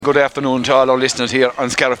Good afternoon to all our listeners here on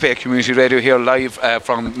Scariff Bay Community Radio, here live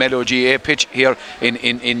from Mellow GA pitch here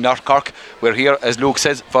in North Cork. We're here, as Luke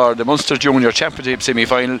says, for the Munster Junior Championship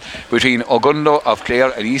semi-final between Ogonnelloe of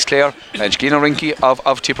Clare and East Clare and Skeena-Rinky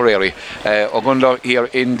of Tipperary. Ogonnelloe here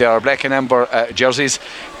in their black and amber jerseys.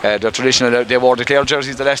 The traditional, they wore the Clare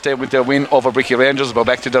jerseys the last day with their win over Bricky Rangers, but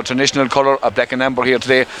back to their traditional colour of black and amber here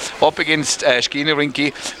today, up against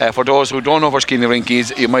Skeena-Rinky. For those who don't know where Skeena-Rinky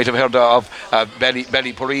is, you might have heard of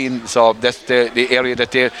Ballyporeen. So that's the area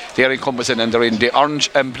that they're encompassing, and they're in the orange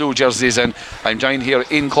and blue jerseys. And I'm joined here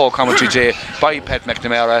in co-commentary today by Pat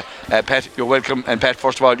McNamara. Pat, you're welcome. And Pat,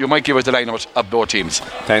 first of all, you might give us the lineup of both teams.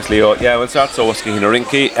 Thanks, Leo. Yeah, we'll start so with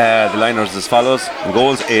Skeena-Rinky. The liners as follows: in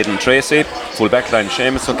goals, Aidan Tracy; full back line,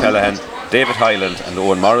 Seamus O'Callaghan, David Hyland and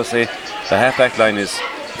Owen Morrissey. The half back line is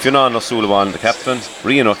Fionn O'Sullivan, the captain,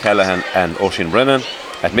 Rian O'Callaghan and Oisin Brennan.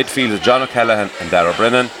 At midfield is John O'Callaghan and Dara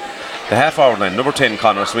Brennan. The half forward line, number 10,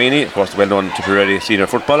 Conor Sweeney, of course the well-known Tipperary senior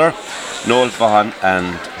footballer, Noel Vaughan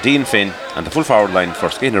and Dean Finn. And the full forward line for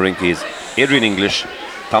Skeena-Rinky is Adrian English,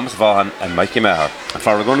 Thomas Vaughan and Mikey Maher. And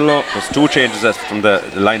for Ogonnelloe, there's two changes as from the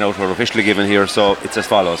line out were officially given here, so it's as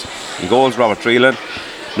follows. In goals, Robert Treelan.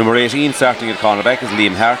 Number 18 starting at cornerback is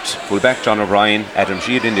Liam Hart. Full back, John O'Brien. Adam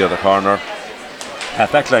Sheed in the other corner.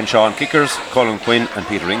 Half back line, Sean Kickers, Colin Quinn and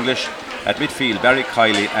Peter English. At midfield, Barry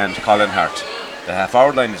Kiley and Colin Hart. The half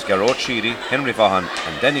forward line is Garrod Sheedy, Henry Vaughan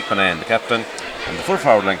and Denny Conan, the captain. And the full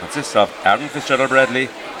forward line consists of Aaron Fitzgerald Bradley,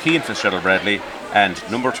 Keane Fitzgerald Bradley and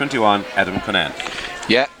number 21, Adam Conan.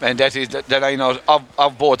 Yeah, and that is the line out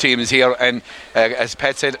of both teams here. And as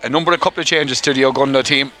Pat said, a couple of changes to the Ogonnelloe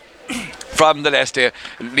team. From the last day,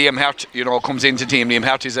 Liam Hart, comes into the team. Liam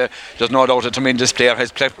Hart is there's no doubt, a tremendous player,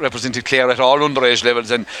 has represented Clare at all underage levels,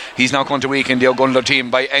 and he's now going to weaken the Ogonnelloe team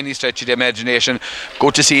by any stretch of the imagination.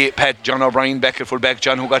 Good to see Pat, John O'Brien back at full back.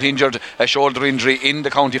 John, who got injured, a shoulder injury in the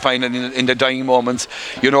county final in the dying moments,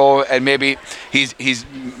 and maybe he's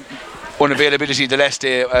unavailability the last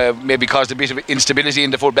day maybe caused a bit of instability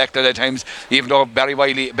in the full back at times, even though Barry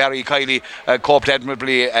Kiley coped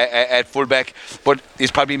admirably at full back, but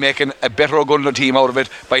he's probably making a better Ogonnelloe team out of it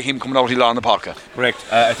by him coming out of Lorna Parker. Correct.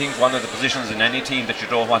 I think one of the positions in any team that you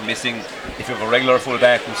don't want missing, if you have a regular full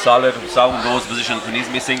back who's solid, who's sound, those positions, when he's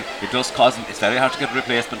missing, it does cause him, it's very hard to get a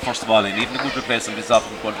replacement first of all, and even a good replacement is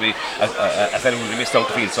often going to be a fellow who will be missed out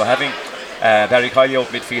the field. So having Barry Kiley out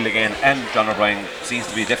midfield again and John O'Brien seems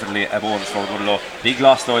to be definitely a bonus for Ogonnelloe. Big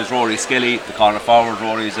loss though is Rory Skelly, the corner forward.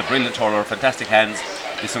 Rory is a brilliant hurler, fantastic hands.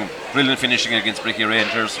 He's some brilliant finishing against Bricky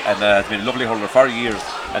Rangers, and has been a lovely hurler for years,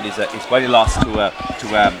 and he's quite a loss to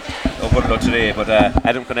Ogonnelloe today. But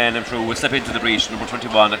Adam Conan and True will step into the breach, number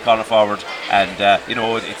 21 at corner forward, and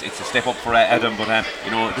it's a step up for Adam, but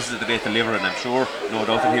this is a debate to deliver, and I'm sure, no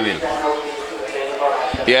doubt that he will.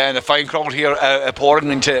 Yeah, and a fine crowd here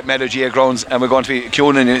pouring into Mellow GA grounds, and we're going to be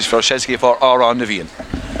queuing in for Shesky for Aran Navian.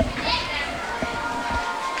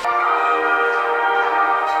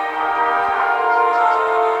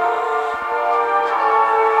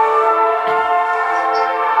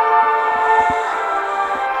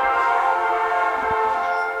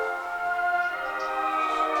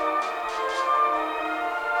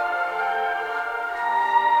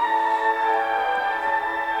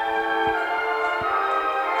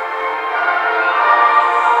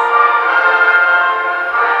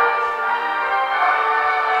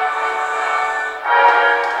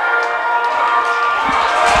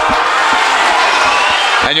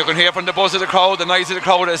 And you can hear from the buzz of the crowd, the noise of the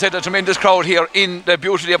crowd. As I said, a tremendous crowd here in the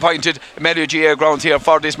beautifully appointed Mellow GA grounds here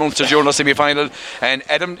for this Munster Junior semi-final. And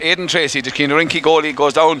Aidan Tracy, the Skeena-Rinky goalie,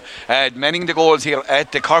 goes down manning the goals here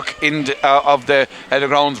at the Cork end of the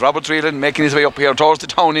grounds. Robert Treelan making his way up here towards the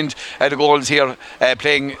town end. The goals here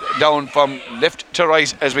playing down from left to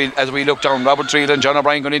right as we look down. Robert Treelan, John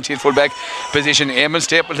O'Brien going into his full back position. Eamon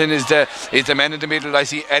Stapleton is the man in the middle. I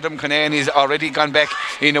see Adam Conan is already gone back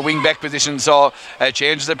in a wing back position, so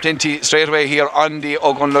changes are plenty straight away here on the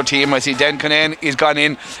Ogonnelloe team. I see Dan Conan is gone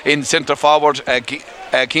in centre forward.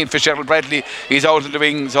 Keane Fitzgerald Bradley is out of the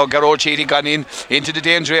wing, so Garrod Sheedy gone into the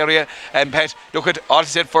danger area. And Pat, look at all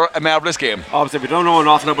set for a marvellous game. Obviously we don't know an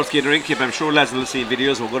awful lot about Skeena-Rinky, but I'm sure lads will have seen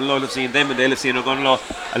videos. Ogonnelloe will have seen them, and they'll have seen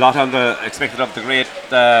Ogonnelloe a lot on the expected of the great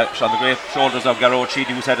shoulders of Garrod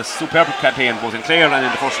Sheedy, who's had a superb campaign both in Clare and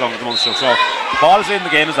in the first round of the Munster. So the ball is in, the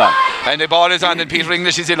game is on. And the ball is on, and Peter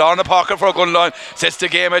English is in Lorna Parker for Ogonnelloe, sets the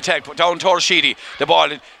game attack down towards Sheedy. The ball,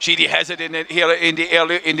 Sheedy has it in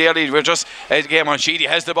the early. We're just game on Sheedy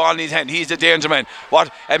Sheedy has the ball in his hand. He's the danger man.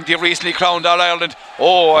 What? They recently crowned All-Ireland.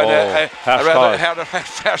 A rather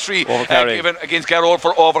harsh free given against Garrod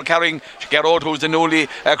for overcarrying. Garrod, who's the newly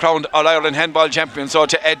crowned All-Ireland handball champion. So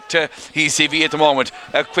to add to his CV at the moment,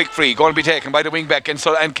 a quick free going to be taken by the wing back and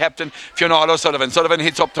captain Fionn O'Sullivan. Sullivan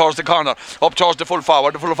hits up towards the corner, up towards the full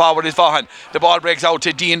forward. The full forward is Vaughan. The ball breaks out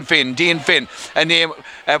to Dean Finn, a name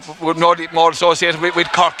more associated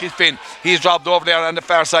with Cork is Finn. He's dropped over there on the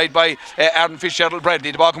far side by Aaron Fitzgerald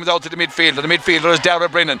Bradley. The ball comes out to the midfielder. The midfielder is Dara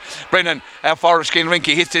Brennan. For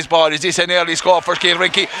Skinrinky hits his ball. Is this an early score for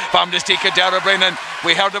Skinrinky? From the stick of Dara Brennan.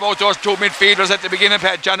 We heard about those two midfielders at the beginning,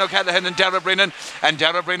 Pat, John O'Callaghan and Dara Brennan. And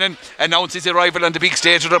Dara Brennan announced his arrival on the big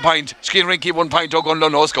stage of the point. Skinrinky 1 point,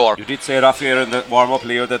 O'Gunlow no score. You did say it off here in the warm-up,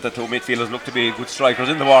 Leo, that the two midfielders look to be good strikers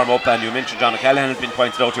in the warm-up, and you mentioned John O'Callaghan has been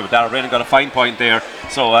pointed out to you, but Dara Brennan got a fine point there.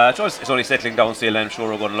 So it's only settling down still, and I'm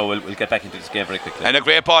sure O'Gunlow will get back into this game very quickly. And a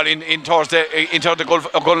great ball in towards the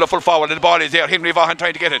O'Gunlow full forward, and the ball is there. Henry Vaughan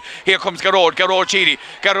trying to get it. Here comes Garrod Sheedy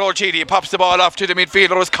pops the ball off to the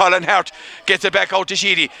midfielder. Was Colin Hart, gets it back out to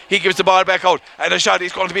Sheedy. He gives the ball back out, and a shot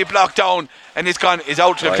is going to be blocked down, and it's gone. Is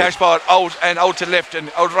out to the cash ball, out to the left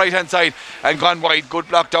and out right hand side, and gone wide. Good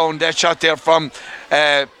block down. That shot there from.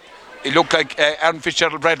 It looked like Aaron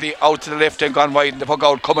Fitzgerald Bradley out to the left and gone wide, and the puck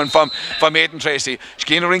out coming from Aidan Tracy.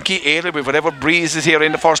 Skinrinky aided with whatever breeze is here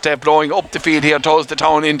in the first half, blowing up the field here towards the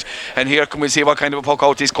town end, and here can we see what kind of a puck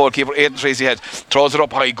out this goalkeeper Aidan Tracy had. Throws it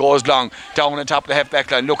up high, goes long, down on top of the half back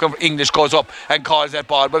line. Looking for English, goes up and calls that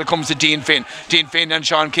ball, but it comes to Dean Finn and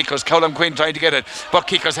Sean Kickers. Colin Quinn trying to get it, but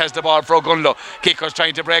Kickers has the ball for O'Gunlow. Kickers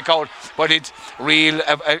trying to break out, but it's real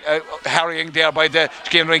harrying there by the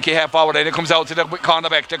Skinrinky half forward, and it comes out to the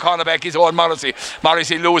cornerback. The cornerback is Owen Morrissey.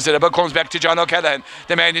 Morrissey loses it, but comes back to John O'Callaghan,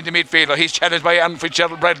 the man in the midfielder. He's challenged by Aaron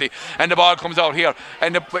Fitzgerald Bradley, and the ball comes out here.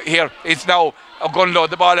 And here it's now O'Gunlow.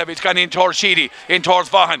 The ball it's gone in towards Sheedy, in towards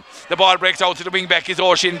Vaughan. The ball breaks out to the wing back is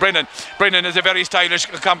Oisin Brennan. Brennan is a very stylish,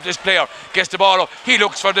 accomplished player. Gets the ball up. He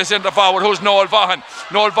looks for the centre forward, who's Noel Vaughan,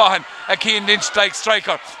 a keen lynch-like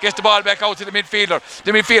striker. Gets the ball back out to the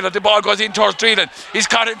midfielder. The ball goes in towards Dreelan. He's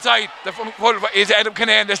caught inside. The full is Adam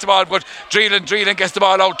Kinane. Gets the ball, but Dreelan gets the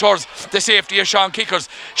ball out towards the safety of Sean Kickers.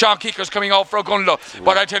 Sean Kickers coming out for O'Gunlow.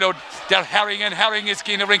 But I tell you, they're harrying is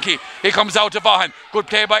Skinrinky. He comes out to Vaughan. Good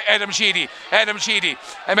play by Adam Sheedy,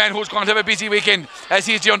 a man who's going to have a busy weekend as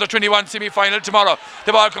he's the under-21 semi-final tomorrow.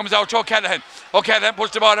 The ball comes out to O'Callaghan. O'Callaghan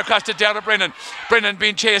puts the ball across to Dara Brennan. Brennan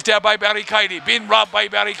being chased there by Barry Kiley, being robbed by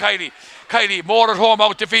Barry Kiley. Kiley more at home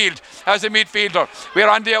out the field as a midfielder. We're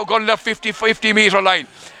on the O'Gunlow 50 metre line,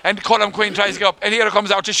 and Colin Quinn tries to get up, and here it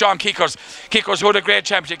comes out to Sean Kickers, who had a great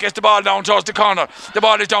championship. Gets the ball down towards the corner. The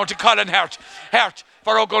ball is down to Colin Hart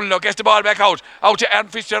for O'Gunlow. Gets the ball back out to Aaron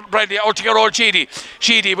Fitzgerald Bradley, out to Garrod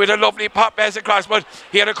Sheedy with a lovely pop pass across, but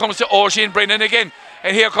here it comes to Oisin Brennan again,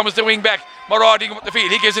 and here comes the wing back marauding up the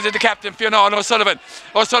field. He gives it to the captain Fionn O'Sullivan.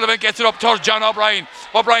 O'Sullivan gets it up towards John O'Brien.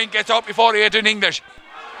 O'Brien gets out before Aidan English.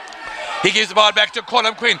 He gives the ball back to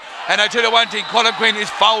Colin Quinn, and I tell you one thing, Colin Quinn is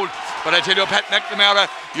fouled. But I tell you, Pat McNamara,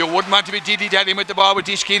 you wouldn't want to be dilly-dallying with the ball with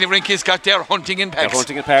these Skinrinky's got their hunting in packs.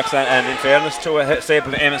 And in fairness to Eamon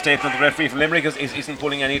Stapleton, the referee from Limerick isn't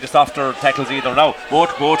pulling any of the softer tackles either now.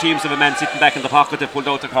 Both teams have a man sitting back in the pocket. They've pulled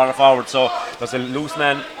out the corner forward, so there's a loose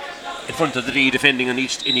man in front of the D defending in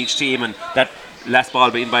each team, and that last ball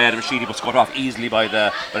being by Adam Sheedy was cut off easily by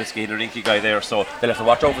the Skinrinky guy there, so they'll have to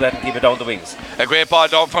watch over that and keep it down the wings. A great ball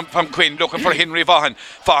down from Quinn, looking for Henry Vaughan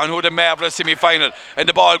who had a marvellous semi-final, and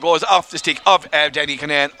the ball goes off the stick of Danny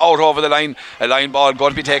Kinane out over the line. A line ball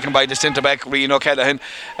going to be taken by the centre-back Rian O'Callaghan,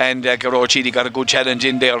 and Garrod Sheedy got a good challenge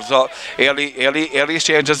in there. So early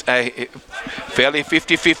exchanges, fairly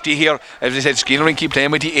 50-50 here. As I said, Skinrinky playing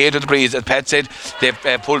with the aid of the breeze. As Pat said, they've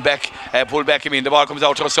pulled back him in. The ball comes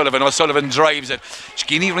out to O'Sullivan drives it.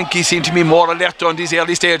 Skinrinky seem to be more alert on these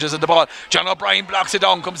early stages of the ball. John O'Brien blocks it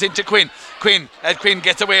down, comes into Quinn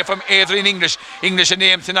gets away from Adrian English, a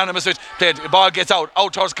name synonymous with play. The ball gets out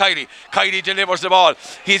towards Kiley delivers the ball.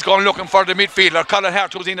 He's going looking for the midfielder Colin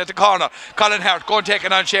Hart, who's in at the corner. Colin Hart going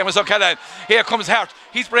taking on Seamus O'Callaghan. Here comes Hart,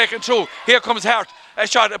 he's breaking through. Here comes Hart. A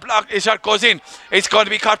shot goes in. It's going to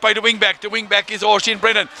be caught by the wing back. The wing back is Oisin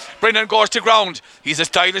Brennan. Brennan goes to ground. He's a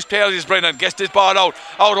stylish player, this Brennan. Gets this ball out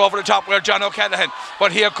over the top where John O'Callaghan.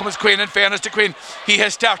 But here comes Quinn. In fairness to Quinn, he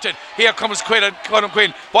has started. Here comes Colin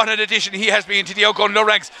Quinn. What an addition he has been to the O'Gunlow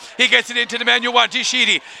ranks. He gets it into the man you want. He's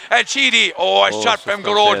Sheedy. And Sheedy, a shot from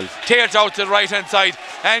Garrod. Tails out to the right hand side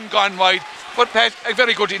and gone wide. But Pat, a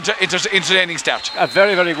very good entertaining start. A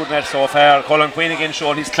very, very good match so far. Colin Quinn again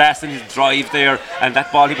showing his class and his drive there, and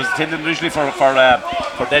that ball he was intended originally for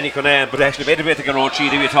Danny Kinane, but actually made it way to Garrod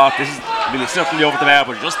Sheedy. We thought this is really certainly over the bar,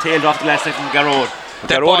 but just tailed off the last second from Garrod.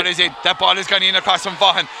 That ball is in. That ball is gone in across from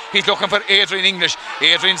Vaughan. He's looking for Adrian English.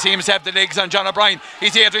 Adrian seems to have the legs on John O'Brien.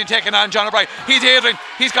 He's Adrian taking on John O'Brien. He's Adrian.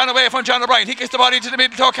 He's gone away from John O'Brien. He gets the ball into the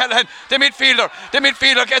middle to O'Callaghan. The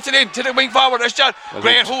midfielder gets it in to the wing forward. There's John.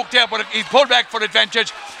 Great hook there, but he's pulled back for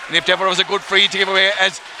advantage. And if there was a good free to give away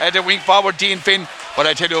as the wing forward Dean Finn, but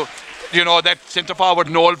I tell you know that centre forward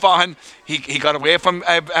Noel Vaughan, he got away from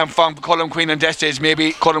Colm Quinn, and that stage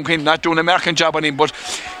maybe Colm Quinn not doing a marking job on him, but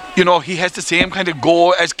you know, he has the same kind of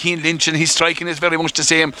go as Keane Lynch, and his striking is very much the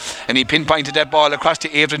same. And he pinpointed that ball across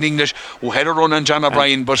to Adrian English, who had a run on John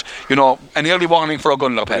O'Brien. But, you know, an early warning for a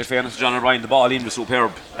Gunlow. In fairness to John O'Brien, the ball in was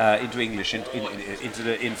superb into English,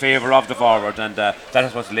 in favour of the forward, and that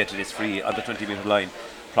is what's led to this free on the 20-metre line.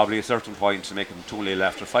 Probably a certain point to make him too late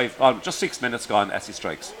after just 6 minutes gone as he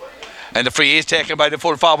strikes. And the free is taken by the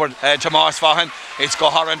full forward, Tomas Vaughan. It's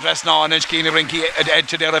Gohar and Dresnan and Skeena Rinky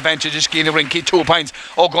to their advantage. Skeena Rinky 2 points.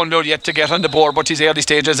 O'Gunlow yet to get on the board, but his early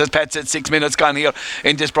stages, as Pat said, 6 minutes gone here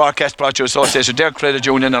in this broadcast brought to Association Derek Credit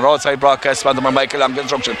Union and outside broadcast sponsored by Michael Long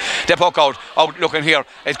Construction. They poke out looking here.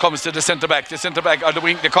 It comes to the centre back. The centre back on the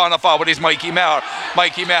wing, the corner forward is Mikey Maher.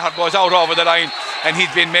 Mikey Maher goes out over the line, and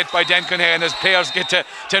he's been met by Dan Cunningham as players get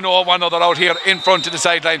to know one another out here in front of the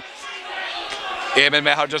sideline. Eamon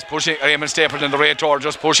Maher just pushing, Eamon Stapleton and the Raytor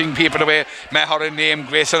just pushing people away. Maher and Naim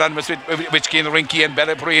Grace anonymous with Keane Rinky and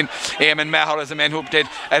Bellapreen. Eamon Maher is a man who played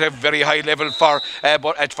at a very high level for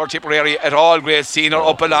Tipperary at all grades, senior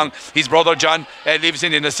up along. His brother John lives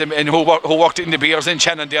in Innissim, and who worked in the beers in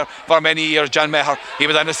Shannon there for many years. John Maher, he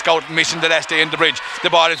was on a scouting mission the last day in the bridge. The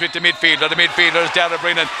ball is with the midfielder. The midfielder is Darragh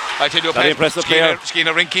Brennan. I tell you,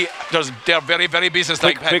 Skeena Rinky, they're very, very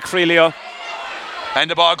business-like. Quick free, Leo. And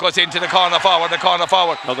the ball goes into the corner forward.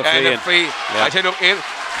 Another free. Yeah. I tell you,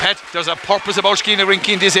 Pat, there's a purpose about Skeena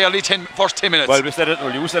Rinky in these early first 10 minutes. Well, you said it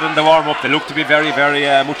in the warm-up. They look to be very, very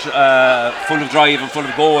much full of drive and full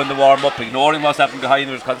of go in the warm-up, ignoring what's happening behind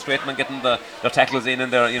them, concentrating on getting their tackles in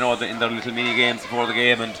their, in their little mini games before the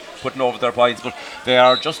game and putting over their points. But they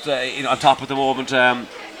are just on top at the moment.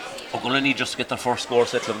 Going to need just to get their first score,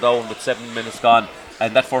 settle them down with 7 minutes gone.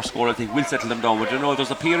 And that first score, I think, will settle them down. But there's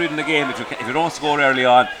a period in the game, if you don't score early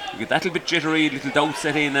on, you get that little bit jittery, little doubt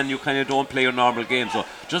set in, and you kind of don't play your normal game. So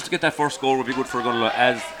just to get that first score would be good for Gunlow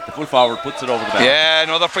as the full forward puts it over the bar. Yeah,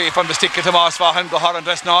 another free from the stick of Tomas Vaughan. Gohar and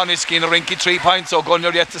Dresnan is Skeena Rinky 3 points. So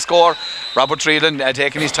Gunlow yet to score. Robert Treelan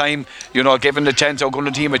taking his time, giving the chance,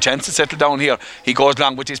 Gunlow team a chance to settle down here. He goes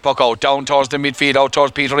long with his puck out, down towards the midfield, out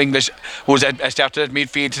towards Peter English, who's started at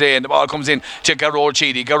midfield today, and the ball comes in to Garrod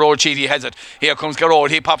Cheedy. Garrod Cheedy has it. Here comes Garrod.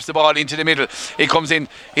 He pops the ball into the middle. He comes in.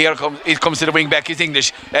 It comes to the wing back. Is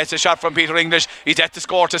English. It's a shot from Peter English. He's at the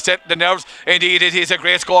score to set the nerves. Indeed, it is a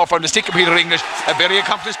great score from the stick of Peter English. A very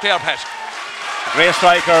accomplished player, Pat. Great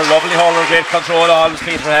striker, lovely hauler, great control. Always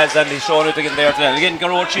Peter has, and he's shown it again there today. Again,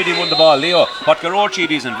 Garrod Cheedy won the ball. Leo, what Garrod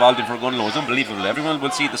Cheedy is involved in for Gunlow is unbelievable. Everyone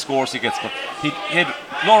will see the scores he gets, but he had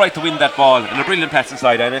no right to win that ball, and a brilliant pass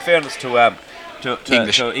inside. And in fairness to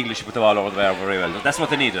English put the ball over the bar very well. That's what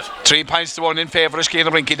they needed. 3 points to 1 in favour of Skeena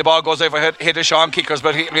Rinky. The ball goes over hit of Sean Kickers,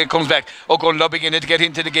 but it comes back. O'Gunlow beginning to get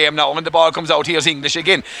into the game now. When the ball comes out, here's English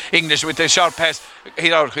again. English with the short pass.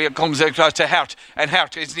 Here comes across to Hart, and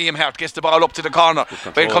Hart is Liam Hart gets the ball up to the corner.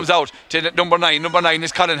 But it comes out to number 9. Number 9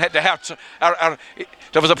 is Colin. The Harts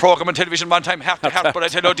there was a programme on television one time, Hart to Hart, but I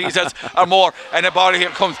tell you, these are more. And the ball here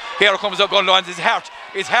comes O'Gunlow, and it's Hart.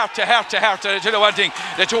 It's Hart to Hart. And I tell you one thing,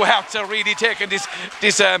 the two Harts are really taking this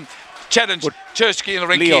challenge to Skeena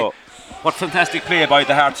Rinky. Leo, what fantastic play by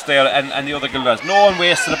the Hearts there and the other Gildas. No one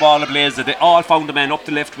wasted the ball ablaze. They all found the man up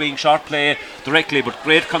the left wing, short play directly, but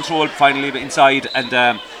great control finally inside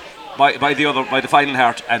and by the final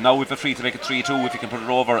Hart. And now we've a free to make it 3-2 if you can put it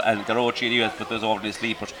over, and Garrod Cheedy has put those over in his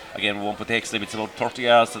sleep, but again we won't put the X limit. It's about 30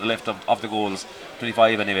 yards to the left of the goals,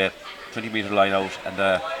 25 anyway. 20-metre line out,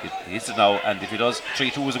 and he hits it now, and if he does,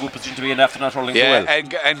 3-2 is a good position to be in after not rolling so well.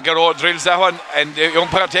 And Garrod drills that one, and the young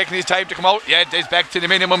player taking his time to come out. Yeah, it's back to the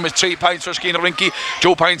minimum. It's 3 points for Skeena Rinky,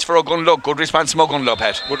 2 points for O'Gunlow. Good response from O'Gunlow,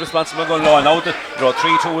 Pat. Good response from O'Gunlow, and now the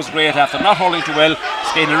 3-2 is great after not rolling too well.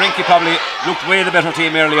 Skeena Rinky probably looked way the better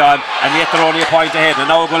team early on, and yet they're only a point ahead, and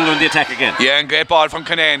now O'Gunlow in the attack again. Yeah, and great ball from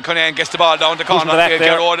Conan. Conan gets the ball down the corner.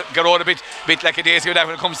 Garrod a bit like a daisy when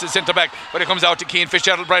it comes to the centre back, but it comes out to Keane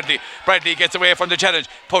Fitzgerald Bradley. Bradley gets away from the challenge,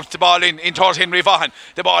 puts the ball in towards Henry Vaughan.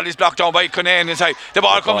 The ball is blocked down by Conan inside. The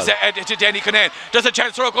ball comes to Danny Conan. There's a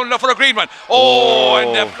chance for O'Gunlow for a green one.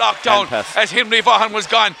 And the block down as Henry Vaughan was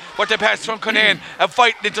gone, but the pass from Conan, a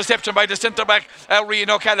vital interception by the centre back Rian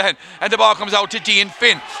O'Callaghan, and the ball comes out to Dean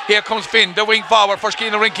Finn. Here comes Finn, the wing forward for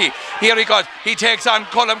Skeena Rinky. Here he goes. He takes on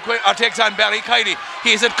takes on Barry Kiley.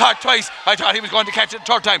 He's it caught twice. I thought he was going to catch it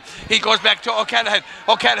third time. He goes back to O'Callaghan.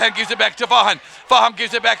 O'Callaghan gives it back to Vaughan. Vaughan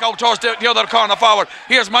gives it back out towards the other corner forward.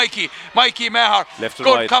 Here's Mikey Maher. Left to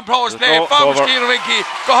good right. composed play. Found Skeena Rinky.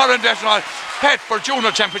 Go Hurling National. Pet for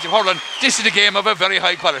Junior Championship hurling. This is a game of a very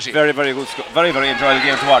high quality. Very, very good. Very, very enjoyable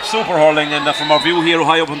game to watch. Super hurling, and from our view here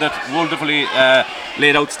high up on that wonderfully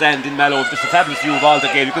laid out stand in Mallow, just a fabulous view of all the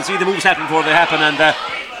game. You can see the moves happen before they happen, and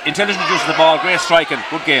intelligent use of the ball, great striking,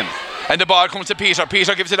 good game. And the ball comes to Peter.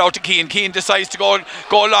 Peter gives it out to Keane. Keane decides to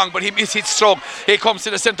go long, but he misses his stroke. He comes to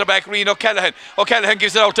the centre back, Reen O'Callaghan. O'Callaghan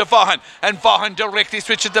gives it out to Vaughan, and Vaughan directly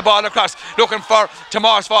switches the ball across, looking for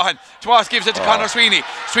Tomas Vaughan. Tomas gives it to Conor Sweeney.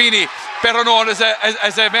 Sweeney, better known as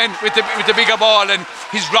a man with the bigger ball, and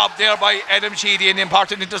he's robbed there by Adam Sheedy, an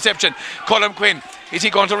important interception. Colm Quinn. Is he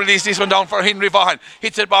going to release this one down for Henry Vaughan?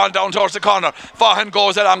 Hits the ball down towards the corner. Vaughan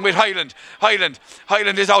goes along with Highland.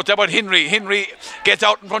 Highland is out there, but Henry gets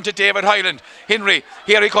out in front of David Highland. Henry,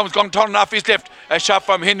 here he comes, going to turn off his left. A shot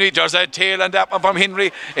from Henry. There's a tail and that one from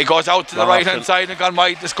Henry. It goes out to the right hand side and gone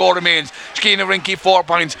wide. The score remains Skeena Rinky 4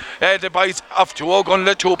 points. The boys off to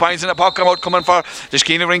O'Gunlow 2 points, and a puck come out coming for the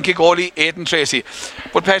Skeena Rinky goalie Aidan Tracy.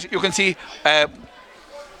 But Pat, you can see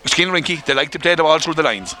Skeena Rinky, they like to play the ball through the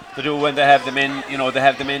lines. They do when they have them in, they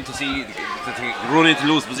have them in to see to run into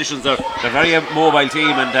loose positions. They're very mobile team,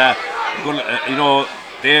 and the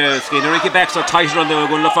Skeena Rinky backs are tighter on the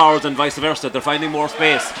O'Gunlow forwards and vice versa. They're finding more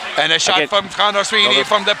space. And a shot from Conor Sweeney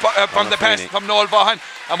from the pass from Noel Vaughan.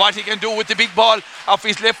 And what he can do with the big ball off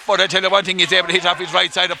his left foot, I tell you one thing, he's able to hit off his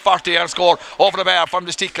right side, a 40-yard score over the bar from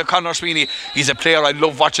the stick of Conor Sweeney. He's a player I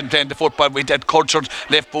love watching playing the football with that cultured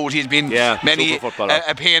left boot. He's been many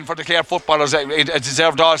a pain for the Clare footballers. A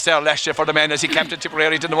deserved all-star last year for the man as he captained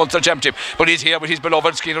Tipperary to the Munster Championship. But he's here with his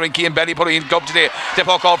beloved Skeena Rinky and Ballyporeen club today. The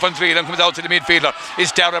puck out from Threel and comes out to the midfielder.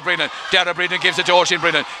 It's Dara Brennan. Dara Brennan gives it to Oisin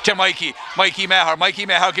Brennan, to Mikey Maher. Mikey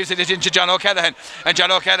Maher gives it into John O'Callaghan. And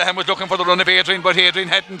John O'Callaghan was looking for the run of Adrian, but Adrian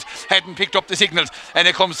hadn't picked up the signals, and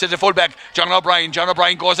it comes to the fullback John O'Brien. John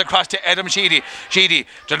O'Brien goes across to Adam Sheedy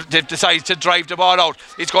decides to drive the ball out.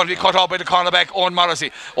 It's going to be cut out by the cornerback Owen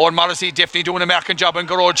Morrissey definitely doing a marking job on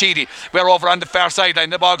Garrod Sheedy. We're over on the far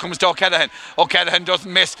sideline. The ball comes to O'Callaghan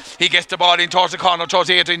doesn't miss. He gets the ball in towards the corner towards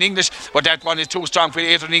Adrian English, but that one is too strong for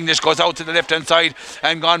Adrian English. Goes out to the left hand side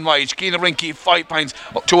and gone wide. Skeena Rinky 5 points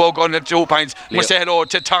to O'Gunlow 2 points. Must say hello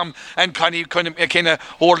to Tom and Connie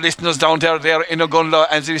all listeners down there in O'Gunlow,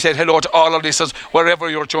 and we said hello to all our listeners wherever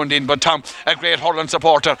you're tuned in. But Tom, a great hurling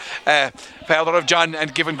supporter, father of John,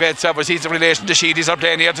 and giving great service. He's a relation to Sheedy's are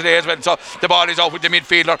playing here today as well. So the ball is out with the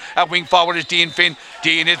midfielder. At wing forward is Dean Finn.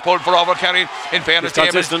 Dean is pulled for overcarrying. In fairness,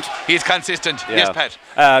 he's consistent. Yeah. Yes, Pat.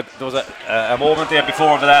 There was a moment there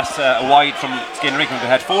before that wide from Skeena Rinky. They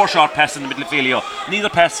had 4 short passes in the middle of the field. Neither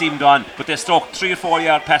pass seemed on, but they struck 3 or 4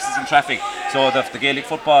 yard passes in traffic. So the Gaelic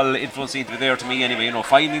football influence seemed to be there to me anyway.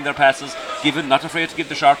 Finding their passes, not afraid to give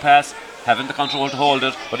the short pass, having the control to hold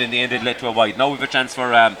it, but in the end it led to a wide. Now we've a chance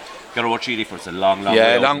for Garrod Sheedy for it's a long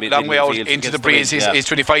way out into the breeze. He's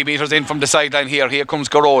 25 metres in from the sideline here. Here comes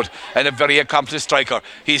Garrod, and a very accomplished striker.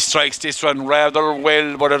 He strikes this one rather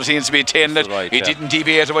well, but it seems to be tailing it. He didn't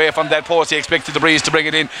deviate away from that post. He expected the breeze to bring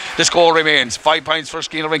it in. The score remains 5 points for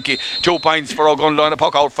Skeena Rinky, 2 points for O'Gunlow, and a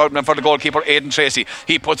puck out for the goalkeeper Aidan Tracy.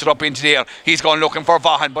 He puts it up into the air. He's gone looking for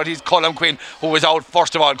Vaughan, but he's Colm Quinn who was out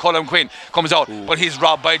first of all. Colm Quinn comes out, but he's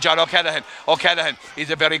robbed by John O'Callaghan. O'Callaghan is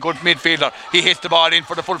a very good midfielder. He hits the ball in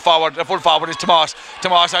for the full forward. The full forward is Tomas.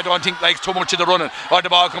 Tomas, I don't think, likes too much of the running. Or the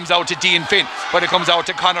ball comes out to Dean Finn, but it comes out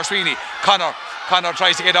to Conor Sweeney. Conor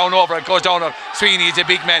tries to get down over it, goes down. Sweeney is a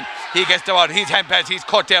big man. He gets the ball. He's hand pass. He's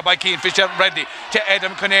cut there by Keane Fitzgerald Bradley to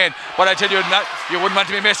Adam Cunane. But I tell you, you wouldn't want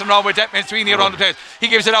to be messing around with that man Sweeney around the place. He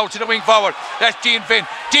gives it out to the wing forward. That's Dean Finn.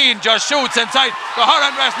 Dean just shoots inside. The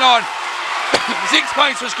Horan Rasnawn. 6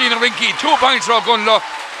 points for Skeena Rinky, 2 points for O'Gunlow.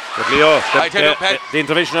 But Leo, the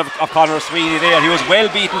intervention of Conor Sweeney there, he was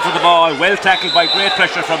well beaten for the ball, well tackled by great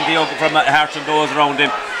pressure from Hearts and those around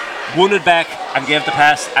him, won it back and gave the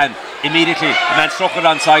pass, and immediately the man struck it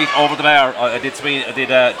on sight over the bar. Did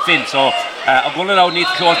Finn. So O'Gunlow now need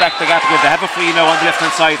to close back the gap again. They have a free now on the left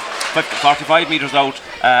hand side, 45 metres out.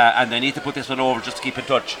 and they need to put this one over just to keep in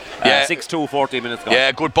touch. 6-2, 14 minutes gone.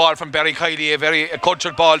 Yeah, good ball from Barry Kiley, a very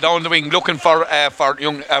cultured ball down the wing, looking for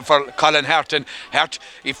Colin Hart. And Hart,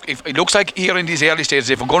 if it looks like here in these early stages,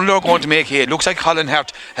 if Gunlow are going to make hay, it looks like Colin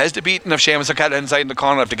Hart has the beating of Seamus O'Callaghan inside in the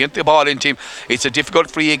corner. If they get the ball into him, it's a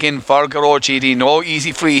difficult free again for Garrod Chidi. No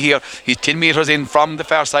easy free here. He's 10 metres in from the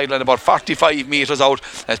far sideline, about 45 metres out.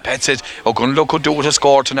 As Pat said, Gunlow could do with a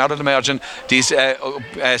score to not at the margin. This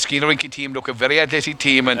Skeena-Rinky team look a very athletic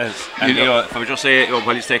team. And if I would just say,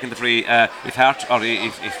 while he's taking the free, if Hart or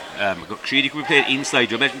if Sheedy could be played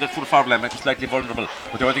inside, you imagine that full forward line might be slightly vulnerable.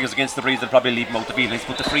 But the only thing is against the breeze, they'll probably leave him out the field. He's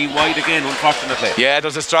put the free wide again, unfortunately. Yeah,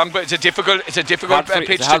 there's a strong, but it's a difficult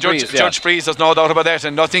pitch to judge Breeze. There's no doubt about that.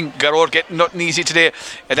 And Garrod getting nothing easy today.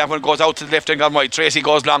 And that one goes out to the left and gone wide. Tracy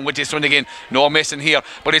goes long with this one again. No messing here,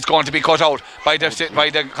 but it's going to be cut out by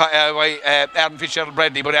Aaron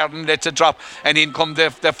Fitzgerald-Bradley. But Aaron lets it drop, and in come the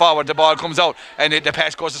forward. The ball comes out, and the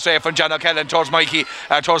pass goes straight from John O'Callaghan towards Mikey,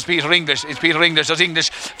 towards Peter English. It's Peter English. There's English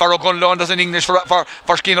for O'Gunlow, and there's an English for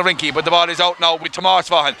Skeena-Rinky. But the ball is out now with Tomas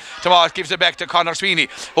Vaughan. Tomas gives it back to Conor Sweeney,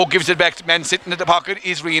 who gives it back to man sitting at the pocket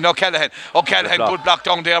is Rian O'Callaghan. Good block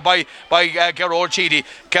down there by Garrod Chidi.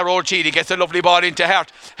 Garrod Chidi gets a lovely ball into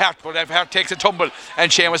Hart, but Hart takes a tumble,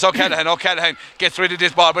 and Seamus O'Callaghan gets rid of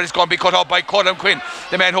this ball, but it's going to be cut out by Colin Quinn,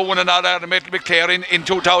 the man who won an All-Ireland medal with Clare in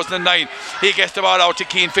 2009. He gets the ball out to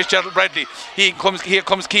Keane Fitzgerald-Bradley. Here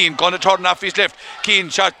comes Keane, going to turn off his left. Keane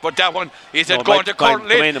shot, but that one is it going to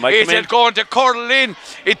curl in? Is it going to curl in?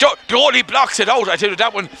 The goalie blocks it out. I tell you,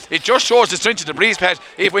 that one, it just shows the strength of the breeze pad.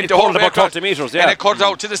 It went the whole way about 30 metres, and it cuts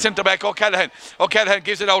out to the centre back O'Callaghan. O'Callaghan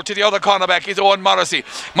gives it out to the other cornerback, his own Morrissey.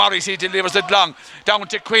 Morrissey delivers it long down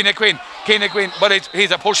to Quinn, but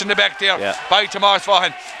he's a push in the back there by Tomas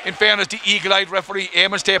Vaughan. In fairness, the eagle-eyed referee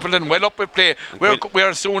Eamon Stapleton, well up with play.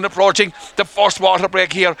 We're soon approaching the first water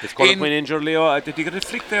break here. Is Colin Quinn injured, Leo? Did he get a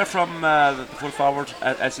flick there from the full forward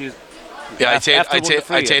as he's... Yeah, I'd say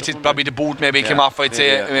it's probably the boot maybe came off. I'd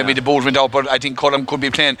say maybe the boot went out, but I think Colin could be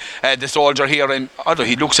playing the soldier here, and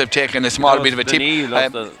he looks to have taken a small bit of a tip.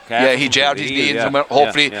 He jarred his knee in somewhere,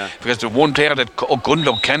 hopefully, because the one player that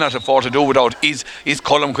Gunlow cannot afford to do without is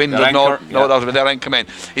Colin Quinn. There's no doubt about their anchor man.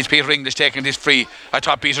 It's Peter English taking this free. I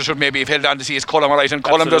thought Peter should maybe have held on to see his Colin right, and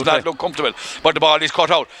Colin does not look comfortable, but the ball is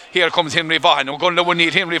cut out. Here comes Henry Vaughan. Gunlow will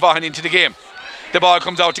need Henry Vaughan into the game. The ball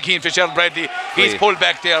comes out to Keane Fitzgerald-Bradley. He's pulled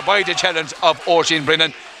back there by the challenge of Oisin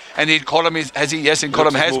Brennan. And Colum Colum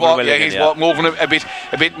has walked. He's moving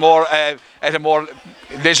a bit more at a more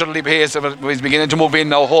leisurely pace. He's beginning to move in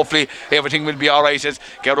now. Hopefully everything will be alright. As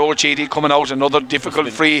Garrod Chidi coming out, another difficult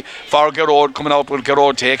free for Garrod coming out, with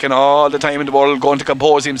Garrod taking all the time in the world, going to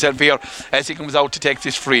compose himself here as he comes out to take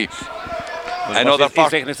this free. He's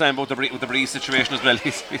taking his time about the breeze situation as well.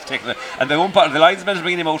 He's taking it. And the linesman is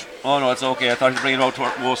bringing him out. Oh no, it's okay. I thought he was bringing him out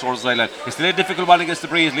towards the sideline. It's still a difficult one against the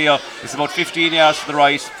breeze, Leo. It's about 15 yards to the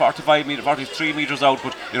right, 43 metres out.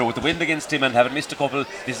 But with the wind against him and having missed a couple,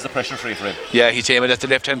 this is a pressure free for him. Yeah, he's aiming at the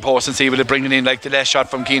left hand post and see will it bring it in like the last shot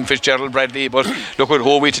from Keane Fitzgerald-Bradley. But look what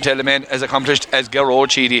Howie to tell the man as accomplished as Garrod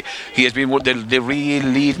Chidi. He has been the real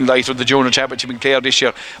leading light of the junior championship in Clare this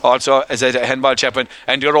year. Also as a handball champion,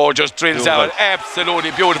 and Garrod just drills out.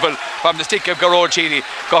 Absolutely beautiful from the stick of Garrod Chidi.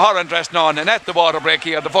 Goharan Dressnon, and at the water break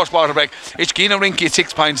here, the first water break, it's Skeena-Rinky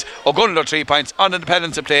 6 points, O'Gunlow 3 points. On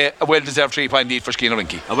independence of play, a well-deserved 3-point lead for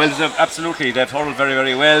Skeena-Rinky. Well-deserved, absolutely. They've hurled very,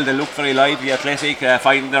 very well. They look very lively, athletic,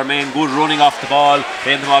 finding their main, good running off the ball,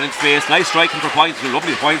 playing the ball in space, nice striking for points.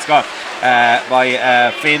 Lovely points got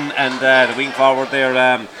by Finn and the wing forward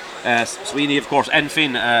there. Sweeney, of course, and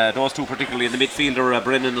Finn, those two particularly in the midfielder,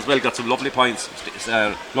 Brennan as well, got some lovely points,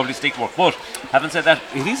 lovely stick work. But having said that,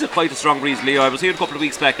 it is quite a strong breeze, Leo. I was here a couple of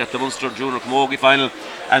weeks back at the Munster Junior Camogie final,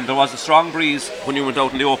 and there was a strong breeze when you went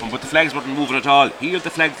out in the open, but the flags weren't moving at all. Here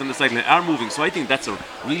the flags on the sideline are moving, so I think that's a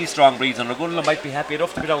really strong breeze, and Gunlow might be happy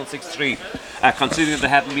enough to be down 6-3, considering they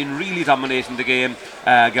haven't been really dominating the game.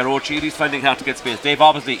 Garrod Chidi's finding it hard to get space. They've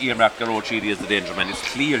obviously earmarked Garrod Chidi as the danger man.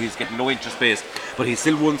 It's clear he's getting no inch of space, but he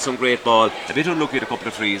still won some great ball. A bit unlucky at a couple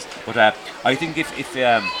of frees, but I think if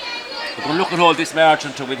we're going to look at all this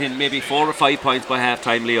margin to within maybe 4 or 5 points by half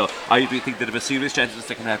time, Leo, I do think they have a serious chance in the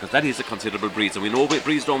second half, because that is a considerable breeze, and we know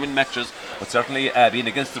breeze don't win matches, but certainly being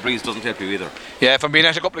against the breeze doesn't help you either. Yeah, if I'm being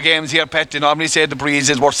at a couple of games here, Pat, they normally say the breeze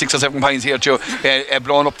is worth 6 or 7 points here too,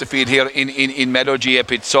 blowing up the field here in Meadow GA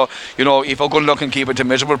pit. So if Gunlow can keep it to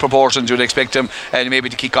measurable proportions, you'd expect them maybe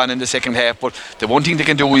to kick on in the second half. But the one thing they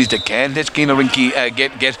can do is they can let Skeena-Rinky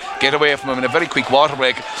get away from them in a very quick water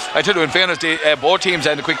break. I tell you, in fairness, both teams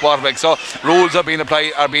had the quick water breaks So rules are being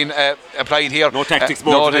applied here. No tactics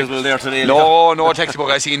board there today. No textbook.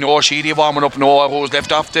 I see no Sheedy warming up, no who's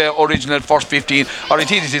left off the original first 15. Or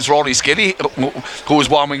indeed it is Rory Skelly who's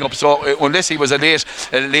warming up. So unless he was a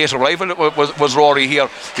late arrival, was Rory here.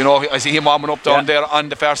 You know, I see him warming up down there on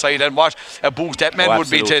the far side, and what a boost that man would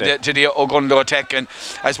be to the Ogonnelloe attack. And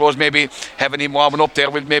I suppose maybe having him warming up there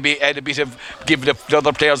will maybe add a bit of, give the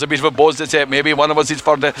other players a bit of a buzz to say maybe one of us is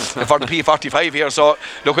for the P45 here. So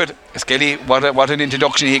look at Skelly, what an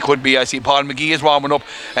introduction he could be. I see Paul McGee is warming up,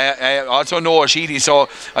 also Noah Sheedy. So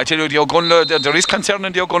I tell you, the Ogonnelloe, there is concern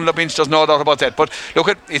in the Ogonnelloe bench, there's no doubt about that. But look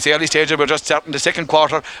at, it's early stages, we're just starting the second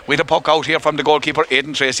quarter with a puck out here from the goalkeeper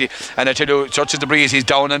Aidan Tracy, and I tell you, such is the breeze, he's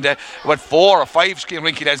down, and 4 or 5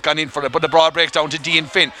 Skeenrinky has gone in for it, but the ball breaks down to Dean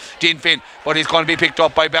Finn, but he's going to be picked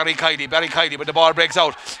up by Barry Kiley, but the ball breaks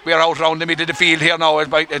out. We are out around the middle of the field here now.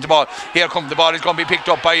 The ball, here comes the ball, is going to be picked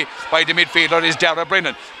up by the midfielder is Dara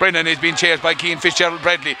Brennan. Brennan is being chased by Keane Fitzgerald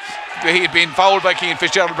Bradley. He'd been fouled by Keane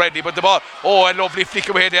Fitzgerald Bradley, but the ball, a lovely flick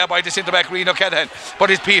away there by the centre back Reno Callahan, but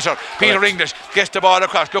it's Peter English gets the ball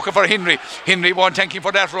across, looking for Henry won't thank him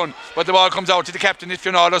for that run, but the ball comes out to the captain, it's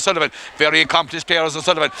Fionnuala O'Sullivan, very accomplished players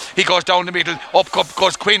O'Sullivan. He goes down the middle, up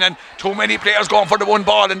goes Quinn, and too many players going for the one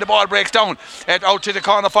ball, and the ball breaks down out to the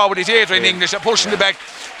corner forward is Adrian English pushing the back.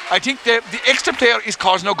 I think the extra player is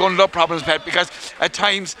causing Ogonnelloe problems, Pat, because at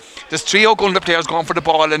times there's 3 Ogonnelloe players going for the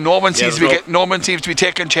ball, and no one seems to be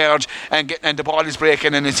taking charge, and the ball is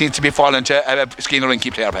breaking, and it seems to be falling to a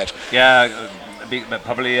Skeenrinky player, Pat. Yeah.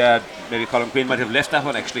 Probably maybe Colin Quinn might have left that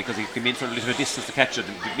one actually, because he came in for a little bit of distance to catch it.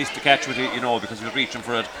 He missed the catch with it, because he was reaching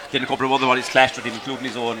for it. Then a couple of other bodies clashed with him, including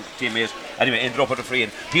his own teammate. Anyway, ended up with a free.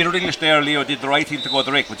 And Peter English there, Leo, did the right thing to go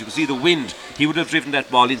direct, but you can see the wind. He would have driven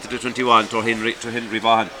that ball into the 21 to Henry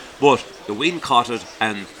Vaughan. But the wind caught it,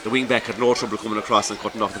 and the wing back had no trouble coming across and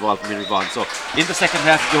cutting off the ball from Henry Vaughan. So in the second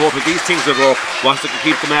half, the hope if these things will work, wants to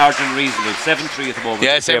keep the margin reasonable. 7-3 at the moment.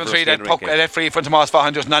 Yeah, 7-3. That puck, that free from Tomas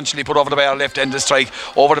Vaughan just nonchalantly put over the bar, left-handed strike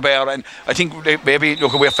over the bar. And I think maybe,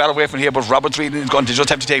 look, we're far away from here, but Roberts Reed is going to just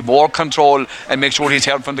have to take more control and make sure he's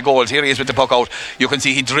held from the goals. Here he is with the puck out. You can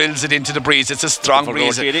see he drills it into the breeze. It's a strong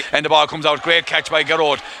breeze, and the ball comes out. Great catch by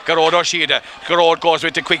Garrod O'Shea. Garrod goes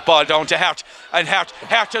with the quick ball down to Hart, and Hart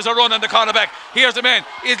has a run on the corner back. Here's the man,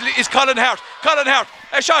 is Colin Hart,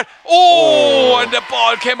 a shot, and the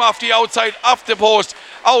ball came off the outside, off the post,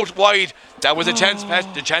 out wide. That was a chance,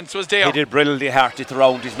 Pat. The chance was there. He did brilliantly, Hart it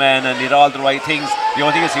around his man and did all the right things. The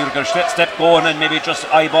only thing is he would have step going and maybe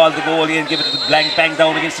just eyeball the goalie and give it a blank bang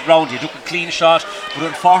down against the ground. He took a clean shot, but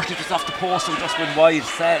unfortunately just off the post and just went wide.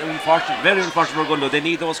 Sad, unfortunate, very unfortunate for Ogonnelloe. They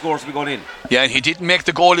need those scores to be going in. Yeah, and he didn't make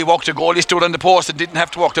the goalie walk. The goalie stood on the post and didn't have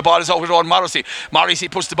to walk. The ball is out with Ron Morrissey. Morrissey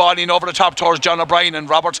puts the ball in over the top towards John O'Brien and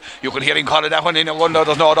Roberts. You could hear him calling that one in. Ogonnelloe,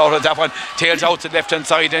 there's no doubt of that one. Tails out to the left hand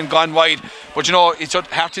side and gone wide. But it's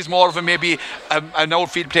Hart is more of a maybe an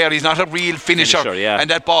outfield player. He's not a real finisher. Yeah. And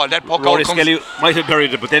that puck Rory out comes. Skelly might have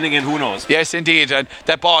buried it, but then again, who knows? Yes, indeed. And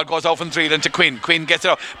that ball goes out from Threeland to Quinn. Quinn gets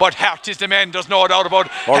it out. But Hart is the man. There's no doubt about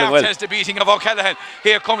it. Hart has the beating of O'Callaghan.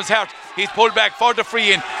 Here comes Hart. He's pulled back for the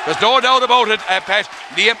free in. There's no doubt about it, Pat.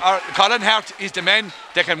 Colin Hart is the man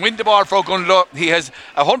that can win the ball for Ogonnelloe. He has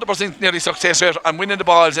 100% nearly success rate on winning the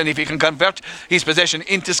balls, and if he can convert his possession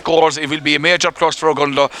into scores, it will be a major plus for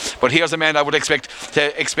Ogonnelloe. But here's a man I would expect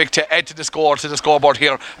to add to the scoreboard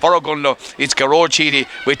here for Ogonnelloe. It's Garrod Sheedy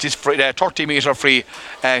with his 30 metre free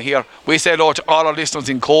here. We say hello to all our listeners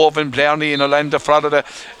in Cove and Blarney and Orlando, Florida,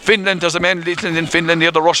 Finland. There's a man listening in Finland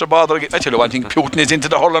near the Russia border. I tell you one thing, Putin is into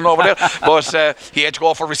the hurling over there, but he had to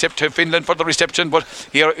go to Finland for the reception. But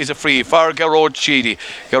here is a free for Garrod Sheedy.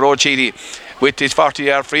 With his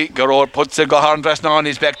 40-yard free, Garrod puts the horn dressing on.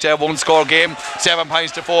 He's back to a one-score game, 7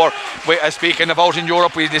 points to 4. Speaking of out in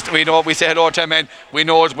Europe, we know, we say hello to a man we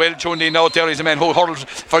know is well tuned in out there. He's a man who hurled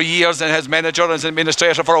for years and has manager and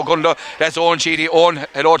administrator for Ogonnelloe. That's Owen Sheedy. Owen,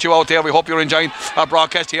 hello to you out there. We hope you're enjoying our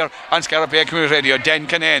broadcast here on Scarlet Bay Community Radio. Dan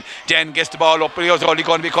Canaan. Dan gets the ball up, but he's only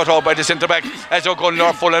going to be cut out by the centre back as Ogonnelloe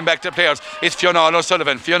are pulling back the players. It's Fionnuala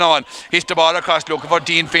O'Sullivan. Fionnuala hits the ball across, looking for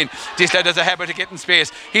Dean Finn. This lad has a habit of getting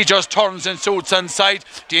space. He just turns and suits on side.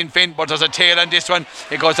 Dean Finn, but there's a tail on this one.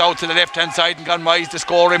 It goes out to the left hand side and gone wise. The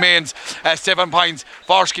score remains 7 points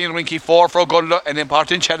for Skeenrinky, 4 for Ogonnelloe. An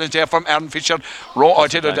important challenge there from Aaron Fisher.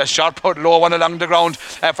 The shot put low one along the ground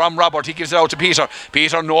from Robert. He gives it out to Peter.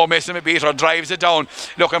 Peter, no messing with Peter, drives it down,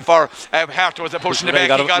 looking for Hart. Was a push in the back.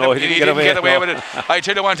 He didn't get away with it. I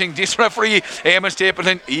tell you one thing, this referee, Eamon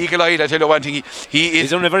Stapleton, eagle-eyed. I tell you one thing, he's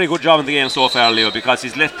done a very good job in the game so far, Leo, because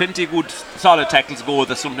he's let plenty good solid tackles go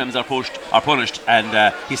that sometimes are pushed or are punished,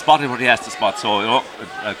 and he spotted what he has to spot. So,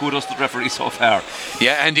 kudos to the referee so far.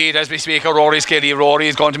 Yeah, indeed, as we speak of Rory Skelly. Rory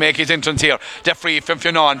is going to make his entrance here. The free from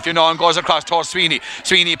Fionn. Fionn goes across towards Sweeney.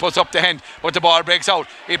 Sweeney puts up the hand, but the ball breaks out.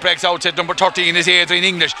 It breaks out to number 13 is Adrian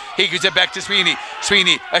English. He gives it back to Sweeney.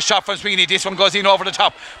 Sweeney, a shot from Sweeney. This one goes in over the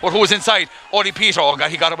top. But who's inside? Only Peter. Oh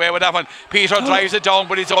God, he got away with that one. Peter drives it down,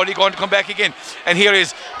 but it's only going to come back again. And here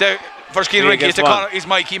is the for Skeena Rinky is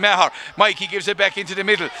Mikey Maher. Mikey gives it back into the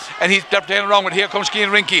middle, and he's playing around with. Here comes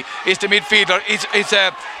Skeena Rinky. It's the midfielder. It's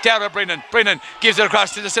Dara Brennan. Brennan gives it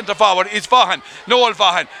across to the centre forward. It's Vaughan. Noel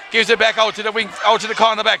Vaughan gives it back out to the wing, out to the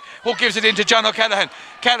corner back. Who gives it into John O'Callaghan?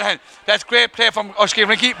 Callaghan. That's great play from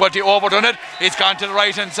Skeena Rinky, but he overdone it. It's gone to the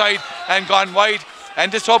right hand side and gone wide.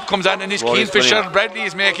 And the sub comes on, and his Kingfisher Bradley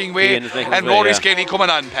is making way, and Rory Skelly coming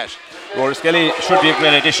on, Pat. Rory Skelly should be a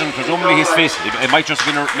great addition. Presumably he's fit. It might just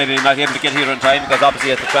be maybe not able to get here in time because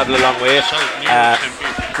obviously he has to travel a long way.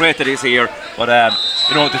 Great that he's here. But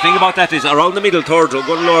the thing about that is around the middle third, we're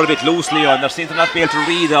going to lower a bit loosely, and they seem to not be able to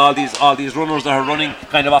read all these runners that are running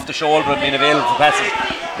kind of off the shoulder and being available for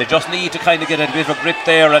passes. They just need to kind of get a bit of a grip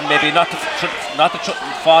there, and maybe not to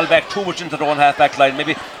fall back too much into their own half-back line.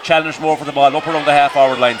 Maybe challenge more for the ball up around the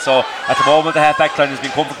half-forward line. So at the moment, the half-back line has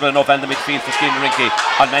been comfortable enough, and the midfield for Skeena Rinky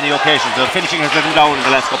on many occasions. The finishing has driven down in the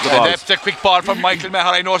last couple of balls. That's a quick ball from Michael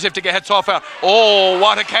Maher. I noticed if to get hit so far. Oh,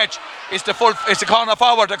 what a catch! It's the corner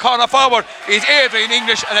forward. The corner forward is Adrian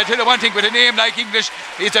English, and I tell you one thing: with a name like English,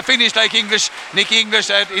 it's a finish like English. Nick English,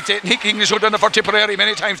 Nick English who's done it for Tipperary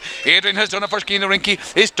many times. Adrian has done it for Skeena Rinky.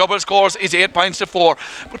 His double scores is 8 points to 4.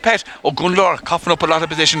 But Pat O'Gunlow coughing up a lot of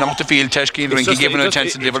position out the field. Skeena Rinky giving him a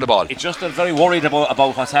chance to deliver the ball. It's just they're very worried about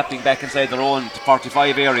what's happening back inside their own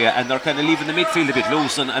 45 area, and they're kind of leaving the midfield a bit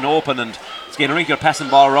loose and open, and Skeena Rinky are passing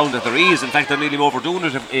ball around at their ease. In fact, they're nearly overdoing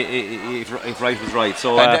it if right was right.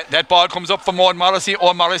 So that ball comes up from Owen Morrissey.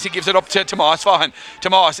 Owen Morrissey gives it up to Tomas Vaughan.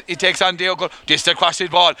 Tomas, he takes on Diogo. This is across his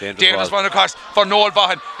ball. Dangerous one across for Noel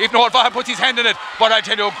Vaughan. If Noel Vaughan puts his hand in it, but I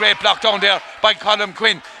tell you, a great block down there by Colin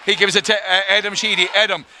Quinn. He gives it to Adam Sheedy.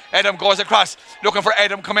 Adam goes across, looking for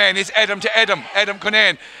Adam Commane. It's Adam to Adam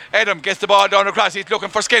Conan. Adam gets the ball down across. He's looking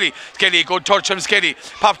for Skelly. Good touch from Skelly.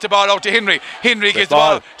 Pops the ball out to Henry. Henry gives the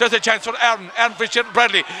ball. There's a chance for Aaron Fitzgerald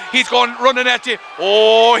Bradley. He's going running at you.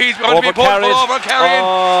 Oh, he's going to be pulled for over carrying.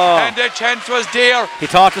 And the chance was there. He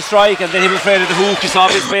thought to strike, and then he was afraid of the hook. He saw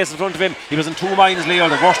his space in front of him. He was in 2 minds, Leo.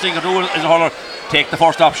 The worst thing to do is a hurler. Take the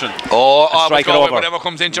first option. Strike it over. Whatever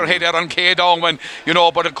comes into your head there on K down when,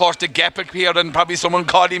 but of course the gap appeared and probably someone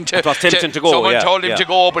called him to. It was tempting to go. Someone told him to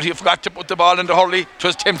go, but he forgot to put the ball in the hurley. It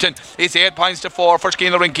was tempting. It's 8 points to 4 for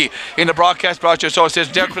Skeena Rinky in the broadcast brought you. So it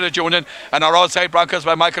says Derek Village Union and our outside broadcast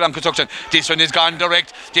by Michael on Construction. This one is gone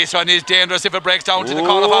direct. This one is dangerous if it breaks down to the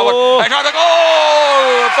corner forward. Another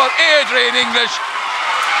goal for Adrian English.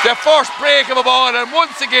 The first break of a ball, and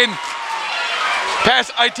once again,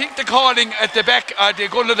 Pat, I think the calling at the back, the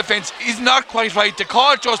goal of defence is not quite right. The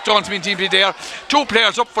call just don't seem to be there. 2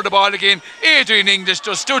 players up for the ball again. Adrian English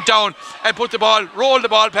just stood down and rolled the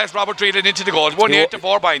ball past Robert Treeland into the goal. 1-8 to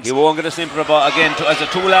 4 points. He won't get a simple ball again. As the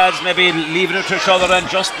 2 lads maybe leaving it to each other and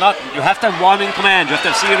just not. You have to have one in command. You have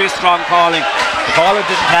to have serious, strong calling. The calling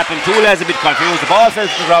didn't happen. 2 lads a bit confused. The ball fell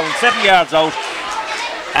to the ground 7 yards out.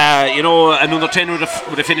 Another 10 would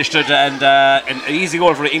have finished it, and an easy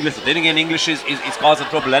goal for English. Then again, English is causing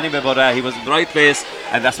trouble anyway, but he was in the right place,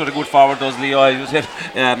 and that's what a good forward does, Leo.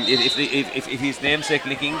 If his namesake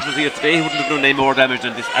Nick English was here today, he wouldn't have done any more damage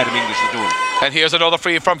than this Adam English is doing. And here's another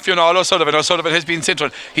free from Fionn O'Sullivan. O'Sullivan has been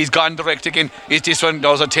central. He's gone direct again. Is this one?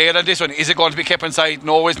 There's a tail on this one. Is it going to be kept inside?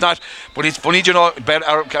 No, it's not. But it's funny,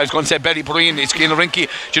 I was going to say Ballybreen. It's Skeena Rinky.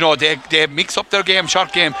 They mix up their game,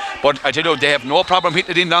 short game, but I tell you, they have no problem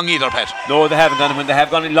hitting it in long either, Pat. No, they haven't, and when they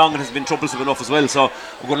have gone in long, it has been troublesome enough as well. So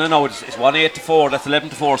we're going to know it's 1-8 to 4. That's 11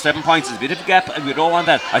 to 4. 7 points is a bit of a gap, and we don't want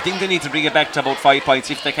that. I think they need to bring it back to about 5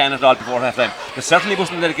 points if they can at all before half time. They certainly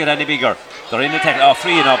mustn't let it get any bigger. They're in attack.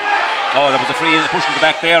 Free enough. Oh, there was a free pushing the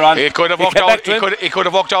back there on. He could have walked out. He could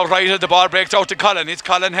have walked out right as the ball breaks out to Colin. It's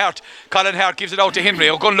Colin Hart. Colin Hart gives it out to Henry.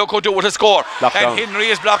 O'Gunlow could do with a score. Henry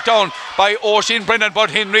is blocked down by Oisin Brennan, but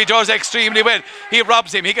Henry does extremely well. He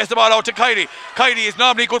robs him. He gets the ball out to Kiley. Kiley is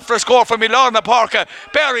normally good for a score from Milana Parker.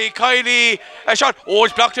 Barry Kiley, a shot. Oh,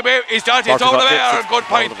 it's blocked away. It's out of there. Good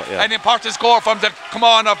point. And important score from the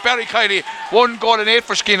command of Barry Kiley. 1 goal and 8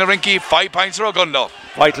 for Skeena Rinky. 5 points for O'Gunlow.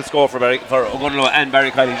 Vital score for O'Gunlow and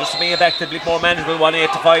Barry Kiley. Just to be a back to a bit more manageable.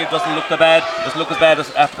 1-8-5 doesn't look that bad. Doesn't look as bad as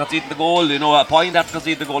after conceding the goal. You know, a point after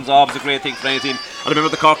conceding the goal is always a great thing for any team. I remember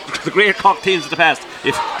the great Cork teams of the past.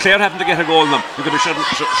 If Clare happened to get a goal in them, you could be sure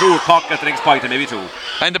Cork get the next point and maybe two.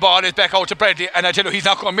 And the ball is back out to Bradley, and I tell you, he's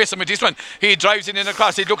not going to miss him with this one. He drives it in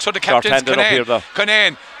across. He looks for the captain's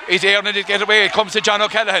Conan. He's earning it, get away. It comes to John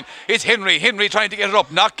O'Callaghan. It's Henry trying to get it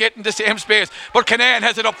up, not getting the same space. But Conan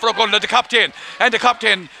has it up for a goal to the captain. And the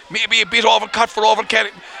captain maybe a bit overcut for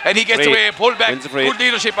overcarrying. And he gets away, pulled back. Good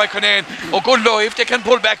leadership by Conan. Ogundlo, if they can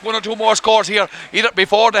pull back 1 or 2 more scores here, either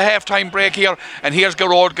before the half-time break here. And here's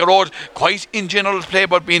Garrod. Garrod, quite in general play,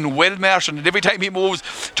 but being well marshaled. And every time he moves,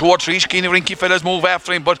 2 or 3 skinny rinky fellas move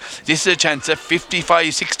after him. But this is a chance, a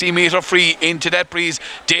 55-60 metre free into that breeze,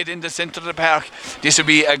 dead in the centre of the park. This will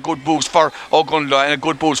be a good boost for Ogundlo and a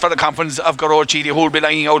good boost for the confidence of Garrod Chidi, who will be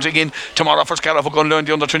lying out again tomorrow for Scariff Ogundlo in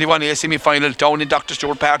the under-21 semi-final down in Dr.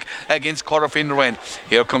 Stewart Park against Corofin.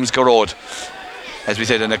 Here comes Garrod. As we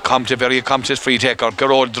said, a very accomplished free taker.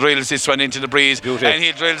 Garrod drills this one into the breeze. Beauty. And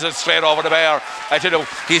he drills it straight over the bar. I tell you,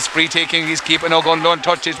 he's free taking, he's keeping Ogundlo in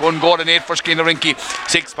touch. It's 1 goal and 8 for Skinnarinky.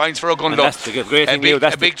 6 points for Ogundlo. That's the great thing.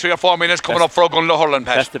 A big 3 or 4 minutes coming up for Ogundlo hurling,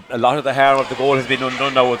 Pat. A lot of the harm of the goal has been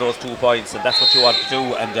undone now with those 2 points, and that's what you want to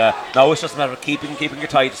do. And now it's just a matter of keeping it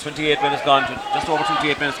tight. It's 28 minutes gone, just over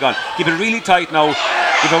 28 minutes gone. Keep it really tight now.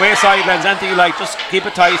 Give away sidelines, anything you like, just keep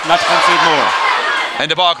it tight, not to concede more. And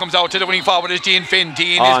the ball comes out to the winning forward is Dean Finn.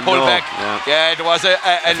 Dean is pulled back. Yeah, there was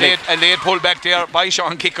a late pull back there by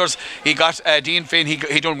Sean Kickers. He got Dean Finn. He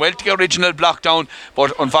done well to the original block down,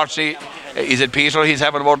 but unfortunately, is it Peter he's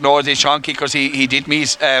having about? No, it's Sean Kickers. He did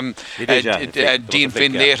meet Dean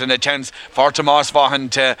Finn late, and a chance for Tomas Vaughan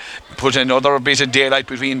to put another bit of daylight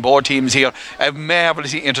between both teams here. A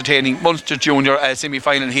marvellously entertaining Munster Junior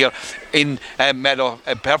semi-final here in Mallow.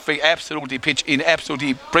 A perfect, absolutely pitch in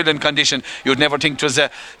absolutely brilliant condition. You'd never think it was the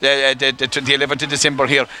 11th of December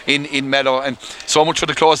here in Mallow, and so much for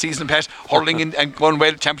the close season, Pat. Hurling and going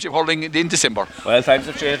well, championship hurling in December. Well, times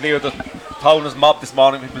have changed, Leo. The town is mobbed this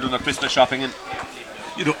morning. People doing their Christmas shopping, and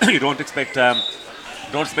you don't expect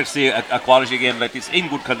to see a quality game like this in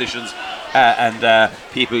good conditions, and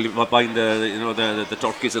people buying the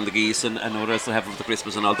turkeys and the geese and what else they have for the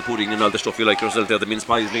Christmas, and all the pudding and all the stuff you like yourself there, the mince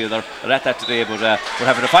pies. They're at that today, but we're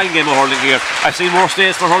having a fine game of hurling here. I've seen more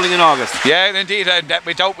stays for hurling in August. Yeah, indeed,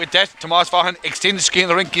 with that Tomas Vaughan extends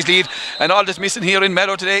Skinnarinky's lead, and all that's missing here in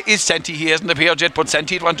Mallow today is Santi. He hasn't appeared yet, but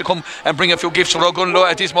Santi would want to come and bring a few gifts for Ogundlo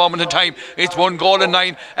at this moment in time. It's 1 goal and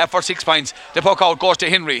 9 for 6 points. The puck out goes to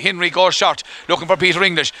Henry goes short, looking for Peter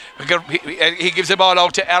English. He gives the ball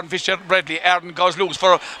out to Aaron Fisher-Bradley. Aaron goes loose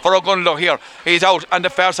for Ogundlo here. He's out on the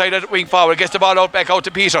far side of the wing forward. Gets the ball out back out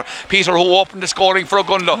to Peter. Peter, who opened the scoring for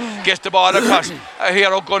Ogundlo, gets the ball across.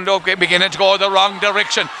 Here Ogundlo beginning to go the wrong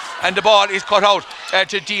direction, and the ball is cut out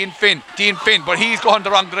to Dean Finn, but he's going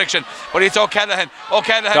the wrong direction. But it's O'Callaghan.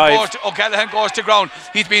 O'Callaghan goes to ground.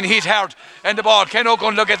 He's been hit hard, and the ball, can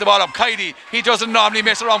Ogundlo get the ball up? Kylie, he doesn't normally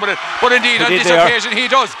mess around with it, but indeed on this occasion he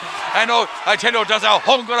does. And I tell you, there's a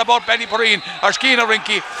hunger about Ballyporeen or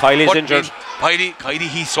Skinnarinky. Kylie's injured. Kylie,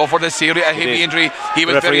 he suffered a heavy injury. He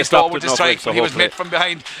was very slow with the strike, but he was met from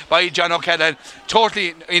behind by John O'Callaghan.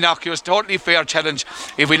 Totally innocuous, totally fair challenge.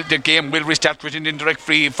 The game will restart with an indirect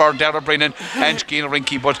free for Dara Brennan and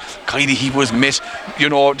Skinnarinky, but Kylie, he was met.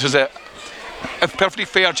 It was a perfectly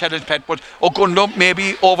fair challenge, Pat, but Ogundlo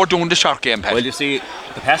maybe overdoing the short game, Pat. Well, you see,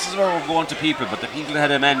 the passes were going to people, but the people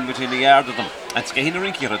had a man within the yard of them, and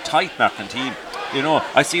Skinnarinky had a tight marking team.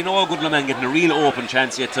 I see no Ogundlo man getting a real open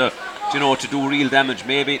chance yet to do real damage.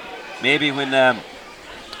 Maybe when that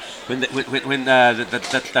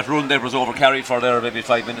run there was overcarried for there maybe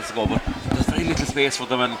 5 minutes ago, but there's very little space for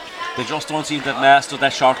them, and they just don't seem to have mastered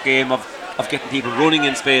that short game of getting people running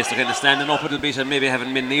in space. They're kind of standing up a little bit and maybe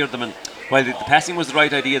having been near them, and while the passing was the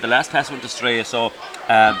right idea, the last pass went astray, so it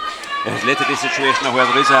has led to this situation now where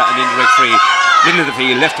there is an indirect free, middle of the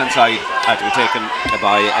field, left hand side, to be taken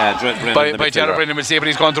by Jared Brennan. We'll see what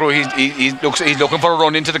he's gone through. He's looking for a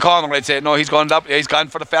run into the corner. I'd say no, he's gone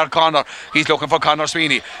for the fair corner. He's looking for Conor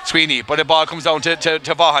Sweeney, but the ball comes down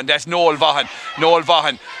to Vaughan. That's Noel Vaughan.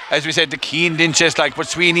 As we said, the keen Lynches but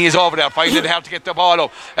Sweeney is over there finding it hard to get the ball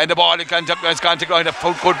up, and the ball has gone to ground. A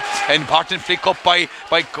full good important flick up by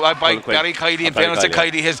Barry Kiley. In fairness,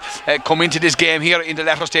 Kiley has come into this game here in the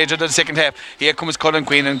latter stage of the second half. Here comes Cullen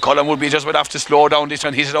Quinn, and Cullen will be just about off to slow down this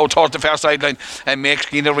one. He's it out towards the far sideline and makes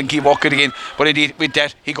Skeena Rinky walk it again. But indeed, with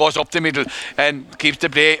that, he goes up the middle and keeps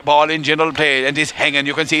the ball in general play and is hanging.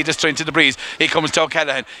 You can see the strength of the breeze. He comes to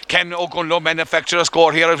O'Callaghan. Can O'Gunlow manufacture a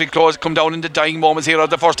score here as we come down in the dying moments here of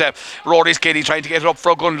the first half? Rory Skelly trying to get it up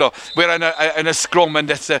for O'Gunlow. We're in a scrum, and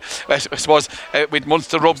that's I suppose with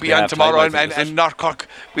Munster Rugby and tomorrow and North Cork.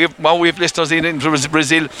 We've listeners in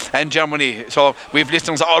Brazil and Germany, so we've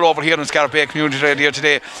listeners all over here in Scarp Bay Community Radio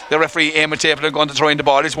today. The referee Eamon Taplin going to throw in the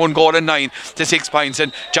ball. It's 1 goal and 9 to 6 points,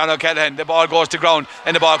 and John O'Callaghan, the ball goes to ground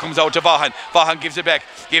and the ball comes out to Vaughan. Vaughan gives it back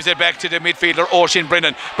to the midfielder Oisin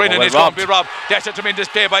Brennan. Brennan is going to be robbed. That's a tremendous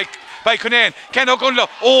play by Cunane. Ken O'Gunlow.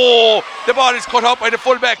 The ball is cut up by the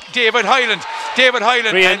fullback David Hyland.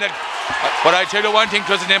 But I tell you one thing, it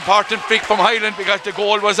was an important flick from Hyland because the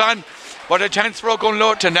goal was on. But a chance for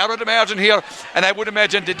O'Gunlow to narrow the margin here, and I would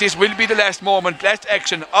imagine that this will be the last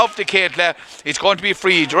action of the Caitla. It's going to be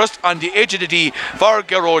free just on the edge of the D for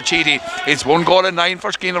Gearóid Sheedy. It's 1 goal and 9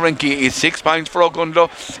 for Skeena Rinky. It's 6 points for O'Gunlow.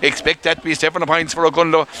 Expect that to be 7 points for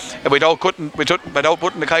O'Gunlow without putting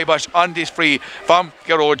the kibosh on this free from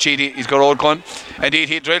Gearóid Sheedy. Is Gearóid gone? Indeed,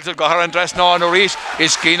 he drills it. Goharan Dressnaw and Orish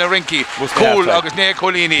is Skeena Rinky. Cool August Ne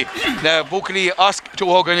Colini. Now Bukali Osk to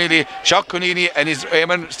O'Gunilly. Shock Conini and his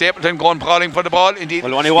Eamon Stapleton going calling for the ball. Indeed,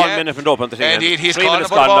 well, only 1 minute and open. Indeed, he's 3 calling minutes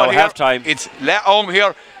for the ball now, here. half time. It's Laom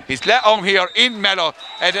here. He's Laom here in Mallow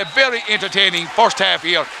at a very entertaining first half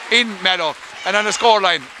here in Mallow. And on the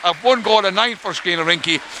scoreline of 1 goal and 9 for Skeena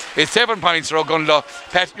Rinky, it's 7 points for O'Gunlow.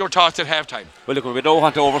 Pat, your thoughts at half time? Well, look, we don't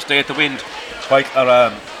want to overstate the wind.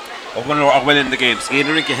 O'Gunlow are well in the game.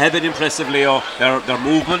 Skeena Rinky have it impressively. Their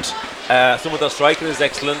movement, some of their striking is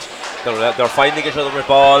excellent. They're finding each other with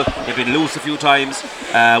ball. They've been loose a few times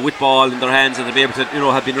with ball in their hands, and they've been able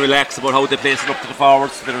to, have been relaxed about how they place it up to the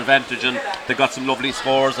forwards to their advantage, and they got some lovely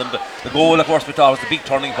scores. And the goal, of course, we thought was the big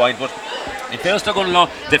turning point. But in fairness to O'Gunlow,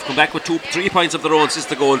 they've come back with 3 points of their own since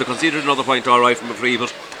the goal. They conceded another point, all right, from a free.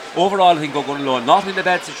 But overall, I think O'Gunlow not in a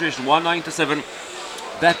bad situation. 1-9 to 7.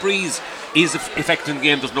 That breeze is affecting the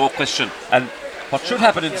game. There's no question. And what should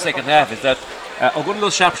happen in the second half is that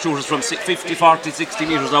O'Gunlow's sharpshooters from 50, 40, 60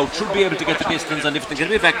 metres out should be able to get the distance, and if they get a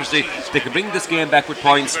bit of accuracy, they can bring this game back with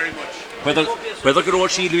points. Whether Gearóid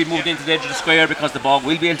Sheedy will be moved into the edge of the square because the ball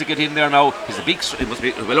will be able to get in there now. He's he must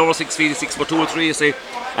be well over 6 feet, he's 6'2" or 3", you say,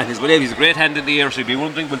 and he's a great hand in the air. So you'll be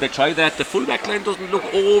wondering, will they try that? The full back line doesn't look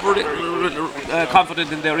over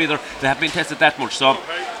confident in there either. They haven't been tested that much. So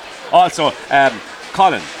also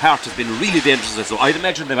Colin Hart has been really dangerous, so I'd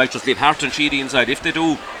imagine they might just leave Hart and Sheedy inside. If they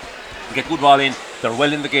do get good ball in, they're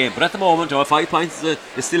well in the game. But at the moment, 5 points is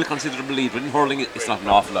still a considerable lead. But in hurling, it's not an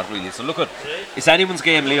awful lot really. So look it's anyone's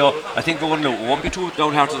game, Leo. I think we won't be too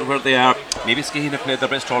downhearted where they are. Maybe Skeena played their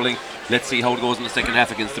best hurling. Let's see how it goes in the second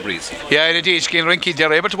half against the breeze. Yeah, and indeed, Skeena Rinky,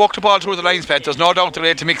 they're able to walk the ball through the lines, Pat. There's no doubt they're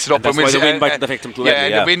able to mix it up. And that's why the wind mightn't affect them too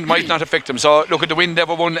badly. The wind might not affect them. So look, the wind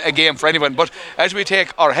never won a game for anyone. But as we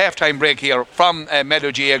take our half-time break here from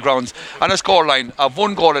Mallow GA grounds on a scoreline of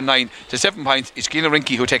 1 goal and 9 to 7 points, it's Skeena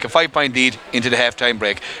Rinky who take a 5-point lead into the half-time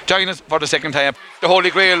break. Join us for the second time. The holy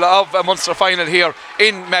grail of a Munster final here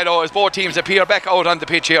in Mallow as both teams appear back out on the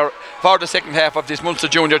pitch here for the second half of this Munster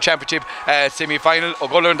Junior Championship semi-final.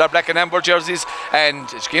 O'Gunlow in their black and amber jerseys and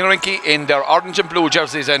Skeena Rinky in their orange and blue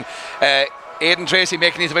jerseys, and Aidan Tracy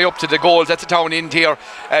making his way up to the goals at the town end here.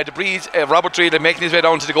 The breeze, Robert Treely making his way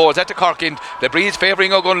down to the goals at the Cork end. The breeze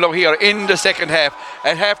favouring O'Gunlow here in the second half.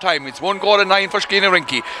 At half time, it's 1 goal and 9 for Skeena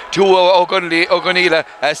Rinky, 2 O'Gunilla,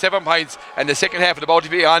 7 points. And the second half is about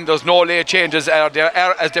to be on. There's no late changes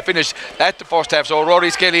as they finish at the first half. So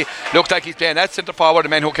Rory Skelly looks like he's playing at centre forward. The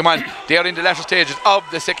men who come on, they're in the latter stages of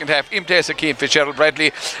the second half in place of Keane Fitzgerald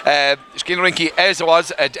Bradley. Skeena Rinky as it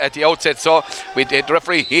was at the outset. So with the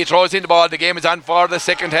referee, he throws in the ball. The game is on for the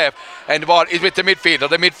second half, and the ball is with the midfielder.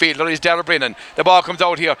 The midfielder is Darragh Brennan. The ball comes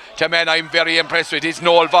out here to a man I'm very impressed with. It's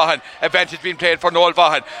Noel Vaughan. Advantage being played for Noel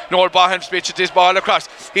Vaughan. Noel Vaughan switches this ball across.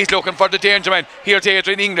 He's looking for the danger man. Here's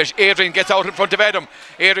Adrian English. Adrian gets out in front of Adam.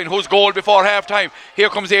 Adrian, whose goal before half time. Here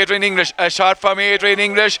comes Adrian English. A shot from Adrian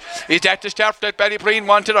English. Is that the start that Ballypreen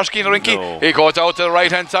wanted, or Skeena Rinky? No. He goes out to the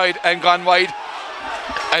right hand side and gone wide.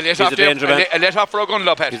 He's a danger man. Let off for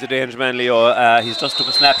O'Gunlow, Pat. He's a danger man, Leo. He's just took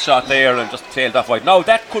a snapshot there and just tailed off wide. Now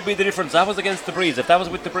that could be the difference. That was against the breeze. If that was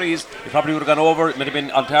with the breeze, he probably would have gone over. It might have been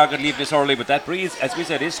on target, leave this early. But that breeze, as we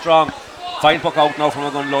said, is strong. Fine puck out now from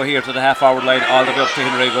O'Gunlow here to the half-forward line, all the way up to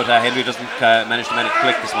Henry, but Henry doesn't manage to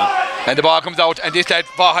collect this one. And the ball comes out, and this lad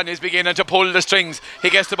Vaughan is beginning to pull the strings. He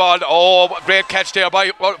gets the ball. Oh, great catch there by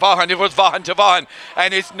Vaughan. It was Vaughan to Vaughan,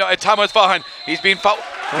 and it's Thomas Vaughan. He's been fouled.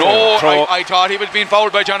 I thought he was being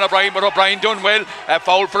fouled by John O'Brien, but O'Brien done well. A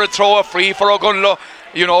foul for a throw, a free for O'Gunlow.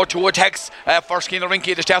 two attacks for Skeena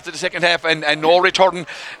Rinky at the start of the second half and no return.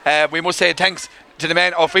 We must say thanks to the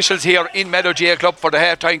men officials here in Meadow GA Club for the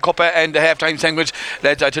half-time cuppa and the half-time sandwich.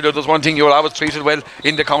 Lads, I tell you, there's one thing, you're always treated well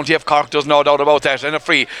in the county of Cork, there's no doubt about that. And a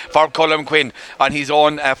free for Colm Quinn on his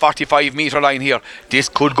own 45-metre line here. This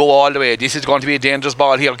could go all the way. This is going to be a dangerous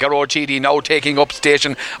ball here. Garrod Sheedy now taking up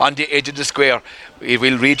station on the edge of the square. It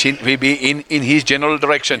will reach in, will be in his general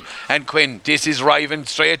direction. And Quinn, this is driving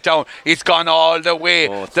straight down. It's gone all the way.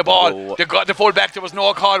 The ball, the full back, there was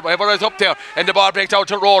no call, whatever is up there. And the ball breaks out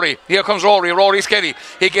to Rory. Here comes Rory Skelly.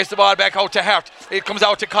 He gets the ball back out to Hart. It comes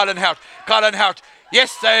out to Colin Hart.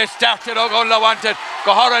 Yes, they started O'Gunlow wanted.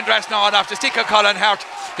 Goharan dress now on after stick of Colin Hart.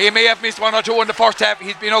 He may have missed one or two in the first half.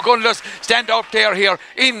 He's been O'Gunlow's stand-out player here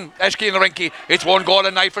in Skeena Rinky. It's 1 goal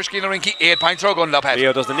and 9 for Skeena Rinky, 8 points for O'Gunlow.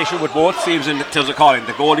 Yeah, there's an issue with both teams in terms of calling.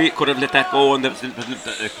 The goalie could have let that go, and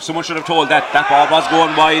someone should have told that ball was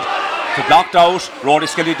going wide. To blocked out. Rory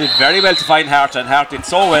Skelly did very well to find Hart, and Hart did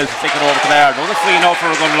so well to take it over to there. Another free now for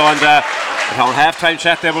O'Gunlow, and at our half-time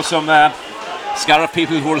chat there was some Scariff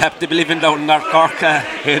people who will have to be living down in North Cork.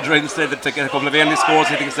 Adrian said that to get a couple of early scores,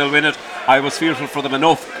 he thinks they'll win it. I was fearful for them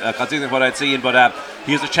enough, considering what I'd seen, but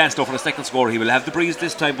he has a chance now for a second score. He will have the breeze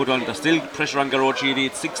this time, but there's still pressure on Garrod Sheedy.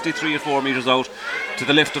 It's 63 or 4 metres out to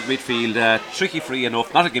the left of midfield. Tricky free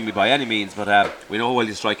enough, not a gimme by any means, but we know how well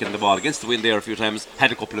he's striking the ball against the wind there a few times.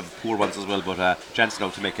 Had a couple of poor ones as well, but chance now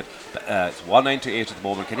to make it. It's 1-9 at the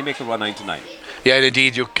moment. Can he make it 1-9? Yeah,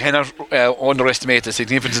 indeed, you cannot underestimate the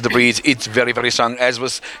significance of the breeze. It's very, very strong, as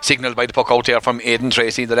was signalled by the puck out there from Aidan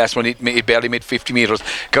Tracy. The last one, it barely made 50 metres.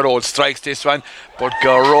 Garrod strikes this one, but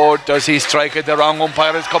Garrod, does he strike it? The wrong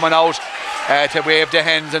umpire is coming out to wave the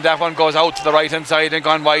hands, and that one goes out to the right hand side and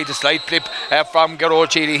gone wide. A slight flip from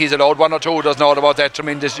Garrod Sheedy. He's allowed one or two, doesn't know about that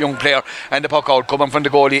tremendous young player. And the puck out coming from the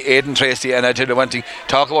goalie Aidan Tracy. And I tell you one thing,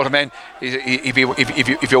 talk about a man, if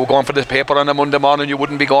you were going for the paper on a Monday morning, you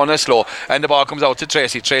wouldn't be going as slow. And the ball comes out to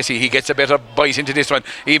Tracy, he gets a better bite into this one.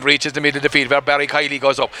 He reaches the middle of the field where Barry Kiley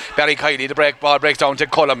goes up. Barry Kiley, the ball breaks down to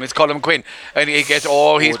Colm. It's Colm Quinn, and he gets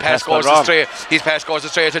his pass goes astray. His pass goes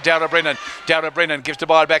astray to Dara Brennan. Dara Brennan gives the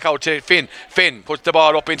ball back out to Finn. Finn puts the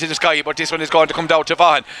ball up into the sky, but this one is going to come down to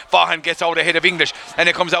Vaughan. Vaughan gets out ahead of English, and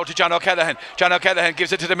it comes out to John O'Callaghan. John O'Callaghan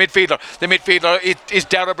gives it to the midfielder. The midfielder is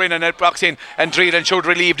Dara Brennan, and blocks in, and Dreelan should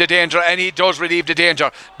relieve the danger, and he does relieve the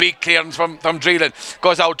danger. Big clearance from Dreelan.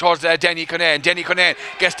 Goes out towards Denny Conan. Denny Conan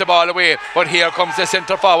gets the ball away, but here comes the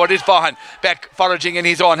centre forward, is Vaughan, back foraging in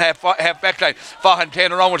his own half back line. Vaughan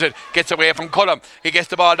playing around with it, gets away from Colm. He gets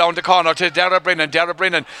the ball down the corner to Dara Brennan. Dara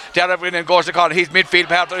Brennan goes to the corner. His midfield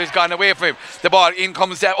partner has gone away from him. The ball, in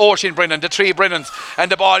comes Ocean Brennan, the three Brennans,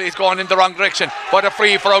 and the ball is going in the wrong direction. But a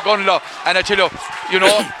free for O'Gunlow. And I tell you,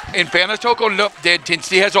 in fairness to O'Gunlow, the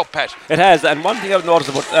intensity has up, Pat. It has, and one thing I've noticed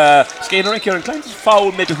about Skeena Rinky are inclined to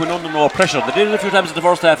foul maybe when under no pressure. They did it a few times in the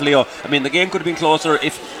first half, Leo. I mean, the game could have been closer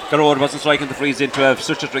if Garrod wasn't striking the frees into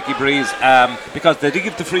such a tricky breeze, because they did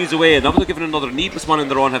give the frees away, and now they're giving another needless one in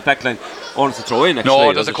their own half back line. Only to throw in, actually.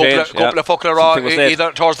 No, there's a couple of fuckler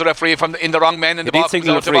either towards the referee in the wrong man, and the ball comes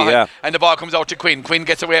out to Vaughan, and the ball comes out to Quinn. Quinn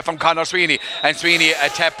gets away from Conor Sweeney, and Sweeney a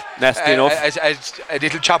tap, nasty enough, a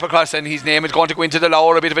little chop across, and his name is going to go into the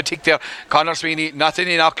lower, a bit of a tick there. Conor Sweeney, nothing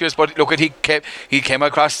innocuous, but look at he came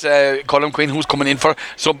across Colm Quinn, who's coming in for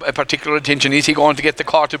some particular attention. Is he going to get the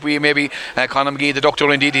court of maybe Conor McGee, the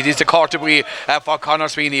doctor? Indeed, it is the court of for Conor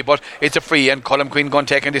Sweeney, but it's a free, and Colm Quinn going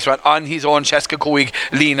taking this one on his own. Shaska Coig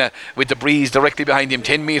Lena with the breeze directly behind him,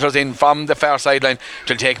 10 metres in from the far sideline.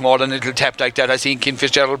 It'll take more than a little tap like that. I seen Ken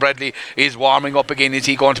Fitzgerald Bradley is warming up again. Is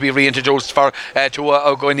he going to be reintroduced for to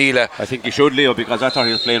O'Gonila? I think he should, Leo, because I thought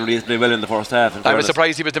he was playing reasonably well in the first half. I was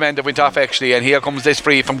surprised he was the man that went off, actually. And here comes this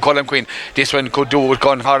free from Colm Quinn. This one could do with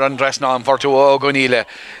going hard on Dressnam for to O'Gonila.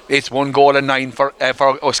 It's 1 goal and 9 for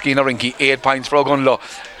Skeena Rinky, 8 points for O'Gunlow.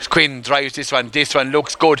 Quinn drives this one. This one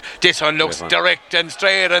looks good. This one looks direct and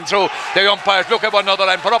straight and through. The umpires look at one another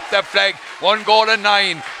and put up their flag. 1 goal and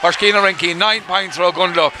 9 for Skeena Rinky, 9 points for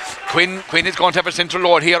O'Gunlow. Quinn is going to have a central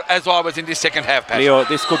load here, as always in this second half, Pat. Leo,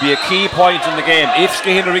 this could be a key point in the game. If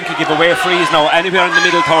Skeena Rinky give away frees now anywhere in the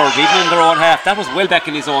middle third, even in their own half, that was well back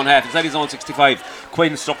in his own half, inside his own 65.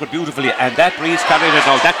 Quinn struck it beautifully, and that breeze carried it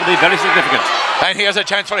now. That could be very significant. And here's a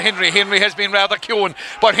chance for Henry. Henry has been rather queuing,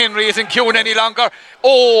 but Henry isn't queuing any longer.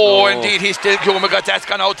 Indeed, he's still queuing, because that's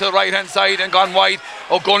gone out to the right hand side and gone wide.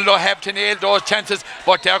 O'Gunlow have to nail those chances,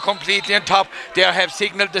 but they're completely on top. They have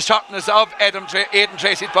signalled the sharpness of Aidan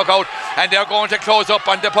Tracy's puck out, and they're going to close up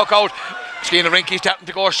on the puck out. Skeena Rinky starting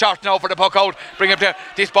to go short now for the puck out. Bring him there.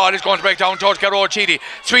 This ball is going to break down towards Garrod Sheedy.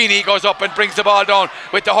 Sweeney goes up and brings the ball down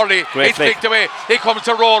with the hurley. It's flicked away. It comes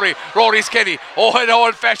to Rory. Rory Skelly. Oh, an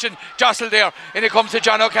old-fashioned jostle there. And it comes to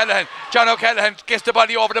John O'Callaghan. John O'Callaghan gets the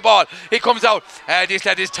body over the ball. He comes out. This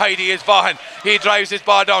lad is tidy as Vaughan. He drives his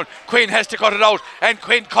ball down. Quinn has to cut it out. And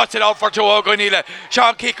Quinn cuts it out for Joe O'Gonila.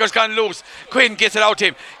 Sean Keeker's gone loose. Quinn gets it out to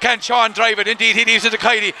him. Can Sean drive it? Indeed, he leaves it to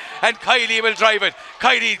Kylie. And Kylie will drive it.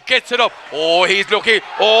 Kylie gets it up. Oh, he's lucky.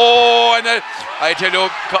 Oh, and I tell you,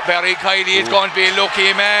 Barry Kylie is going to be a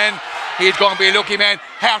lucky man. He's going to be a lucky man.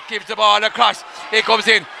 Hart gives the ball across. It comes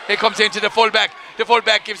in. It comes into the fullback. The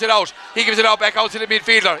fullback gives it out. He gives it out back out to the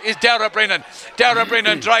midfielder. It's Dara Brennan. Dara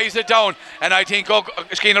Brennan drives it down. And I think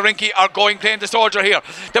Skeena Rinky are going playing the soldier here.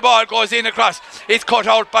 The ball goes in across. It's cut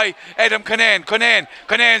out by Adam Conan.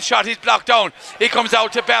 Conan's shot is blocked down. He comes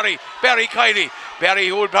out to Barry. Barry Kylie. Barry,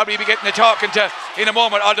 who will probably be getting the talking to in a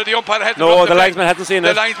moment, although the umpire hasn't. No, the linesman hasn't seen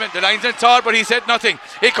it. The linesman saw it, but he said nothing.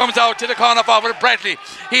 It comes out to the corner forward, Bradley.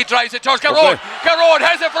 He drives it towards Garrod. Garrod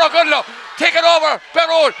has it for O'Gunlow. Take it over.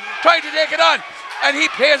 Garrod trying to take it on. And he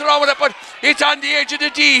plays around with it, but it's on the edge of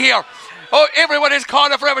the D here. Oh, everyone is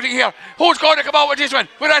calling for everything here. Who's going to come out with this one?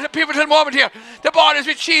 We're at a pivotal moment here. The ball is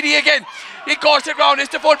with Sheedy again. It goes to the ground.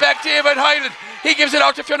 It's the fullback, David Hyland. He gives it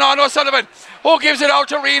out to Fionn O'Sullivan, who gives it out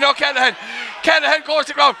to Reno Callaghan. Callaghan goes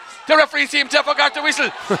to the ground. The referee seems to have forgot the whistle.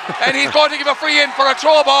 And he's going to give a free in for a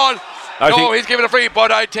throw ball. He's giving a free,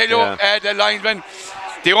 but I tell you, the linesman,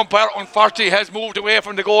 the umpire unfortunately has moved away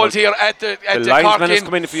from the goals here at the linesman has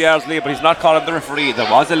come in a few hours late, but he's not calling the referee.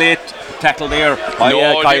 There was a late tackle there by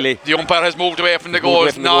Kylie. The umpire has moved away from the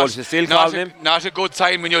goals. Still calling him. Not a good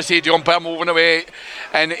sign when you see the umpire moving away.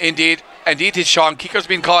 And indeed his Sean Keeker's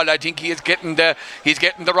been called. I think he's getting the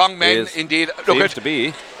wrong man. Indeed, seems to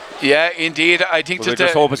be. Yeah, indeed. I think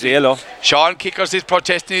just hope it's yellow. Sean Keeker's is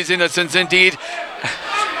protesting his innocence. Indeed.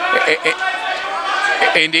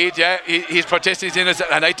 Indeed, yeah, he's protesting his innocence,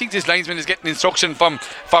 and I think this linesman is getting instruction from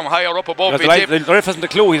higher up above. The ref hasn't a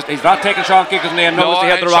clue. He's not taking Sean Keeker's name. No, he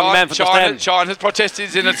had the wrong man for the stand. Sean has protested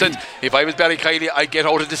his innocence. If I was Barry Kylie, I'd get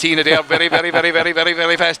out of the scene of there very, very, very, very, very,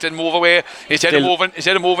 very fast and move away instead of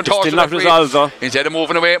moving towards the referee. Instead of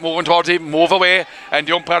moving towards him, move away. And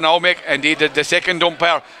the umpire now indeed the second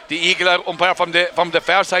umpire, the eagle umpire from the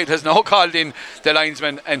far side, has now called in the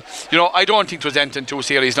linesman. And I don't think it was anything too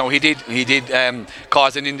serious. No, he did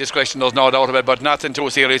cause an indiscretion, there's no doubt about it, but nothing too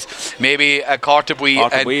serious. Maybe a Cartabui,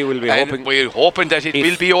 and we're hoping that it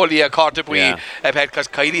will be only a Cartabui, because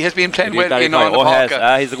Kylie has been playing well in on the park.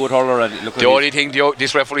 He's a good hurler. And the only thing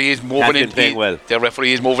this referee is moving into well. The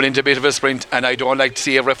referee is moving into a bit of a sprint, and I don't like to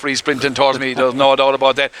see a referee sprinting towards me. There's no doubt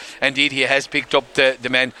about that. Indeed, he has picked up the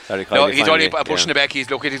man. He's only pushing it back. He's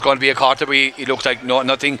looking. He's going to be a Cartabui. He looks like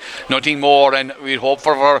nothing more, and we hope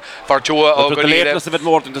for Tua. But the lateness of it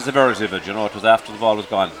more than the severity of it. It was after the ball was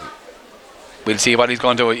gone. We'll see what he's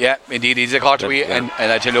going to do. Yeah, indeed, he's a Cartabui, and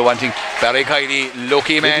I tell you one thing, Barry Kylie,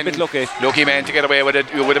 lucky man to get away with it.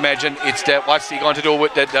 You would imagine it's what's he going to do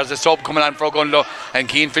with that? There's a sub coming on for O'Gunlow, and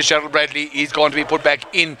Keane Fitzgerald Bradley, he's going to be put back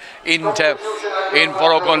in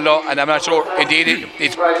for O'Gunlow, and I'm not sure. Indeed,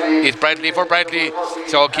 it's Bradley for Bradley.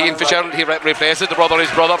 So Keane Fitzgerald, he replaces his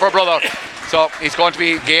brother for brother. So it's going to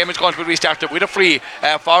be game is going to be restarted with a free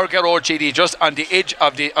for Garrod Sheedy just on the edge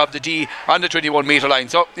of the D on the 21 metre line.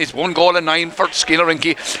 So it's 1 goal and 9 for Skeena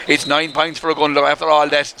Rinky. It's 9 points for O'Gunlow after all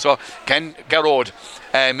that. So can Garrod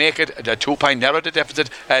make it the 2 point, narrow the deficit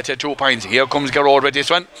to 2 points? Here comes Garrod with this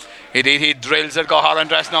one. He drills it, go hard and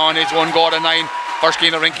dress now, and it's 1 goal and 9 for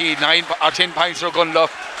Skeena Rinky. 9 or 10 points for O'Gunlow.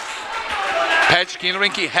 Skeena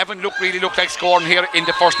Rinky haven't really looked like scoring here in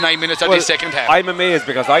the first 9 minutes of this second half. I'm amazed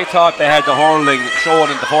because I thought they had the hurling shown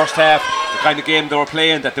in the first half, the kind of game they were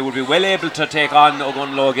playing, that they would be well able to take on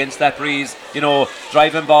O'Gunlow against that breeze,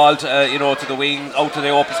 driving ball to the wing, out to the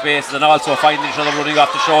open spaces, and also finding each other running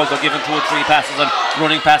off the shoulder, giving 2 or 3 passes and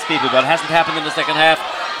running past people. But it hasn't happened in the second half.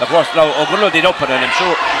 Of course, now O'Gunlow did up it, and I'm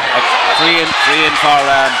sure free in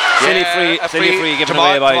for silly free given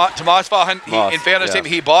away by Tomas Vaughan. In fairness to him,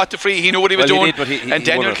 he bought the free. He knew what he was doing. And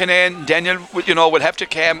Daniel Kinane, will have to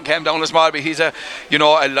calm down a small bit. He's a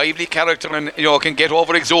lively character, and can get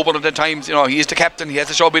over exuberant at times. He's the captain. He has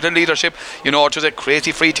to show a bit of leadership. It was a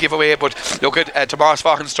crazy free to give away, but look at Tomas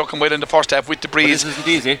Vaughan struck him well in the first half with the breeze. This isn't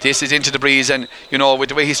easy. This is into the breeze, and with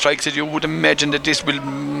the way he strikes it, you would imagine that this will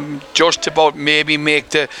just about maybe make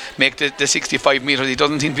the 65 metres. He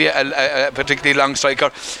doesn't seem to be a particularly long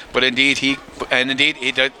striker, but indeed the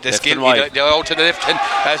skill, they're out to the left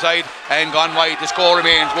hand side and gone wide. The score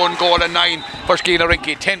remains 1 goal and 9 for Skeena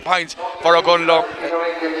Rinky. 10 points for O'Gunlow.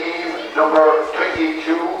 Number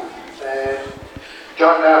 22,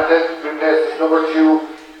 John Martin replaces number 2.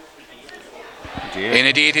 And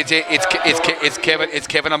indeed, it's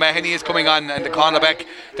Kevin O'Mahony is coming on, and the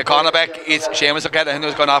cornerback is Seamus O'Callaghan,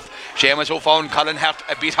 who's gone off. Seamus, who found Colin Hart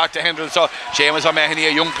a bit hard to handle, so Seamus O'Mahony,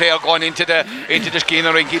 a young player, going into the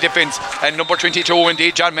Skeena Rinky defence. And number 22,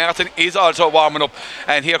 indeed, John Martin, is also warming up.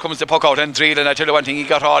 And here comes the puck out, and Dreel, and I tell you one thing, he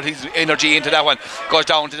got all his energy into that one. Goes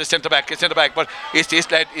down to the centre back, but it's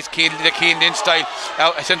this lad, it's the Keane Lynch style.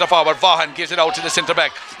 Centre forward, Vaughan gives it out to the centre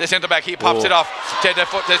back. The centre back, he pops it off to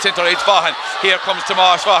the centre. It's Vaughan. Here comes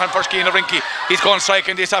Tomas Vaughan for Skeena Rinky. He's going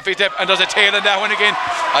striking this off his depth, and there's a tail in that one again.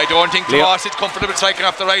 I don't think Tomas is comfortable striking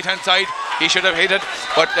off the right hand side. He should have hit it,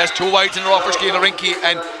 but there's 2 wides in a row for Skeena Rinky,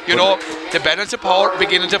 and you know the balance of power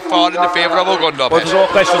beginning to fall in the favour of Ogundlo. But there's no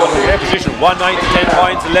question, great position. 1-9 to 10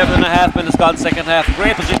 points, 11.5 minutes gone second half.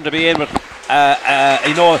 Great position to be in with.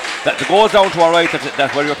 You know that the goals down to our right,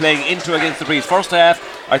 that where you're playing into against the freeze. First half,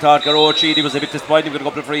 I thought Garrod Sheedy was a bit disappointing with a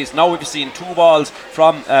couple of frees. Now we've seen 2 balls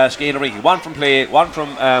from Skeena Rinky, one from play, one from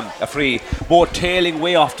a free, both tailing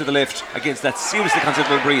way off to the left against that seriously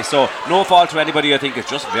considerable breeze. So no fault to anybody. I think it's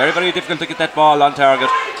just very, very difficult to get that ball on target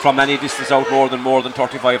from any distance out more than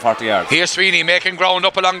 35-40 yards. Here's Sweeney making ground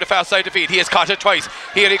up along the far side of the field. He has caught it twice.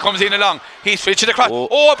 Here he comes in along. He's switched across.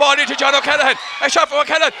 A ball into John O'Callaghan. A shot from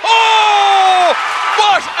O'Callaghan. Oh!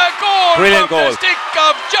 What a goal! Brilliant from goal. The stick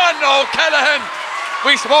of John O'Callaghan.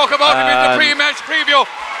 We spoke about him in the pre-match preview.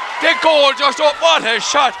 The goal just what a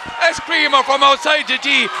shot. A screamer from outside the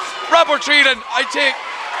D. Robert Treelan, I think,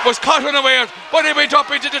 was caught unaware, but he went up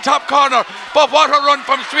into the top corner. But what a run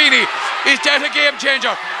from Sweeney. Is that a game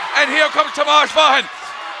changer? And here comes Tomas Vaughan.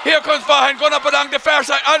 Here comes Vaughan going up along the far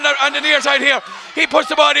side, on the near side here. He puts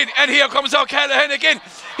the ball in, and here comes O'Callaghan again.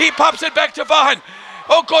 He pops it back to Vaughan.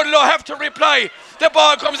 Ogundlo have to reply. The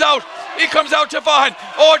ball comes out. It comes out to Vaughan.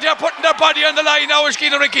 Oh, they're putting their body on the line now with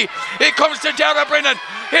Skeena Rinky. It comes to Dara Brennan.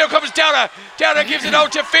 Here comes Dara. Dara gives it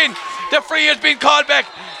out to Finn. The free has been called back.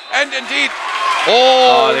 And indeed,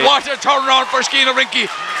 what a turnaround for Skeena Rinky.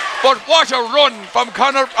 But what a run from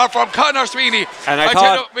Conor Sweeney. And I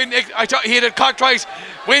thought he had it caught twice.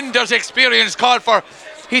 Winder's experience called for.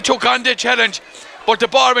 He took on the challenge. But the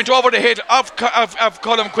ball went over the head of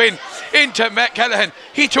Colm Quinn into Matt Callaghan.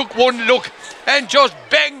 He took one look and just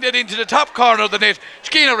banged it into the top corner of the net.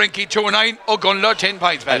 Skeena Rinky 2-9, Ogundlo 10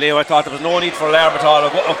 points back. Leo, I thought there was no need for alarm at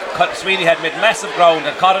all. Sweeney had made massive ground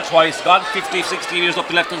and caught it twice, gone 50-60 metres up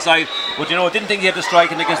the left hand side, but you know, didn't think he had to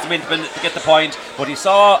strike in against the wind to get the point. But he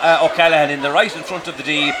saw O'Callaghan in the right in front of the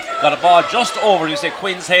D, got a ball just over, you say,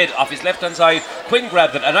 Quinn's head off his left hand side. Quinn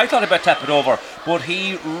grabbed it, and I thought he better tap it over, but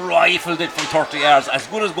he rifled it from 30 yards, as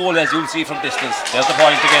good a goal as you'll see from distance. There's the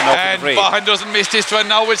point again. And Vaughan doesn't miss this one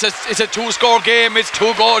now. It's a 2-score game. It's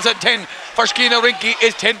 2 goals and 10 for Skeena Rinky.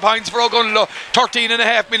 It's 10 points for Ogundlo.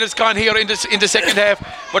 13.5 minutes gone here in the second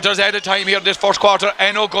half, but there's added time here in this first quarter,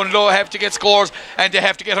 and Ogundlo have to get scores, and they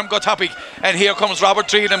have to get him good topic. And here comes Robert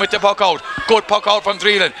Treelan with the puck out. Good puck out from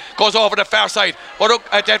Treelan. Goes over the far side, but look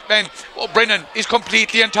at that man. Brennan is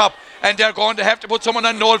completely on top, and they're going to have to put someone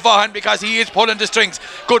on Noel Vaughan because he is pulling the strings.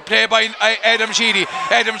 Good play by Adam Sheedy.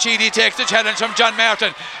 Adam Sheedy takes the challenge from John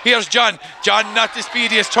Martin. Here's John. John, not the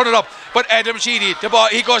speediest, turn it up, but Adam Sheedy, the ball,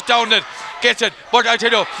 he goes down it, gets it, but I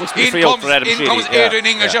tell you, in comes Adrian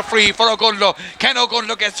English, a free for Ogundlo. Can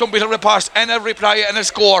Ogundlo get some bit of riposte and a reply and a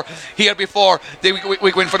score here before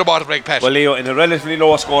we win for the bottom break, Pat? Well, Leo, in a relatively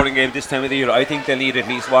low scoring game this time of the year, I think they'll need at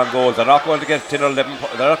least 1 goal. They're not going to get 10 or 11,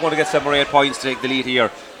 they're not going to get 7 or 8 points to take the lead here.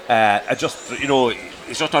 It's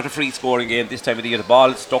just not a free scoring game this time of the year. The ball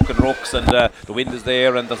is stuck in rucks, and the wind is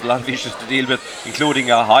there, and there's a lot of issues to deal with,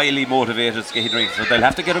 including a highly motivated Skeena Rinky. So they'll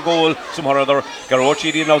have to get a goal somehow or other. Garrod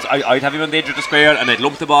Sheedy knows I'd have him in danger to spare, and I'd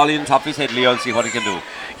lump the ball in top of his head, Leo, and see what he can do.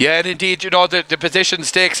 Yeah, and indeed, you know, the position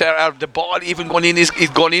stakes are the ball even going in is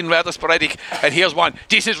going in rather sporadic. And here's one.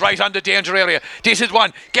 This is right on the danger area. This is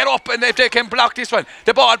one. Get up, and if they can block this one,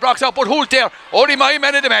 the ball blocks out. But who's there? Only my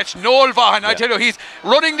man of the match, Noel Vaughan. I tell you, he's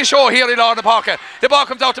running the show here in Lorna Parker. The ball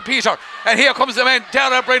comes out to Peter, and here comes the man,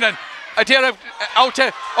 Dara Brennan. Dara out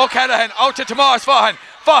to O'Callaghan, out to Tomas Vaughan.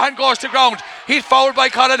 Vaughan goes to ground. He's fouled by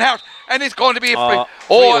Colin Hart, and it's going to be a free.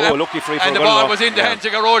 Lucky free for and the ball was in the hands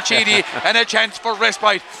of Garrod Sheedy, and a chance for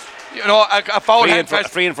respite. You know, a foul hand pass.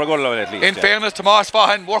 Free and for Ogundlo at least. In fairness, Tomas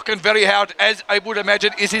Vaughan working very hard, as I would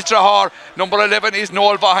imagine is his Trahar. Number 11 is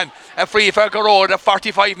Noel Vaughan. A free for Garrod, a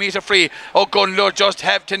 45-metre free. Ogundlo just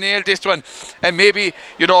have to nail this one, and maybe,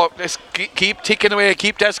 you know, let's keep ticking away,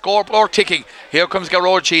 keep that scoreboard ticking. Here comes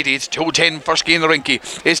Garrod Sheedy. It's 2-10 for Skeena Rinky.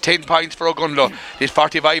 It's 10 points for Ogundlo. This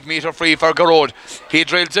 45-metre free for Garrod. He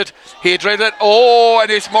drills it. Oh, and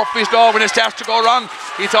it's Murphy's Law when it starts to go wrong.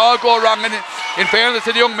 It's all go wrong, and In fairness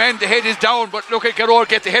to the young men, the head is down, but look at Garrod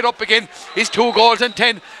get the head up again. It's 2 goals and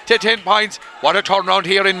 10 to 10 points. What a turnaround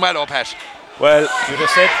here in Mallow, Pat. Well, you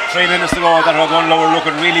just said 3 minutes ago that Ogunlo were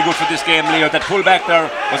looking really good for this game, Leo. That pull back there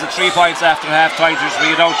was at 3 points after half time. Just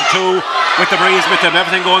read down to 2 with the breeze with them,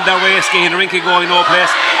 everything going their way. Skehan Rinky going no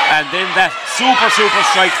place, and then that super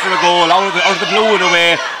strike for a goal out of the blue and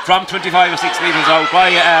away from 25 or 6 metres out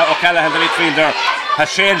by O'Callaghan, the midfielder.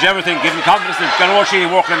 Has changed everything, given confidence in Garrod Sheedy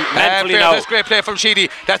working mentally now. That's great play from Sheedy.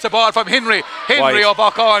 That's a ball from Henry Wide. of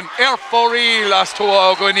Ocon. Air for real as to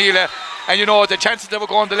O'Gunilla. And you know, the chances that we're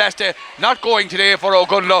going the last day, not going today for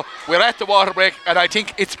Ogunlo. We're at the water break, and I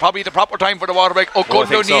think it's probably the proper time for the water break.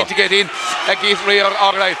 Ogunlo need to get in and get real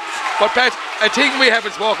organised. But Pat, a thing we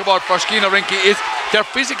haven't spoken about for Skeena Rinky is their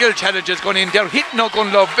physical challenges going in. They're hitting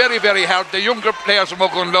Ogunlo very, very hard. The younger players from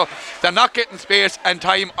Ogunlo, they're not getting space and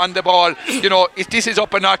time on the ball. You know, this is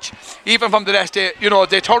up a notch. Even from the last day, you know,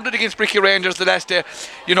 they turned it against Bricky Rangers the last day.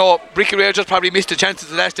 You know, Bricky Rangers probably missed the chances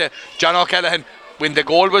the last day. John O'Callaghan, when the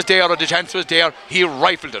goal was there or the chance was there, he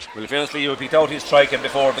rifled it. Well, fairly, you picked out his striking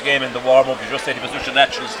before the game in the warm-up. You just said he was such a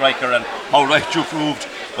natural striker, and how right you proved.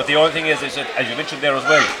 But the only thing is that, as you mentioned there as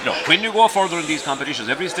well, you know, when you go further in these competitions,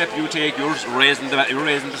 every step you take, you're raising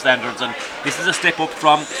the standards, and this is a step up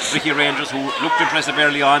from Bricky Rangers, who looked impressive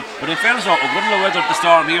early on. But in fairness, Ogunlo weathered the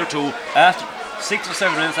storm here too. After 6 or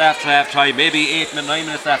 7 minutes after half time, maybe 8 or 9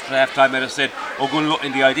 minutes after half time, I'd have said Ogunlo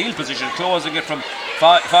in the ideal position, closing it from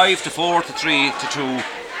 5 to 4 to 3 to 2.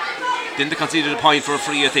 Then they conceded a point for a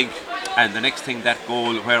free, I think. And the next thing, that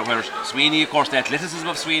goal where Sweeney, of course, the athleticism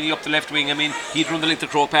of Sweeney up the left wing. I mean, he'd run the length of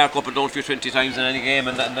Croke Park up and down 20 times in any game,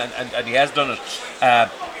 and he has done it.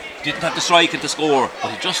 Didn't have the strike and the score,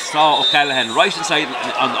 but he just saw O'Callaghan right inside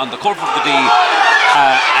on the curve of the D,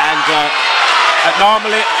 and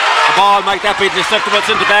normally a ball might that be intercepted by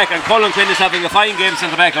centre back, and Colin Quinn is having a fine game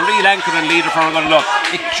centre back, a real anchor and leader for Ogunlo.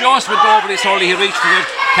 It just went over his hurley, he reached for it.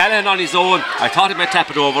 Callaghan on his own, I thought he might tap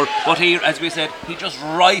it over, but here, as we said, he just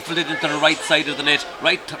rifled it into the right side of the net,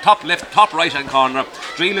 right top left, top right hand corner.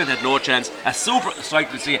 Dreeland had no chance. A super strike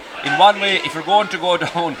to see. In one way, if you're going to go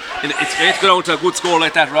down, it's great to go down to a good score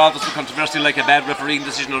like that rather than controversial like a bad refereeing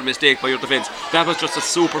decision or a mistake by your defence. That was just a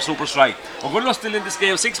super strike. Ogunlo still in this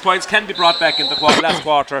game. 6 points can be brought back in the last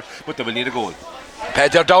quarter, but they will need a goal.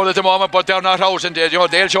 They're down at the moment, but they're not out, and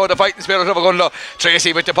they'll show the fighting spirit of Ogunlo.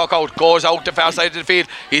 Tracy with the puck out, goes out the far side of the field.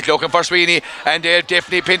 He's looking for Sweeney, and they'll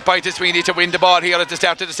definitely pinpointed Sweeney to win the ball here at the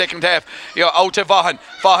start of the second half. Out to Vaughan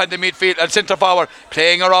the midfield and centre forward,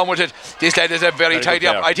 playing around with it. This lad is a very tidy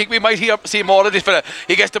up. I think we might see more of this fella.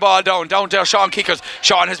 He gets the ball down to Sean Kickers.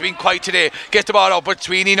 Sean has been quiet today, gets the ball out, but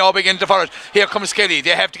Sweeney now begins to for it. Here comes Skelly,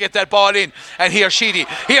 they have to get that ball in, and here's Sheedy.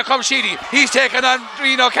 Here comes Sheedy, he's taken on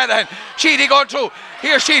Reno Callaghan. Sheedy going through.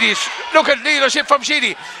 Here's Sheedy, look at leadership from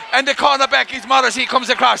Sheedy, and the cornerback is Morrissey, comes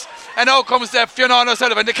across, and out comes the Fionn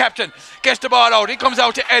O'Sullivan, the captain, gets the ball out. He comes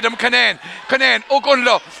out to Adam Canaan,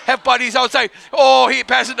 Ogunlo have bodies outside. Oh, he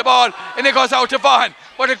passes the ball, and it goes out to Vaughan.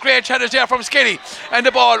 What a great challenge there from Skelly, and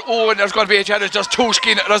the ball, and there's going to be a challenge, just two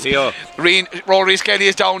skinners. Rory Skelly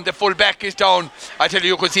is down, the full back is down. I tell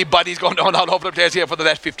you could see bodies going down all over the place here for the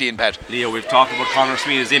last 15, Pat. Leo, we've talked about Conor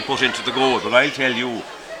Sweeney's input into the goal, but I'll tell you,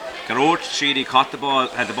 Garrod Sheedy caught the ball,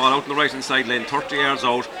 had the ball out on the right hand side lane, 30 yards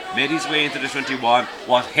out, made his way into the 21,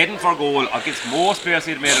 was heading for goal against more space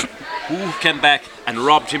he'd made it, who came back and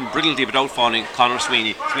robbed him brilliantly without falling. Conor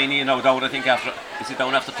Sweeney, now down, I think, after, is he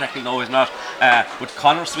down after tackle? No, he's not, but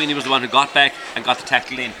Conor Sweeney was the one who got back and got the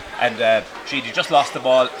tackle in, and Sheedy just lost the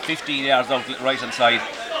ball 15 yards out the right hand side.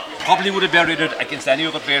 Probably would have buried it against any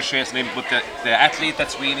other player chasing him, but the athlete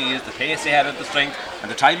that Sweeney is, the pace he had and the strength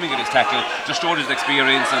and the timing of his tackle just showed his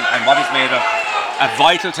experience and what he's made of. A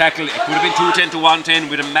vital tackle. It could have been 210 to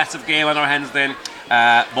 110 with a massive game on our hands then.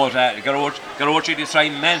 But Garrod Sheedy is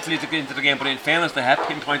trying mentally to get into the game, but in fairness they have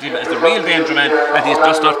pinpointed him as the real danger man, and he's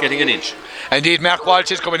just not getting an inch. Indeed, Mark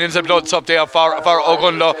Walsh is coming in as a blood sub there for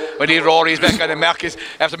Ogunlo. When he Rory's back, and Mark is,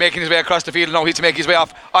 after making his way across the field, now he's to make his way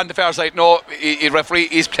off on the far side. No, referee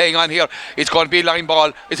is playing on here. It's going to be line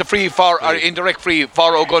ball. It's a free for, or indirect free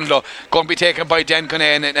for Ogunlo, going to be taken by Dan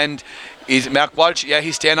Conan, and is Mark Walsh. Yeah,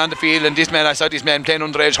 he's staying on the field, and I saw this man playing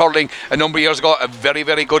underage hurling a number of years ago, a very,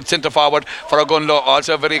 very good centre forward for Ogunlo,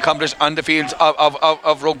 also very accomplished on the fields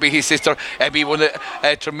of rugby. His sister Abby was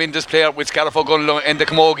a tremendous player with Scariff Ogunlo and the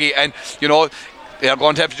Camogie, and they're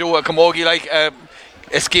going to have to do a Camogie like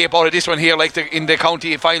escape out of this one here, like in the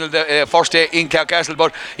county final, the first day in Clarecastle.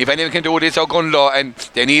 But if anyone can do it, it's O'Gunlow, and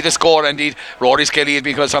they need a score. Indeed, Rory Skelly,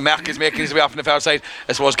 because Mark is making his way off on the far side.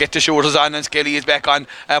 I suppose get the shooters on, and Skelly is back on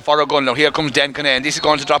for O'Gunlow. Here comes Dan Kinane. This is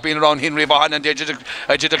going to drop in around Henry Vaughan and Digit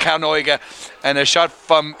Carnoiga, and a shot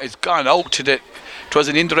from it's gone out to the. It was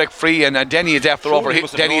an indirect free, and Denny is after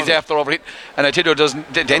overhit. Denny's after overhit, and I tell you,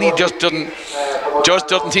 Denny just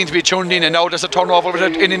doesn't seem to be tuned in, and now there's a turnover with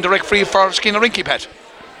an indirect free for Skinner Rinky, Pat.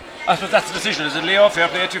 I suppose that's the decision. Is it Leo? Fair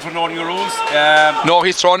play to you for knowing your rules. No,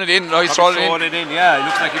 he's thrown it in. Yeah, it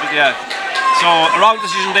looks like he did. Yeah. So a wrong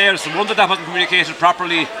decision there. It's the one that wasn't communicated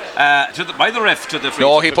properly by the ref to the free.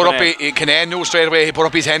 No, he put up Kinane knew straight away. He put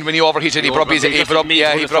up his hand when he overhit it. He put up his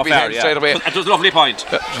hand straight away. It was a lovely point.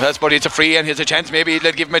 But it's a free, and here's a chance. Maybe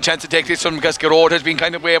they'll give him a chance to take this one, because Garrod has been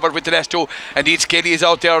kind of wavered with the last two, and each Skelly is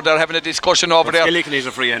out there. They're having a discussion over there. Skelly can hit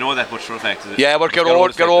a free. I know that much for a fact. Yeah, but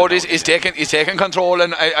Garrod is taking control,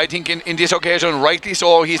 and I think in this occasion, rightly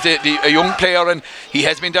so. He's a young player, and he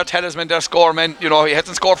has been their talisman, their scoreman. You know, he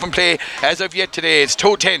hasn't scored from play as of yet today. It's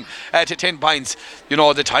 2-10 to 10 points. You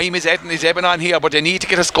know, the time is ebbing on here, but they need to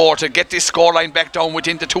get a score to get this scoreline back down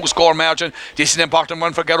within the 2-score margin. This is an important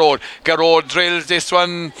one for Garrod. Garrod drills this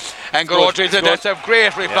one, and Garrod drills it. That's a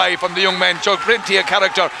great reply from the young man. Showed plenty of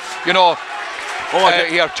character, you know.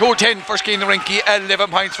 Here, 2-10 for Skinner Rinky,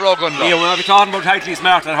 11 points for O'Gunlow. Yeah, we'll be talking about Highly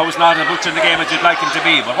Smart and how he's not a butcher in the game as you'd like him to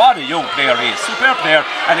be, but what a young player he is, superb player,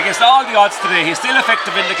 and against all the odds today, he's still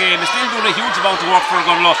effective in the game, he's still doing a huge amount of work for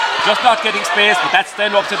O'Gunlow, just not getting space, but that's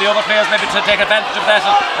then up to the other players maybe to take advantage of that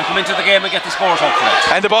and come into the game and get the scores out for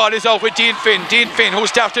it. And the ball is out with Dean Finn, who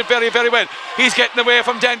started very, very well. He's getting away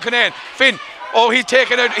from Dan Kinane. Finn, he's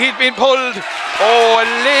taken it, he's been pulled. A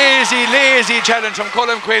lazy challenge from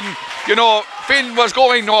Colin Quinn. You know, Finn was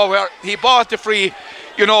going nowhere. He bought the free,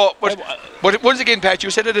 you know, but once again, Pat, you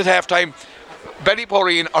said it at half time.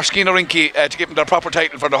 Ballyporeen or Skinner Rinky, to give them their proper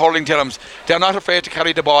title for the hurling terms, they're not afraid to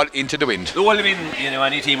carry the ball into the wind. Well, I mean, you know,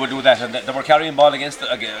 any team would do that, and they were carrying ball against with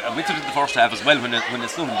it in the first half as well. When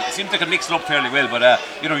it's done, it seemed they could mix it up fairly well. But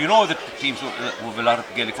you know that teams who have a lot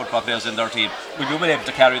of Gaelic football players in their team will be able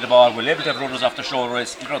to carry the ball, will be able to have runners off the shoulder.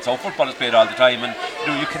 It's how football is played all the time, and you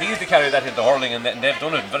know you can easily carry that into hurling, and they've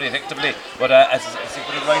done it very effectively. But as you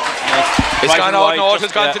put it right, it's gone out. No, it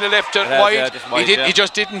has gone to the left wide. He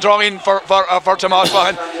just didn't draw in for Tomas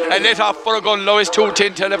Vaughan, and let off for O'Gunlow is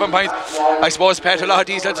 2-10 to 11 points. I suppose, Pat, a lot of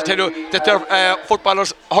these lads will tell you that their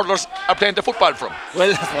hurlers are playing the football from.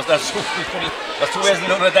 Well, I suppose there's two ways of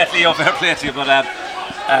looking at that, Leo, fair play to you, but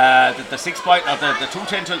the 6 point, the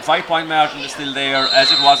 2-10 to 5 point margin is still there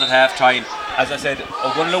as it was at half time. As I said,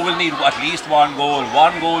 O'Gunlow will need at least one goal.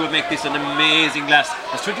 One goal will make this an amazing last.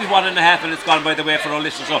 There's 21 and a half minutes gone by the way for our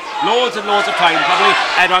listeners, so loads and loads of time. Probably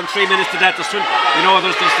add on 3 minutes to that. There's 10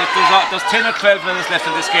 or 12 minutes left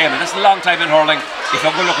in this game, and that's a long time in hurling. If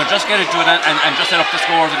O'Gunlow can just get into it and just set up the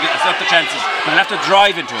scores and set up the chances, but they'll have to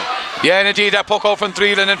drive into it. Yeah, and indeed, that puck out from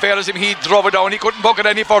Treelan, and fairness him, he drove it down. He couldn't puck it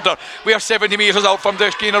any further. We are 70 metres out from the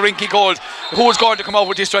Skinner Rinky goals. Who's going to come out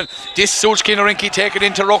with this one? This suits Skinner Rinky, taking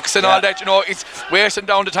into rucks and all that. You know, it's wasting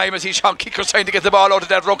down the time as he's Sean Kickers trying to get the ball out of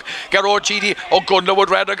that ruck. Garrod Cheedy, O'Gunlow would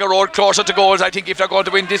rather Garrod closer to goals. I think if they're going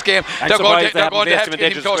to win this game, they're going to have to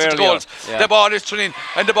get him closer to goals. Yeah. The ball is thrown in,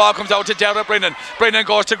 and the ball comes out to Darragh Brennan. Brennan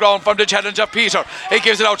goes to ground from the challenge of Peter. He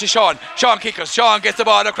gives it out to Sean. Sean Kickers. Sean gets the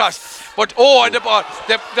ball across. But and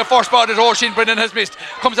the first ball that Oisin Brennan has missed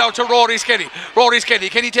comes out to Rory Skelly. Rory Skelly,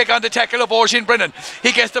 can he take on the tackle of Oisin Brennan?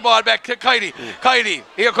 He gets the ball back to Kiley. Kiley,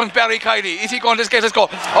 here comes Barry Kiley. Is he going to get us go?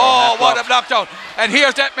 What a block down. And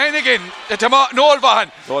here's that man again, Noel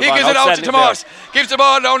Vaughan. He gives it out to Tomas. Gives the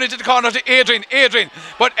ball down into the corner to Adrian.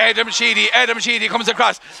 But Adam Sheedy comes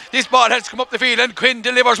across. This ball has come up the field, and Quinn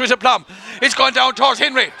delivers with a plum. It's gone down towards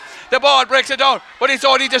Henry. The ball breaks it down, but it's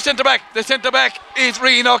only the centre back. The centre back is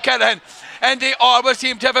Reno Callahan, and they always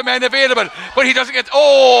seem to have a man available, but he doesn't get.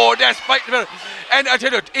 That's fighting. And I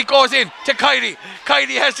tell you, it goes in to Kiley.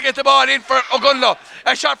 Kiley has to get the ball in for O'Gunlow.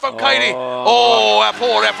 A shot from Kiley. A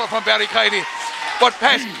poor effort from Barry Kiley. But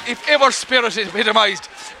Pat, if ever spirit is epitomised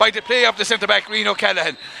by the play of the centre back Reno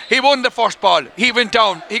Callahan, he won the first ball. He went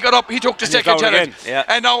down. He got up. He took the second challenge. Yeah.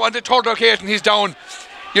 And now on the third occasion, he's down.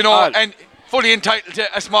 You know, and fully entitled to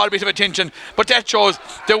a small bit of attention, but that shows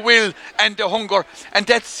the will and the hunger, and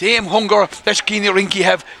that same hunger that Skinner Rinky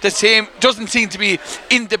have, the same doesn't seem to be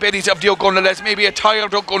in the bellies of the O'Gunlow lads. Maybe a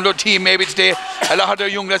tired O'Gunlow team maybe today. A lot of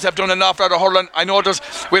the young lads have done an awful lot of hurling. I know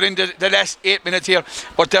we're in the last 8 minutes here,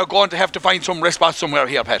 but they're going to have to find some response somewhere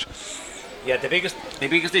here, Pat. Yeah, the biggest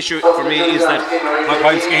issue for me is that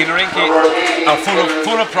while Skeheen Rinky are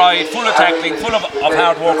full of pride, full of tackling, full of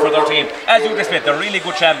hard work for their team, as you would expect, they're really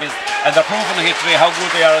good champions and they're proving in history how good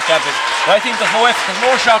they are as champions. But I think there's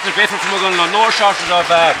no shortage of effort from Ogonnelloe, no shortage of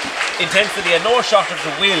intensity and no shortage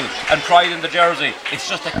of will and pride in the jersey. It's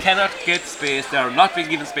just they cannot get space. They're not being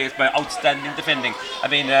given space by outstanding defending. I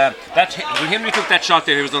mean, when Henry took that shot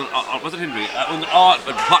there, he was on, was it Henry? Under all,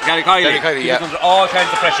 Gary Kiley, he was under all kinds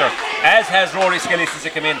of pressure, as has Rory Skelly since he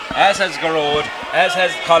came in, as has Garrod, as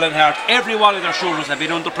has Colin Hart. Every one of their shooters have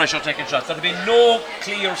been under pressure taking shots. There have been no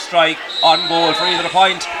clear strike on goal for either a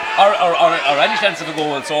point or any chance of a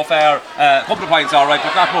goal so far. A couple of points all right,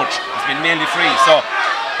 but not much. It's been mainly free. So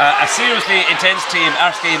a seriously intense team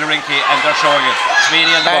are Skeheen Rinky, and they're showing it.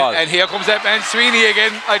 Sweeney on the ball. And here comes that man Sweeney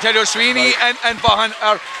again. I tell you, Sweeney and Vaughan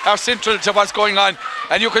are central to what's going on,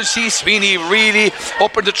 and you can see Sweeney really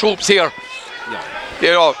upping the troops here. Yeah.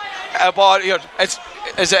 You know, a ball here.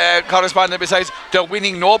 As a correspondent, besides they're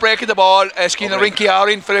winning no break of the ball, Skeheen Rinky are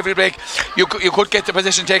in for every break. You could get the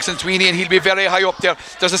position takes on Sweeney and he'll be very high up there.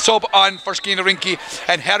 There's a sub on for Skeheen Rinky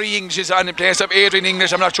and Harry English is on in place of Adrian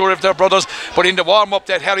English. I'm not sure if they're brothers, but in the warm-up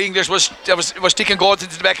that Harry English was sticking goals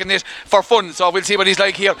into the back of the net for fun. So we'll see what he's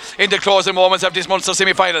like here in the closing moments of this Munster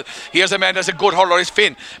semi-final. Here's a man that's a good hurler, is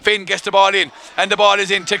Finn. Finn gets the ball in and the ball is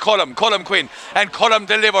in to Cullum Quinn, and Cullum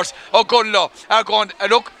delivers. Ogonnelloe are going,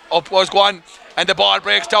 look, up was going, and the ball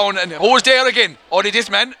breaks down, and who's there again? Only this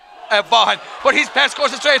man, Vaughan. But his pass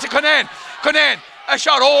goes straight to Conan, a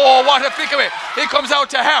shot, oh, what a flick away. He comes out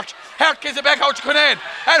to Hart. Hart gives it back out to Conan.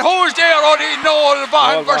 And who's there? Only Noel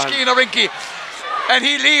Vaughan for Skeheen Rinky. And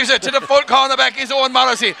he leaves it to the full cornerback, is Owen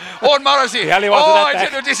Morrissey. I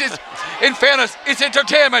tell you, this is, in fairness, it's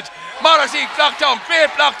entertainment. Morrissey blocked down, great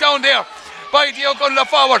block down there by the Ogonnelloe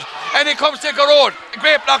forward. And he comes to Garrod,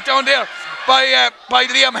 great block down there by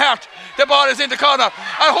Liam Hart. The ball is in the corner,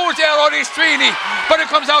 and who's there? Only Sweeney, but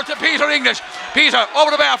it comes out to Peter English. Peter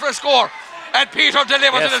over the bar for a score, and Peter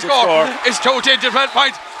delivers to the score. It's 2-10 to 12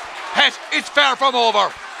 points. Pat, it's far from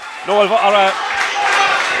over. Noel Vaughan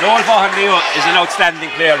Leo is an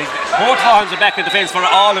outstanding player. Both Vaughans are back in defence for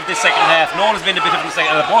all of this second half. Noel has been a bit of a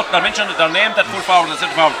second. They're mentioned, they're named at full forward and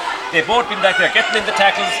centre forward. They've both been back there, getting in the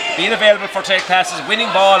tackles, being available for take passes, winning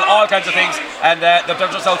ball, all kinds of things, and they're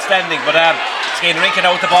just outstanding. But Skeheen Rinky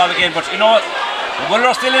out the ball again. But you know what?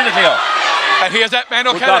 We're still in it, Leo. And here's that man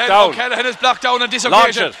O'Callaghan. O'Callaghan is blocked down on this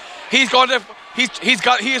occasion. He's going to.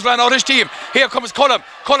 He's run out his team. Here comes Cullum.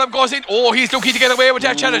 Cullum goes in. Oh, he's lucky to get away with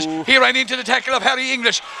that challenge. He ran into the tackle of Harry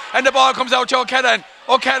English, and the ball comes out to O'Callaghan.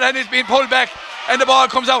 O'Callaghan is being pulled back, and the ball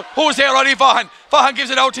comes out. Who's there? Only Vaughan. Vaughan gives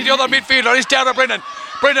it out to the other midfielder. It's Dara Brennan.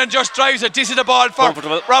 Brennan just drives it. This is the ball for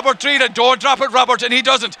Robert Treelan. Don't drop it, Robert, and he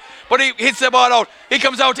doesn't. But he hits the ball out. He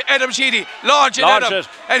comes out to Adam Sheedy. Launch it.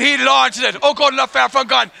 And he launches it. Ogonnelloe far from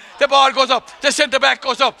gone. The ball goes up. The centre back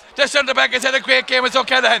goes up. The centre back has had a great game. It's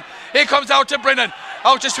O'Callaghan. He comes out to Brennan.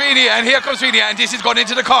 Out to Sweeney. And here comes Sweeney. And this is going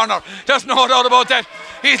into the corner. There's no doubt about that.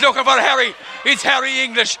 He's looking for Harry. It's Harry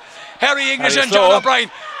English. Harry English and John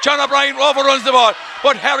O'Brien. John O'Brien overruns the ball.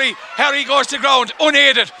 But Harry goes to ground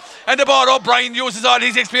unaided. And the ball, O'Brien uses all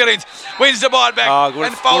his experience. Wins the ball back.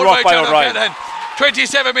 And fouled by John O'Brien.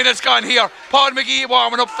 27 minutes gone here. Paul McGee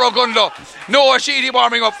warming up for Ogonnelloe. Noah Sheedy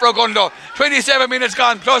warming up for Ogonnelloe. 27 minutes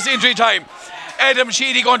gone plus injury time. Adam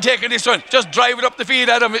Sheedy going to take this one. Just drive it up the field.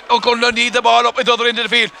 Adam Ogonnelloe need the ball up at the other end of the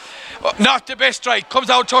field. Not the best strike.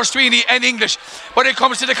 Comes out to Sweeney and English. But it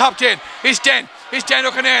comes to the captain. It's Dan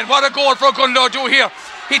O'Connell. What a goal for Ogonnelloe do here.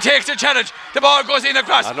 He takes the challenge. The ball goes in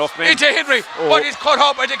across into Henry. But he's cut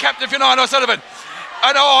up by the captain, Fionn O'Sullivan.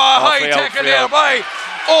 And a high tackle there by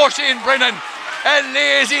Oisín Brennan. A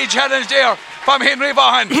lazy challenge there from Henry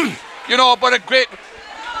Vaughan. You know, but a great.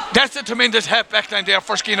 That's a tremendous half backline there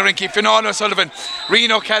for Skeheen Rinky, Fionn O'Sullivan,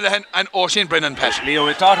 Reno Callaghan and Oisín Brennan. Pat. Leo,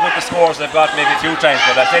 we talked about the scores they've got maybe a few times,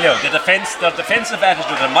 but I tell you, their defensive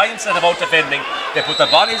attitude, their mindset about defending, they put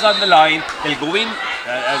their bodies on the line, they'll go in,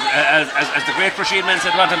 as the great Rashid Man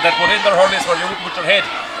said, they'll put in their hurleys where you wouldn't put your head,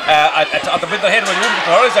 with their head where you wouldn't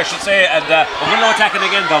put your hurleys, I should say, and we're not attacking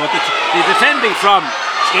again, though, but the defending from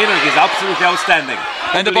Skeheen Rinky is absolutely outstanding.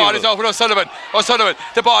 And the ball is out with O'Sullivan,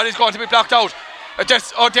 the ball is going to be blocked out.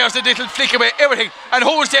 There's a little flick away, everything. And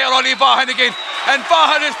who's there? Only Vaughan again. And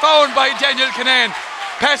Vaughan is found by Daniel Kinane.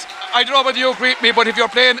 Pat, I don't know whether you agree with me, but if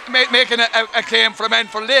you're making a claim for a man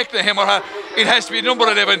for Lakeland, him or her, it has to be number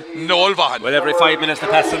 11, Noel Vaughan. Well, every 5 minutes to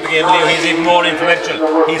pass in the game, Leo, he's even more influential.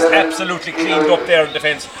 He's absolutely cleaned up there in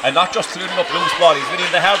defence, and not just cleaning up loose ball, he's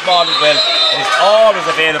winning the hard ball as well, and he's always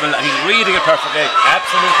available, and he's reading it perfectly.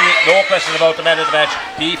 Absolutely no question about the man of the match.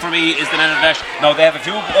 He, for me, is the man of the match. Now, they have a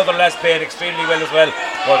few other lads playing extremely well as well,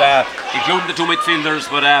 but including the two midfielders,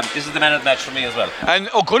 but this is the man of the match for me as well. And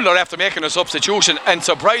O'Gunlow, after making a substitution, and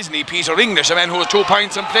surprisingly Peter English, a man who has 2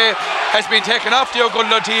 points in play, has been taken off the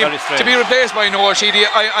O'Gunlow team to be replaced by Noah Sheedy.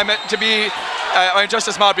 I'm just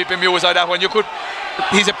a small bit bemused by that one.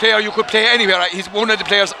 He's a player you could play anywhere. He's one of the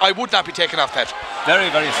players I would not be taken off, Pat. Very,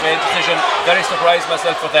 very strange decision. Very surprised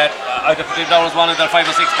myself with that. I'd have put him down as one of their 5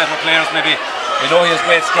 or 6 better players maybe. You know he has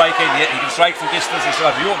great striking, he can strike from distance. He's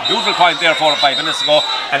got a beautiful point there 4 or 5 minutes ago,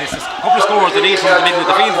 and it's a couple of scores they need from the middle of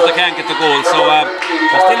the field if they can't get the goal. So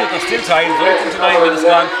there's still time. There's only 29 minutes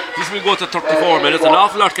gone. This will go to 34 minutes. An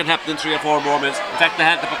awful lot can happen in 3 or 4 more minutes. In fact,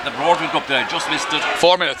 the board will go up there. I just missed it.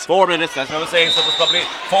 4 minutes. 4 minutes, that's what I was saying. So there's probably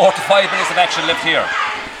 4 to 5 minutes of action left here.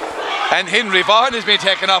 And Henry Vaughan has been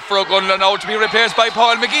taken off for O'Gunlow now to be replaced by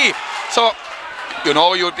Paul McGee. So, you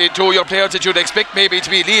know, two of your players that you'd expect maybe to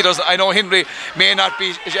be leaders. I know Henry may not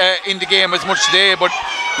be in the game as much today, but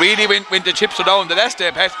really when the chips were down the last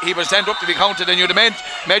day, Pat, he was sent up to be counted, and you'd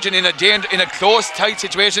imagine in a close, tight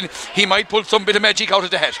situation, he might pull some bit of magic out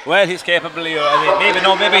of the hat. Well, he's capable, Leo. Maybe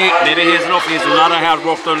he has enough. He's a lot of hard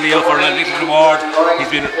work done, Leo, for a little reward.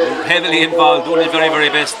 He's been heavily involved, doing his very, very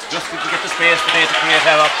best, just to get the space today to create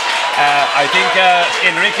havoc. I think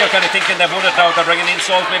Enrique are kind of thinking they've won it now. They're bringing in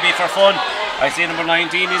Salt maybe for fun. I see number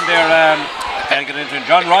 19 in there. Can't get into him.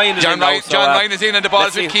 John Ryan is in now. John Ryan is in, and the ball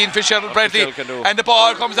is with Keane Fisher and Bradley. And the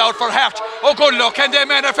ball comes out for Hart. Oh, good luck. Can they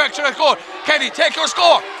manufacture a goal? Kenny, take your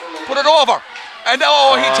score. Put it over. And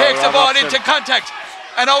he takes the ball into contact.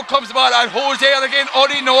 And out comes the ball. And who's there again?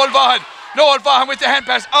 Only Noel Vaughan. Noel Vaughan with the hand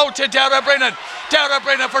pass out to Dara Brennan. Dara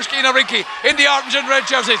Brennan for Skeena Rinky in the orange and red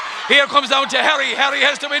jerseys. Here comes down to Harry. Harry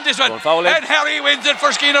has to win this one. And Harry wins it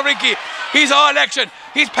for Skeena Rinky. He's all action.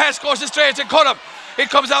 His pass goes straight to Cullum. It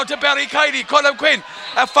comes out to Barry Kiley. Cullum Quinn.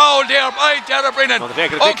 A foul there by Dara Brennan.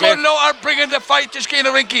 O'Gunlow are bringing the fight to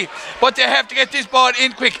Skeena Rinky, but they have to get this ball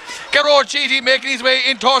in quick. Gerard Sheedy making his way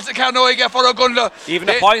in towards the Carnoiga for O'Gunlow. Even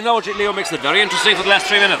the point now, Leo, makes it very interesting for the last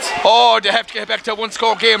 3 minutes. Oh, they have to get back to a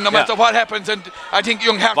 1-score game no matter what happens, and I think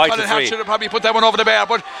young Colin Hart should have probably put that one over the bar.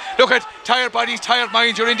 But look at tired bodies, tired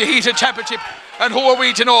minds. You're in the heat of championship, and who are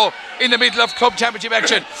we to know in the middle of club championship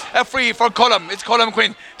action? A free for Cullum. It's Cullum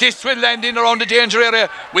Quinn. This will land in around the danger area.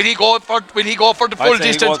 Will he go for the full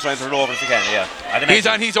distance? Trying to roll over if he can, yeah. He's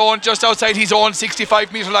on his own, just outside his own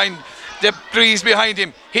 65-metre line. The breeze behind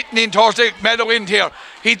him, hitting in towards the Mallow end here.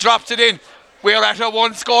 He drops it in. We're at a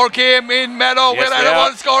 1-score game in Mallow. Yes, we're at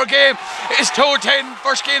a 1-score game. It's 2-10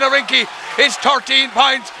 for Skeena Rinky. It's 13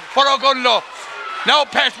 points for O'Gunlow. Now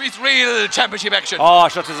Pat meets real championship action. Oh,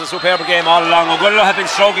 sure, it's a superb game all along. O'Gunlow have been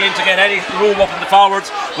struggling to get any room up in the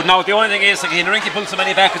forwards, but now the only thing is that Rinky pulls so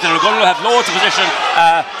many back, and O'Gunlow have loads of position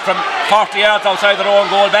from 40 yards outside their own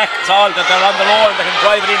goal back. It's all that they're on the low and they can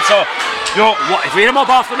drive it in. So, you know, if we hit them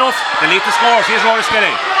up often enough, they lead the scores. Here's Rory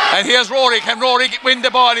Skelly. And here's Rory. Can Rory win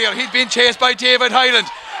the ball here? He's been chased by David Hyland.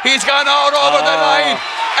 He's gone out over the line.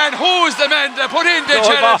 And who's the man to put in the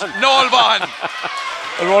challenge? Noel Vaughan.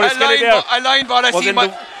 A line ball.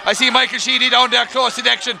 I see Michael Sheedy down there close to the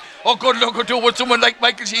action. Oh, good luck to do with someone like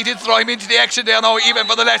Michael Sheedy, throw him into the action there now, even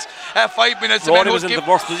for the last 5 minutes. Rory was in the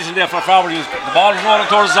worst position there for forward. The ball was rolling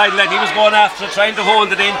towards the sideline. He was going after it, trying to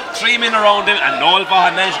hold it in. 3 men around him, and Noel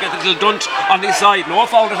Vaughan managed to get a little dunt on his side. No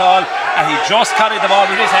foul at all, and he just carried the ball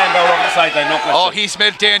with his hand down over the sideline. No question. Oh, he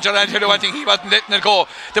smelled danger, and I tell you one thing, he wasn't letting it go.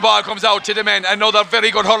 The ball comes out to the men. Another very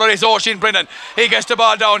good hurler is Oisin Brennan. He gets the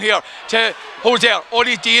ball down here to who's there?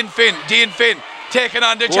 Only Dean Finn. Taking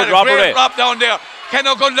on the challenge. Great drop down there. Can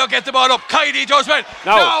O'Gunlow get the ball up? Kiley does well.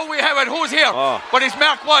 Now we have it. Who's here? But it's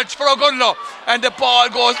Mark Walsh for O'Gunlow. And the ball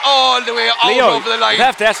goes all the way out over the line. You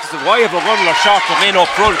have to ask us why have O'Gunlow shot the men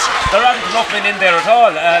up front? There aren't enough men in there at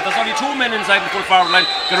all. There's only 2 men inside the full forward line.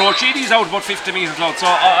 Gerard Sheedy's out about 50 metres out. So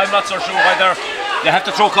I'm not so sure why they have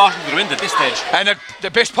to throw caution to the wind at this stage. And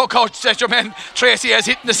the best puck out that your man Tracy has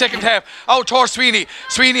hit in the second half. Out towards Sweeney.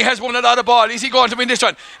 Sweeney has won a lot of ball. Is he going to win this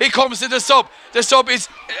one? He comes to the sub. The sub is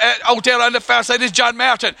out there on the far side is John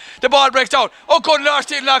Martin. The ball breaks down. O'Gunlow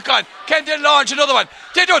still not gone. Can they launch another one?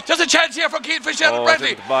 They do. There's a chance here for Keane Fisher and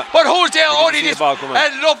Bradley. But who's there? Only this.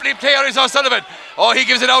 A lovely player is O'Sullivan. Oh, he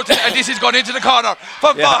gives it out and this is gone into the corner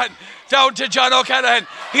from Vaughan. Down to John O'Callaghan.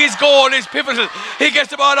 His goal is pivotal. He gets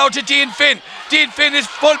the ball out to Dean Finn. Dean Finn is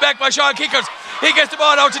pulled back by Sean Kickers. He gets the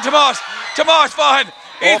ball out to Tomas Vaughan.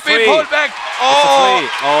 He's been pulled back.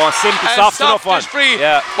 Simple, soft enough one. Free.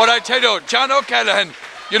 Yeah. But I tell you, John O'Callaghan,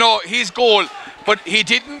 you know, his goal, but he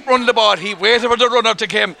didn't run the ball. He waited for the runner to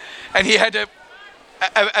come, and he had a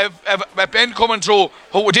Ben coming through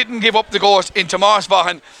who didn't give up the ghost in Tomas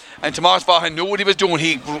Vaughan. and Tomas Vaughan knew what he was doing.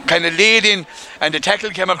 He kind of laid in, and the tackle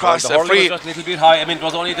came across the hurley free. was just a little bit high. I mean, it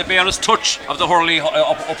was only the barest touch of the hurley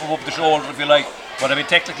up above the shoulder, if you like. But I mean,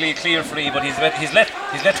 technically a clear free, but he's let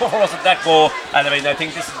Tougher at that go. And I mean, I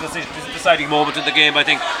think this is the deciding moment in the game. I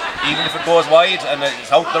think even if it goes wide and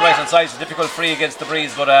it's out to the right hand side, it's a difficult free against the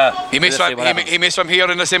breeze. But he missed from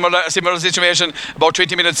here in a similar situation about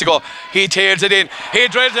 20 minutes ago. He tails it in. He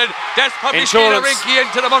drills it. That's probably Skeena Rinky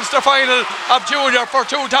into the Munster final of Junior for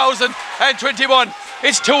 2021.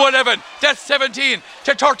 It's 2-11. That's 17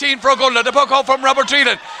 to 13 for Ogonnellow. The puck out from Robert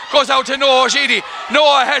Treelan goes out to Noah Sheedy.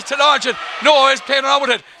 Noah has to launch it. Noah is playing around with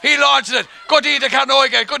it. He launches it. Goodie to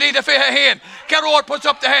Carnoiga. Goodie to Fahane. Garrod puts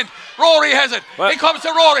up the hand. Rory has it. He comes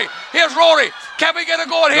to Rory. Here's Rory. Can we get a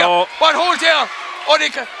goal here? No. But who's there?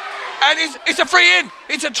 And it's a free in.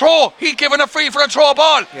 It's a throw. He's given a free for a throw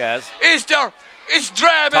ball. Yes. It's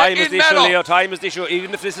drama time in is the issue, Mallow. Leo. Time is the issue.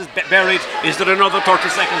 Even if this is buried, is there another 30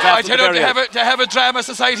 seconds after I tell the you, burial? to have a drama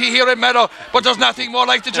society here in Mallow, but there's nothing more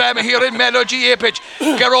like the drama here in Mallow GA pitch.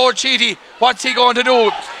 Garrod Sheedy, what's he going to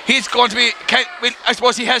do? He's going to be, I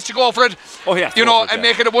suppose he has to go for it, you know, and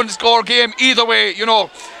make it a one-score game either way, you know.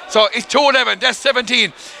 So it's 2-11, that's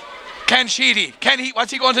 17.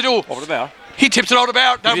 What's he going to do? Over the bar. He tips it out of the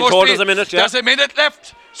bar. There's a minute, There's a minute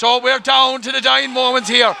left, so we're down to the dying moments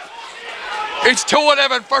here. It's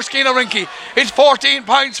 2-11 for Skeena Rinky. It's 14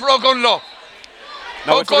 points for Ogonnellow.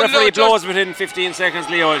 Now, if the referee blows within 15 seconds,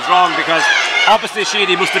 Leo, it's wrong, because obviously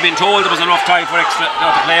Sheedy must have been told there was enough time for extra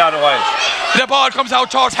to play otherwise. The ball comes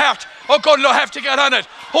out towards Hart. Ogonnellow have to get on it.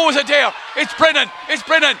 Who's it there? It's Brennan.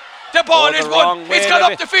 The ball is won. It's gone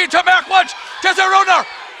up the field to Mark Walsh. There's a runner.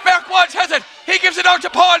 Mark Walsh has it. He gives it out to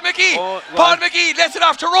Paul McGee. Paul McGee lets it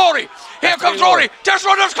off to Rory. Here comes Rory. There's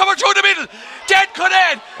runners coming through the middle. Dan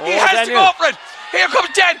Conan. He has to go for it. Here comes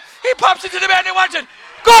Dan. He pops it to the man who wants it.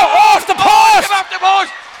 Go off the post! Off the post.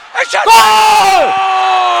 A shot. Goal!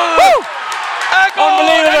 A goal.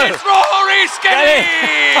 Unbelievable. And it's Rory Skelly.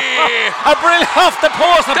 A brilliant off the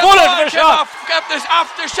post. A bullet for a shot. Off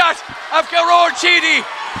the shot of Garrod Sheedy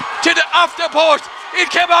to the off the post. It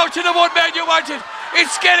came out to the one man you wanted.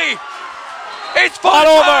 It's Skelly. It's full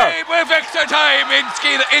time with extra time in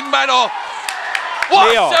Mallow.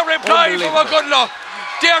 What's the reply from Ogonnellow?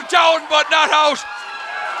 They're down but not out.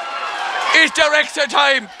 Is there extra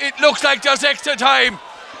time? It looks like there's extra time.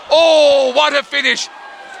 Oh, what a finish.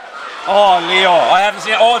 Oh, Leo, I haven't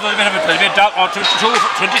seen. Oh, there's a bit of a doubt. 22,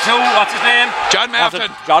 what's his name? John Martin.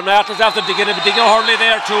 John Martin's after digging a hurley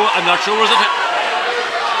there too. I'm not sure, is it?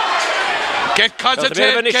 Get concentrated. There's a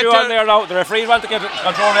bit of an issue on there now. The referees want to get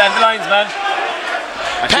control of the lines, man.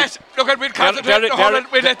 Pat, look at, we'll concentrate the hurling.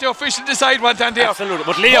 We'll let the official decide what's on there. Absolutely.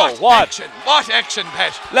 But Leo, what action,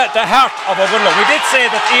 Pat? Let the heart of Ogonnellow. We did say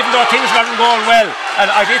that even though things weren't going well,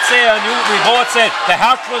 and I did say, and we both said, the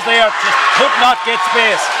heart was there, just could not get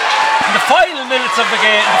space. In the final minutes of the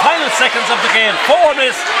game, the final seconds of the game, 4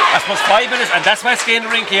 minutes, I suppose 5 minutes, and that's why Skeena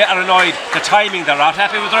Rinky are annoyed. The timing, they're not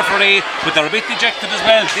happy with the referee, but they're a bit dejected as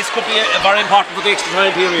well. This could be very important for the extra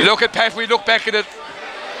time period. Look at Pat, we look back at it.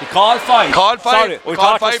 He called 5. Sorry, we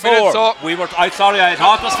thought it was 4. Minutes, so I thought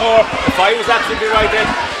it was 4. The 5 was absolutely right then.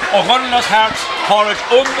 Ogonnellow's heart, courage,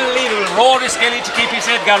 unbelievable. Rory Skelly to keep his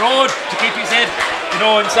head, Garrod to keep his head,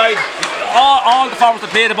 inside. All the forwards that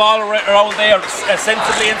played the ball around there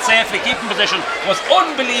sensibly and safely, keeping position, was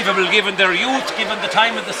unbelievable given their youth, given the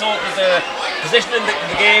time of the position in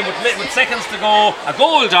the game with seconds to go, a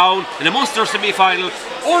goal down in a Munster semi-final.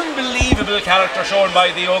 Unbelievable character shown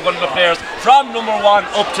by the Ogonnellow players from number 1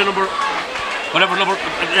 up to whatever number,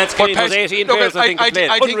 let's get it was 18 players I think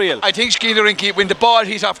unreal. I think Skeena Rinky, when the ball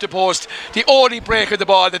hits off the post, the only break of the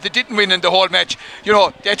ball that they didn't win in the whole match,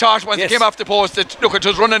 they thought once it came off the post that it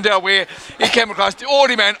was running their way, it came across. The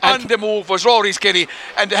only man on the move was Rory Skelly,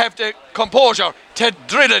 and they have the composure to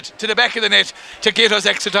drill it to the back of the net to get us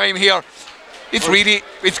extra time here.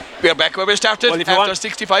 We're back where we started after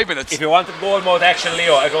 65 minutes. If you wanted goal mode action,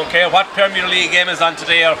 Leo, I don't care what Premier League game is on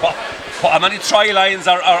today or how many try lines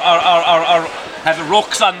are have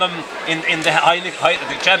rocks on them in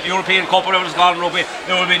the European Cup or whatever it's called in rugby.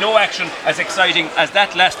 There will be no action as exciting as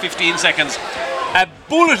that last 15 seconds. A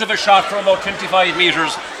bullet of a shot from about 25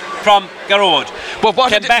 metres from Garrod. But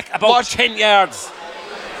came back about 10 yards.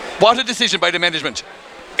 What a decision by the management.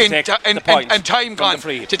 And time gone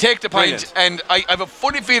to take the point. And I have a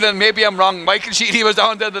funny feeling, maybe I'm wrong, Michael Sheedy was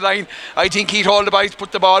down there the line. I think he'd hold the ball,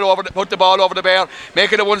 put the ball over the bar,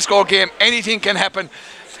 make it a one-score game. Anything can happen.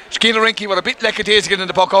 Skeena Rinky were a bit lackadaisical in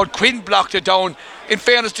the puck out. Quinn blocked it down. In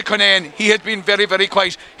fairness to Conan, he had been very, very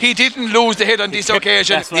quiet. He didn't lose the head on this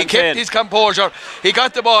occasion. He kept his composure. He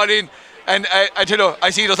got the ball in. And I tell you, I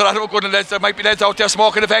see there's a lot of good lads. There might be lads out there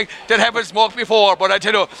smoking the fact that haven't smoked before. But I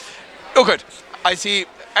tell you, look at, I see,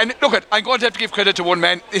 and look at, I'm going to have to give credit to one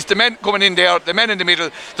man. It's the men coming in there, the men in the middle,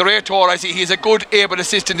 the Ray Tor. I see he's a good, able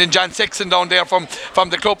assistant in John Sexton down there from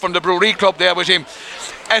the club, from the Brewery Club there with him.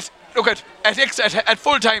 At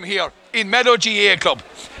full time here in Meadow GA Club,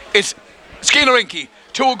 it's Skeena Rinky,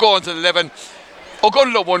 2 goals and 11.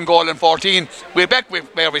 Ogonnelloe 1 goal and 14. We're back with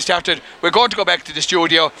where we started. We're going to go back to the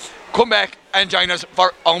studio, come back and join us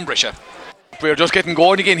for Umbrisha. We're just getting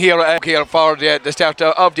going again here for the start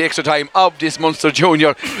of the extra time of this Munster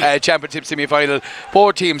Junior Championship semi-final.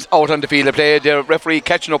 4 teams out on the field of play. The referee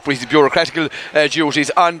catching up with his bureaucratical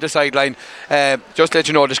duties on the sideline. Just to let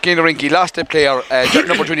you know, the Skeena Rinky lost a player,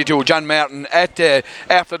 number 22, John Martin, after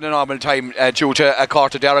the normal time due to a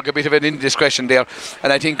court of derog, a bit of an indiscretion there.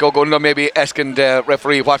 And I think Ogonnelloe maybe asking the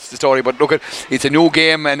referee what's the story. But look, it's a new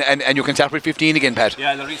game and you can start with 15 again, Pat.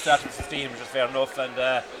 Yeah, they'll restart with 15, which is fair enough.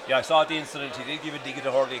 And I saw the incident. He did give a dig at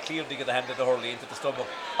the hurley, a clear dig at the hand of the hurley into the stomach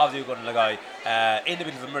of the Ogonnelloe guy. In the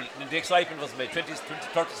middle of the excitement was about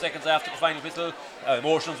 30 seconds after the final whistle.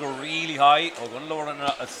 Emotions were really high. Ogonnelloe were on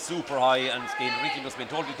a super high, and Skeena Rinky must have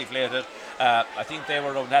been totally deflated. I think they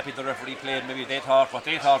were unhappy the referee played. Maybe they thought what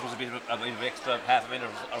they thought was a bit of extra half a minute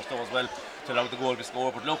or so as well to allow the goal to be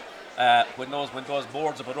scored. But look, when those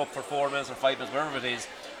boards are put up for 4 minutes or 5 minutes, wherever it is,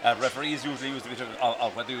 referees usually use a bit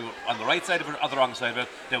of whether you're on the right side of it or the wrong side of it.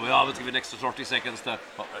 They will always give an extra 30 seconds to,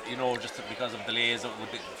 just because of delays or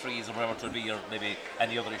with the freeze or whatever it would be, or maybe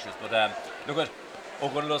any other issues. But look at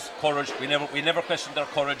Ogonnelloe's courage. We never questioned their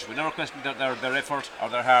courage. We never questioned their effort or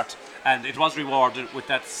their heart, and it was rewarded with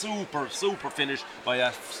that super finish by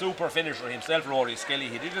a super finisher himself, Rory Skelly.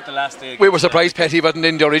 He did it the last day. We were surprised Petty wasn't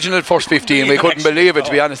in the original first 15. We couldn't believe it,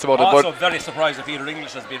 to be honest about it. Also very surprised that Peter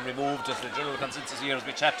English has been removed. Just the general consensus here as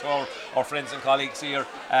we chat to our friends and colleagues here.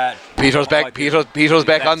 Peter's back. Peter's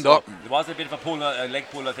back on though. There was a bit of a leg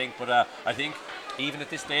pull, I think, but I think even at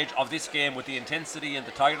this stage of this game, with the intensity and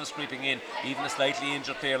the tiredness creeping in, even a slightly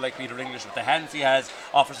injured player like Peter English, with the hands he has,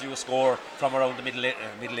 offers you a score from around the middle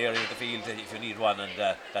area of the field if you need one,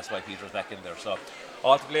 and that's why Peter's back in there. So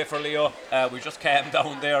all to play for Leo. We just calmed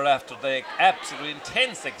down there after the absolutely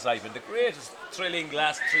intense excitement, the greatest thrilling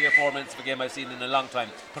last 3 or 4 minutes of a game I've seen in a long time,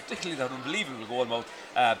 particularly that unbelievable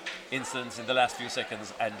goalmouth incidents in the last few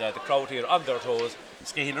seconds, and the crowd here on their toes.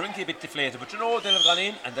 Skeena Rinky a bit deflated, but they'll have gone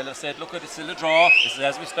in and they'll have said, look, it's still a draw, this is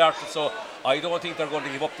as we started, so I don't think they're going to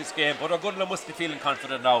give up this game, but Ogonnelloe must be feeling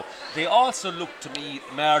confident now. They also look to me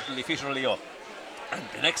marginally fitter, Leo. And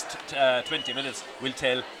the next 20 minutes will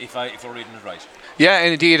tell if we're reading it right. Yeah,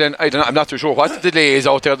 and indeed, and I'm not too sure what the delay is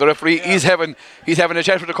out there. The referee he's having a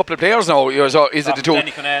chat with a couple of players now. So is it the two?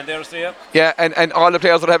 Danny Conan there, so yeah, and all the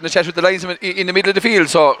players are having a chat with the linesman in the middle of the field.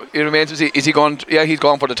 So it remains to see, is he going? Yeah, he's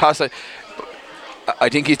gone for the toss. I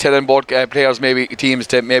think he's telling both players, maybe teams,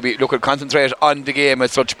 to maybe concentrate on the game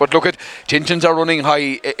as such. But look at tensions are running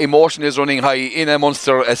high, emotion is running high in a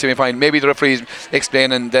Munster semi-final. Maybe the referee's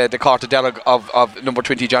explaining the court of derog of number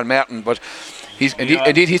 20 John Martin, but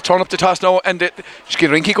indeed he's turned up the toss now, and the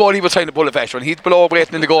Skeena Rinky goal he was trying to pull a fast one. He's below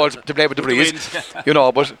waiting in the goal to play with the breeze,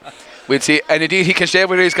 but we'll see. And indeed he can stay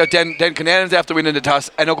where he's got Dan Canelans after winning the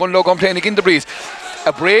toss, and Ogonnelloe going playing again the breeze.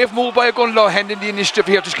 A brave move by Ogonnelloe, handing the initiative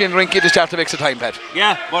here to Skeena Rinky at the start of extra time, Pat.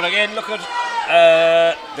 Yeah, but again, look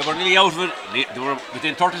at they were nearly out of it. They were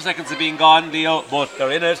within 30 seconds of being gone, Leo, but they're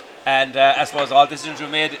in it. And I suppose all decisions were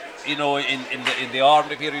made, in the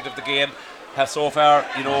ordinary period of the game, have so far,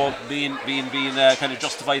 been kind of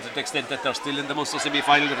justified to the extent that they're still in the Munster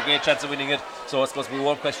semi-final with a great chance of winning it. So I suppose we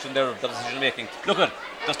won't question their decision making. Look at,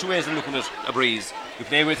 there's 2 ways of looking at a breeze. You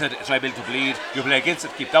play with it, try build to bleed. You play against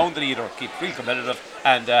it, keep down the lead, or keep real competitive.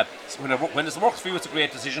 And when it works for you, it's a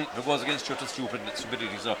great decision. If it goes against you, it's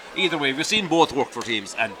stupidity. So either way, we've seen both work for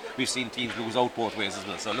teams, and we've seen teams lose out both ways as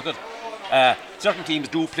well. So look at, certain teams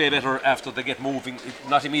do play better after they get moving,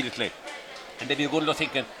 not immediately. And they'll be Ogonnelloe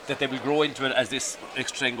thinking that they will grow into it as this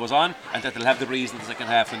extra time goes on, and that they'll have the breeze in the second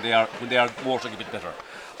half when they are watering a bit better.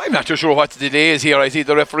 I'm not too sure what the delay is here. I see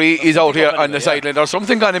the referee is out here on the sideline. There's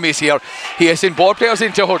something going to miss here. He has sent both players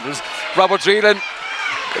into huddles. Robert Dreelan,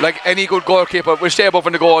 like any good goalkeeper, will stay above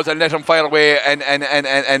in the goals and let him fire away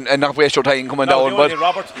and not waste your time coming down. But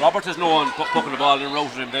Robert has no one poking the ball and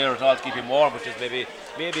routing him there at all to keep him warm, which is maybe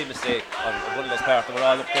a mistake on Ogonnelloe's part. They were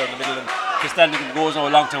all up there in the middle, and he's standing in the goals now a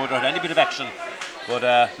long time without any bit of action. But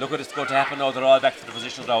look what is going to happen now. They're all back to the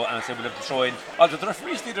positions now, and I say we'll have to throw in. Oh, the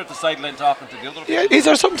referee's leader at the sideline talking to the other. Yeah, is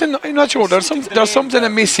there something? I'm not sure. There's something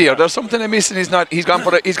amiss here. There's something amiss, and he's gone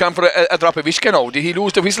for a drop of Ishka now. Did he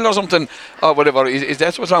lose the whistle or something, or whatever? Is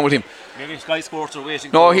that what's wrong with him? Maybe Sky Sports are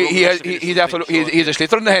waiting. No, he's a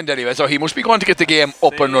sliotar in the hand anyway, so he must be going to get the game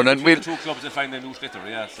up and running. The two clubs will find a new sliotar,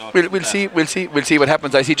 yeah. So We'll see what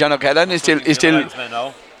happens. I see John O'Callaghan is still.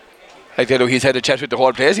 I tell you, he's had a chat with the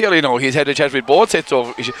whole place here, he's had a chat with both sets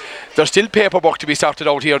of. There's still paperwork to be sorted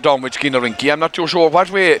out here down with Skinner-Rinky. I'm not too sure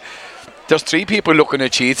what way. There's 3 people looking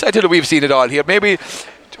at sheets. I tell you, we've seen it all here. Maybe,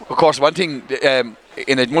 of course, one thing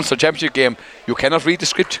in a Munster Championship game, you cannot read the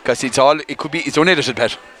script because it's unedited,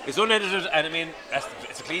 Pat. It's unedited, and I mean,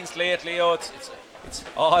 it's a clean slate, Leo. It's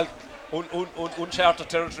all uncharted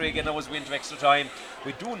territory again. Now as we into extra time,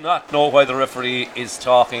 we do not know why the referee is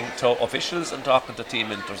talking to officials and talking to team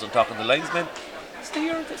mentors and talking to linesmen.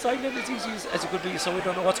 Steer the sideline as easy as it could be, so we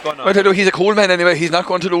don't know what's going on. Well, I know he's a cool man anyway. He's not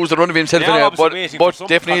going to lose the run of himself anyway. But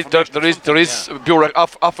definitely there is bureau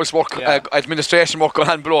office work, administration work going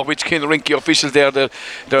on below. Which kind of rinky officials there?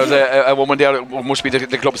 There's a woman there who must be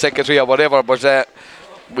the club secretary or whatever. But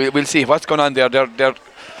we'll see what's going on there.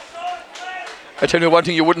 I tell you one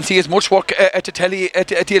thing, you wouldn't see as much work at the telly at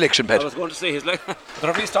the election, Pat. I was going to say, the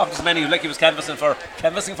referee's talking to many like he was canvassing for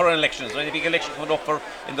an election. Is there any big election coming up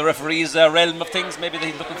in the referee's realm of things? Maybe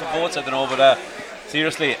he's looking for votes, I don't know, but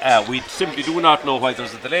seriously, we simply do not know why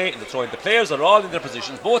there's a delay in the throwing. The players are all in their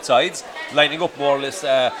positions, both sides, lining up more or less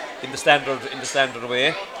in the standard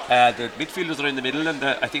way. The midfielders are in the middle, and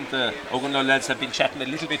I think the Ogunlow lads have been chatting a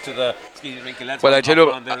little bit to the Skinner-Rinky lads. Well, I tell you,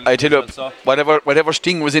 whatever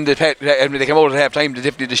sting was in the they came out at half time,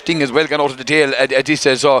 definitely the sting has well gone out of the tail at this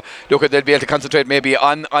stage. So look, they'll be able to concentrate maybe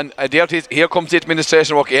on here comes the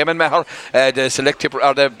administration work. Eamon Maher, the selective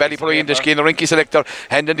or the Ballyporeen, the Skinner-Rinky selector,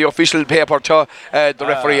 handing the official paper to the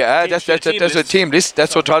referee. That's a team list.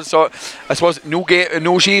 That's what it was. So I suppose new game,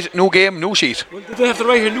 new sheet. Well, did they have the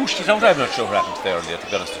right new sheet out? I'm not sure what happened there earlier, to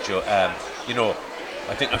be honest with you.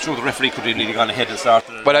 I'm sure the referee could have really gone ahead and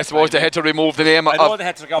started. But I suppose they had to remove the name. I know they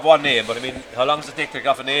had to take off one name, but I mean, how long does it take to take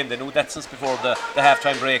off a name? They knew that since before the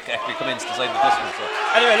half-time break actually commenced inside the distance. So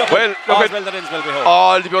anyway, look,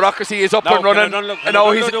 all the bureaucracy is up and running.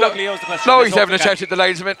 Now he's having a chat with the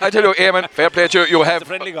linesman. I tell you, Eamon, fair play to you. You have a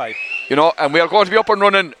friendly guy. And we are going to be up and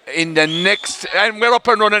running in the next, and we're up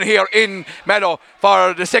and running here in Mallow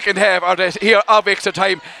for the second half here of extra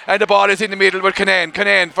time, and the ball is in the middle with Canaan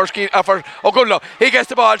for Ogunlow. He gets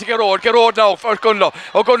the ball to Gerard now for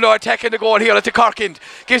Ogunlow attacking the goal here at the Cork end,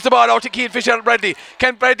 gives the ball out to Keane Fitzgerald-Bradley.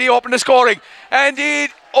 Can Bradley open the scoring? And a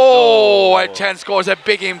chance scores a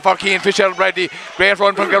big in for Keane Fitzgerald-Bradley. Great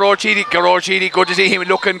run from Gerard Sheedy, good to see him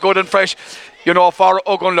looking good and fresh. For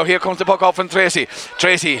Ogunlow. Here comes the puck out from Tracy.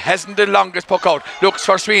 Tracy hasn't the longest puck out. Looks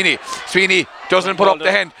for Sweeney. Sweeney doesn't put up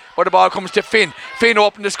the hand, but the ball comes to Finn. Finn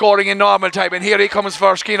opened the scoring in normal time, and here he comes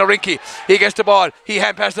for Skinner-Rinky. He gets the ball. He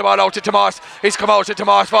hand passed the ball out to Tomas. He's come out to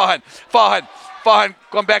Tomas Fahan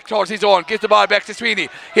gone back towards his own. Gives the ball back to Sweeney.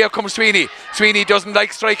 Here comes Sweeney. Sweeney doesn't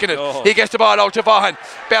like striking it. No. He gets the ball out to Fahan.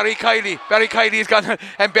 Barry Kiley is gone,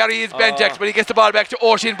 and Barry is bent, but he gets the ball back to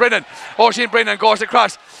Oisin Brennan. Oisin Brennan goes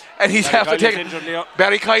across, and he's after taking.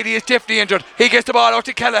 Barry Kiley is definitely injured. He gets the ball out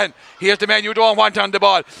to Callahan. Here's the man you don't want on the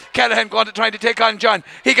ball. Callahan trying to take on John.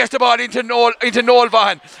 He gets the ball into Noel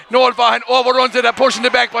Vaughan. Noel Vaughan overruns it and pushing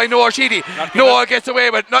it back by Noah Sheedy. Noah gets away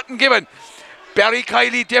with nothing given. Barry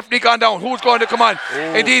Kiley definitely gone down. Who's going to come on?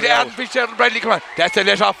 Indeed, Adam Fitzgerald-Bradley come on. That's a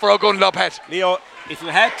let off for Ogunlow, Pat. Leo, if you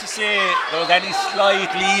had to say there was any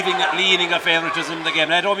slight leaning of favouritism in the game,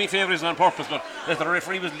 and I don't mean favouritism on purpose, but if the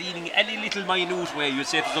referee was leaning any little minute way, you'd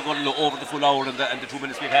say it was Ogunlow over the full hour and the 2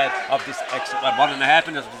 minutes we've had of this extra 1.5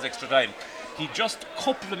 minutes of this extra time. He just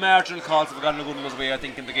coupled the marginal calls of Ogunlow's way, I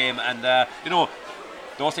think, in the game, and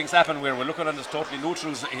those things happen where we're looking at this totally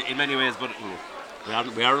neutrals in many ways, but. We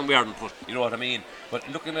aren't, but you know what I mean. But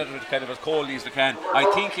looking at it kind of as coldly as we can, I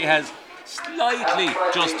think he has slightly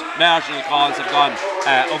just marginal calls have gone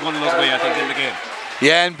Ogunlow's way, I think, in the game.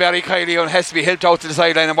 Yeah, and Barry Kiley has to be helped out to the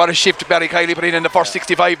sideline, and what a shift Barry Kiley put in the first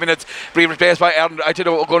 65 minutes, being replaced by Aaron. I don't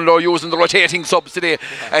know, Ogunlow using the rotating subs today,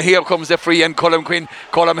 and here comes the free, and Colm Quinn.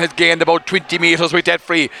 Colm has gained about 20 metres with that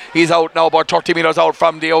free. He's out now, about 30 metres out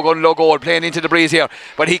from the Ogunlow goal, playing into the breeze here,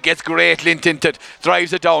 but he gets great lint into it,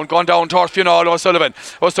 drives it down, gone down towards Fionn O'Sullivan.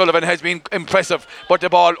 O'Sullivan has been impressive, but the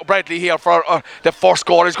ball, Bradley here for the first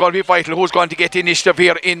goal is going to be vital. Who's going to get the initiative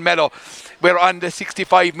here in Mallow? We're on the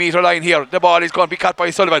 65 metre line here. The ball is going to be cut by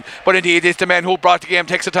Sullivan, but indeed it's the man who brought the game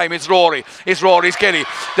takes the time. It's Rory Skelly.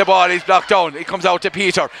 The ball is blocked down. It comes out to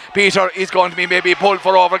Peter is going to be maybe pulled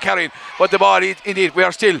for over carrying, but the ball is indeed, we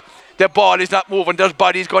are still The ball is not moving. There's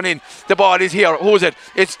bodies going in. The ball is here. Who's it?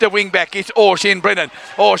 It's the wing back. It's Oisin Brennan.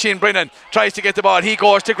 Oisin Brennan tries to get the ball. He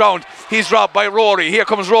goes to ground. He's robbed by Rory. Here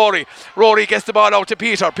comes Rory. Rory gets the ball out to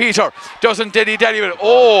Peter. Peter doesn't dilly-dally with it.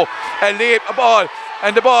 Oh, a late ball.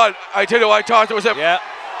 And the ball, I tell you, I thought it was a... Yeah.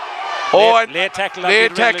 Late tackle.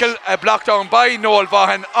 Late tackle, blocked down by Noel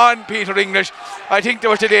Vaughan on Peter English. I think there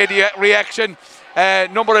was a delayed reaction.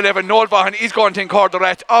 Number 11, Noel Vaughan, is going to incur the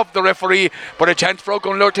wrath of the referee, but a chance for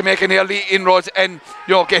O'Gunlow to make an early inroads and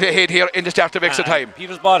get ahead here in the start of extra time.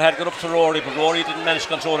 Peter's ball had got up to Rory, but Rory didn't manage to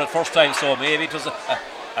control it first time, so maybe it was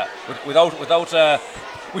without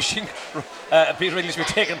wishing Peter English were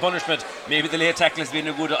taking punishment. Maybe the late tackle has been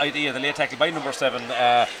a good idea. The late tackle by number 7.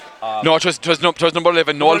 No, it was number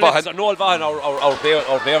 11, Noel Vaughan. Noel Vaughan, our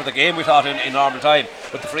bear of the game, we thought in normal time.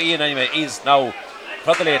 But the free in anyway is now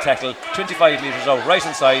for the late tackle, 25 metres out, right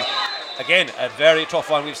inside. Again, a very tough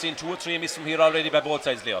one. We've seen 2 or 3 miss from here already by both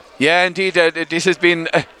sides, Leo. Yeah, indeed. This has been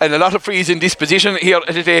a lot of frees in this position here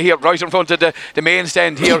today, here right in front of the main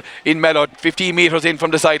stand here in Mellow. 15 metres in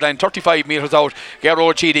from the sideline, 35 metres out.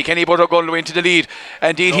 Gerard Cheedy, can he put O'Gunlow into the lead?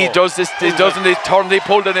 Indeed, he does this. He doesn't. He turned, he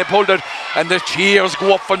pulled it, and the cheers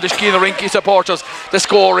go up from the Skeena-Rinky supporters. The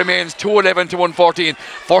score remains 2-11 to 114.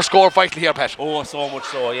 First score vital here, Pat. Oh, so much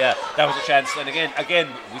so, yeah. That was a chance. And again,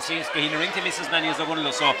 we've seen Skeena-Rinky miss as many as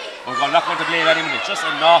O'Gunlow, so we're not going to blame any minute. Just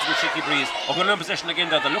an awful tricky breeze. O'Gunlow in possession again.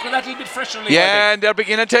 They're looking at a little bit fresher. Yeah, and they're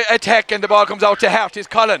beginning to attack, and the ball comes out to Hart. It's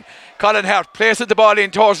Colin Hart places the ball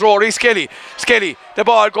in towards Rory Skelly. The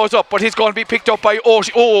ball goes up, but he's going to be picked up by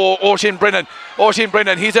Oisin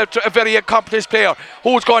Brennan. He's a very accomplished player.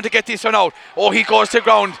 Who's going to get this one out? Oh, he goes to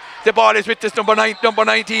ground. The ball is with this number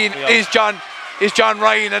 19 is John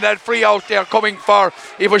Ryan, and that free out there coming for,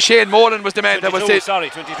 it was Shane Molan was the man that was it. 22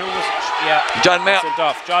 was John Martin.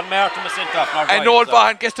 John Martin was sent off. And Noel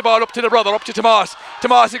Vaughan gets the ball up to the brother, up to Tomas.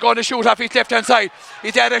 Tomas is going to shoot off his left hand side.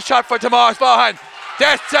 He's had a shot for Tomas Vaughan.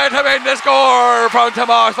 That's a tremendous score from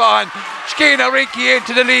Tomas Vaughan. Skeena-Rinky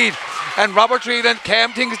into the lead, and Robert Treeland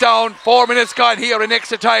calmed things down. 4 minutes gone here in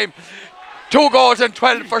extra time. 2 goals and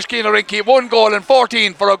 12 for Skeena-Rinky, 1 goal and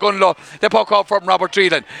 14 for O'Gunlow. The puck up from Robert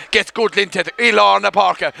Treeland. Gets good linted. Elorna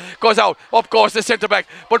Parker goes out. Up goes the centre back.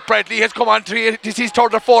 But Bradley has come on to his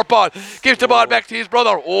third or fourth ball. Gives the ball back to his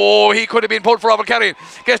brother. Oh, he could have been pulled for overcarrying.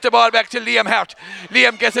 Gets the ball back to Liam Hart.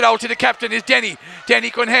 Liam gets it out to the captain, is Denny.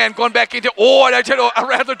 Denny Cunhan going back into, and I tell you, a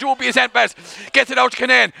rather dubious hand pass. Gets it out to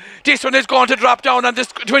Cunhan. This one is going to drop down on this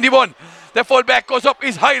 21. The full back goes up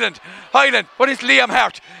is Highland, but it's Liam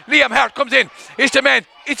Hart. Liam Hart comes in. It's the man.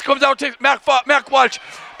 It comes out to Mark Walsh.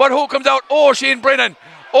 But who comes out? Oisin Brennan.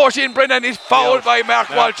 Oisin Brennan is fouled by Mark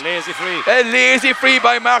Walsh. Lazy free. A lazy free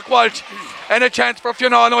by Mark Walsh. And a chance for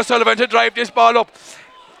Fionn O'Sullivan to drive this ball up.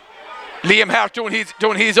 Liam Hart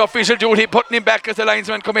doing his official duty, putting him back as the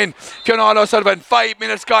linesman come in. Fionn O'Sullivan, 5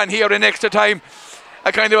 minutes gone here in extra time.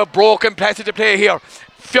 A kind of a broken passage to play here.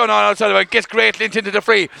 Fionn O'Sullivan gets great lint into the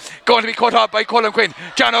free. Going to be cut off by Colin Quinn.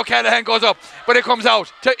 John O'Callaghan goes up, but it comes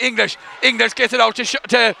out to English. English gets it out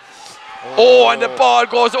to and the ball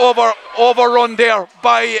goes overrun there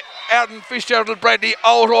by Aaron Fitzgerald Bradley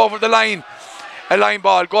out over the line. A line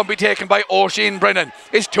ball going to be taken by Oisin Brennan.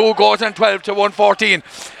 It's 2 goals and 12 to 114.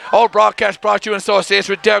 Our broadcast brought you in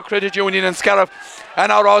association with Dare Credit Union and Scariff,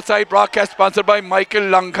 and our outside broadcast sponsored by Michael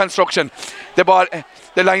Long Construction. The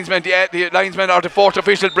linesman or the fourth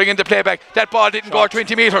official bringing the play back. That ball didn't go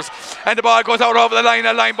 20 metres, and the ball goes out over the line.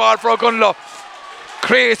 A line ball for O'Gunlow.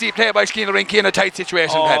 Crazy play by Skeena-Rinky in a tight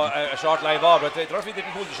situation. A short line ball, but the referee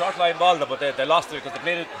didn't pull the short line ball, but they lost it because they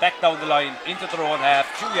played it back down the line into their own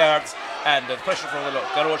half, 2 yards, and the pressure from the look.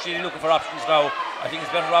 They're really looking for options now. I think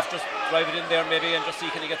it's better off just drive it in there maybe and just see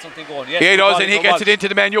can he get something going. Yes, he does, and he gets it into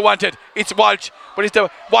the man you wanted. It's Walsh,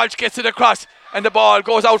 but Walsh gets it across, and the ball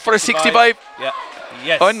goes out for a 65. Yeah.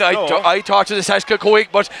 Yes. And I thought it was a Sashka Coig,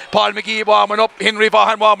 but Paul McGee warming up, Henry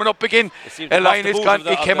Vaughan warming up again. A line is gone.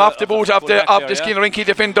 It came off the boot of the Skeena-Rinky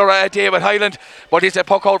defender David Hyland, but it's a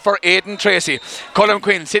puck out for Aidan Tracy. Colin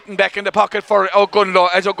Quinn sitting back in the pocket for O'Gunlow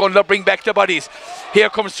as O'Gunlow bring back the bodies. Here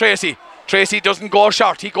comes Tracy. Tracy doesn't go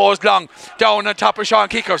short, he goes long, down on top of Sean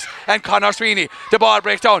Kickers and Conor Sweeney. The ball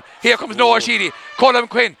breaks down. Here comes Noah Sheedy. Colin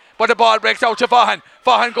Quinn, but the ball breaks out to Vaughan.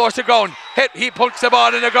 Vaughan goes to ground. He puts the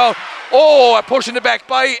ball in the ground. A push in the back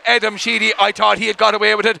by Adam Sheedy. I thought he had got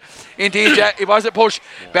away with it. Indeed, it was a push.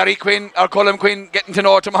 Barry Quinn, or Colin Quinn, getting to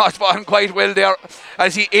know Tomas Vaughan quite well there.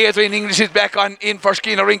 As Adrian English is back in for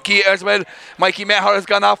Skeena-Rinky as well. Mikey Maher has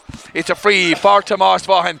gone off. It's a free for Tomas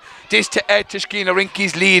Vaughan. this to add to Skeena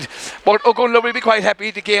Rinky's lead. But O'Gunlow will be quite happy.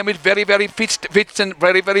 The game is very, very fits and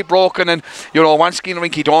very, very broken. And, you know, once Skeena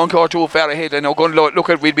Rinky don't go too far ahead, and O'Gunlow, look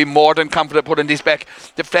at, we'll be more than confident putting this back.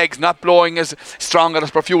 The flag's not blowing as strong and as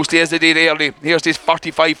profusely as they did early. Here's this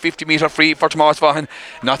 45-50 metre free for Tomas Vaughan.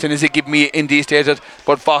 Nothing is it give me in these days,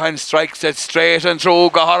 but Vaughan strikes it straight and through.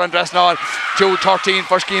 Gahar and Drasnall. 2:13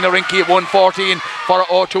 for Skeena Rinky, 1:14 for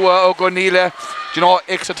O'Gunneela. Do you know,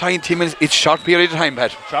 extra time, 10 minutes, it's short period of time,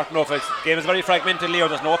 Pat. Short enough. The game is very fragmented, Leo.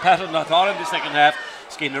 There's no pattern at all in the second half.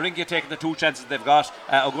 Skeena Rinky taking the 2 chances they've got.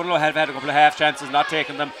 O'Gunlow have had a couple of half chances, not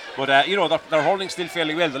taking them. But, you know, they're holding still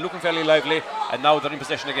fairly well. They're looking fairly lively, and now they're in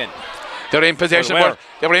possession again. They're in possession,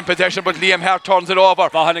 but Liam Hart turns it over.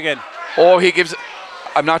 Vaughan again. Oh, he gives...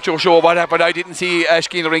 I'm not too sure what happened. I didn't see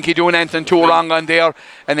Skeena Rinky doing anything too wrong on there.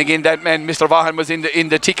 And again, that man, Mr. Vaughan, was in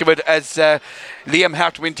the thick of it as Liam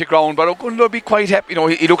Hart went to ground. But O'Gunlow will be quite happy. You know,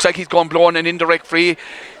 he looks like he's gone blowing an indirect free.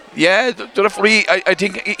 Yeah, the referee, I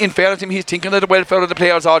think, in fairness to him, he's thinking of the welfare of the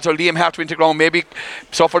players also. Liam Hart went to ground, maybe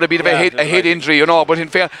suffered a bit of a head injury, you know. But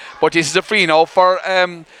but this is a free now for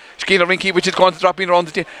Skeena Rinky, which is going to drop in around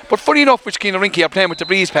the team. But funny enough, with Skeena Rinky are playing with the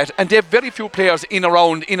breeze, Pat, and they have very few players in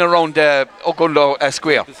around O'Gunlow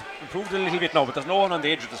square. It's improved a little bit now, but there's no one on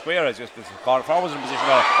the edge of the square. It's just forwards in position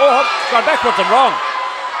now. Oh, gone backwards and wrong.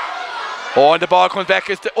 Oh, and the ball comes back.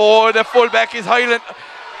 The full back is Highland.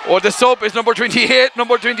 Oh, the sub is number 28,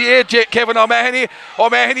 Kevin O'Mahony.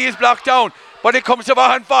 O'Mahony is blocked down, but it comes to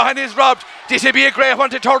Vaughan. Vaughan is robbed. This will be a great one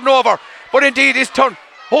to turn over, but indeed it's turned.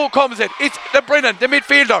 Who comes it? It's the Brennan, the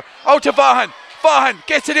midfielder, out to Vaughan. Vaughan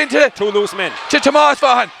gets it into the 2 loose men to Tomas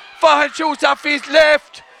Vaughan. Vaughan shoots off his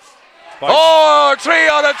left. Oh, 3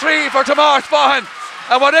 out of 3 for Tomas Vaughan.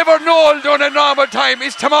 And whatever Noel done in normal time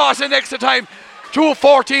is Tomas in extra time.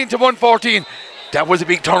 2:14 to 1:14. That was a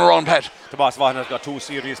big turnaround, Pat. Tomas Vaughan has got 2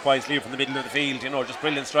 serious points lead from the middle of the field, you know, just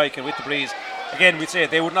brilliant striking with the breeze. Again, we'd say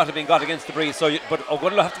they would not have been got against the breeze, but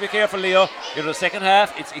O'Gunlow have to be careful, Leo. In the second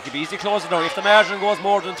half, it could be easy closing now. If the margin goes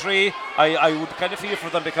more than 3, I would kind of fear for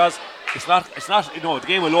them, because it's not, you know, the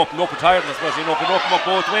game will open up with tiredness, but you know, can open up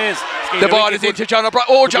both ways. The ball is into John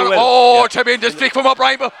O'Brien. Tremendous flick from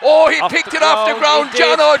O'Brien. He picked it off the ground.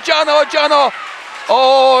 Jono.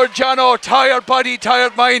 Oh, Jono, tired body,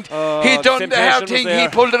 tired mind. He done the hard thing. He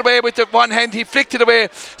pulled it away with the one hand. He flicked it away,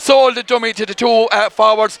 sold the dummy to the 2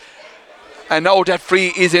 forwards. And now that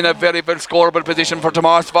free is in a very, very scoreable position for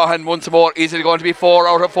Tomas Vaughan once more. Is it going to be 4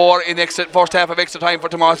 out of 4 in first half of extra time for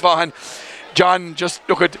Tomas Vaughan? John, just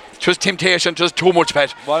look at just temptation, just too much,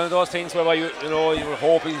 Pat. One of those things where you were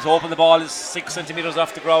hoping the ball is 6 centimetres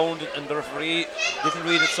off the ground, and the referee didn't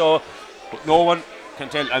read it, so no one can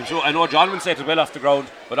tell. I know John will set it well off the ground,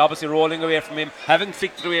 but obviously rolling away from him, having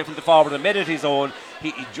flicked it away from the forward and made it his own.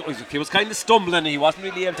 He was kind of stumbling. He wasn't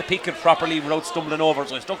really able to pick it properly without stumbling over,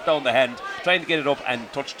 so he stuck down the hand, trying to get it up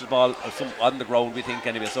and touched the ball on the ground, we think,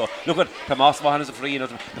 anyway. So look at Tomas Vaughan as a free. The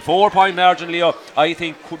 4-point margin, Leo, I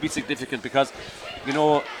think could be significant, because, you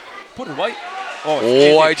know, put it right.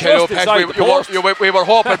 I tell you, Pat, we were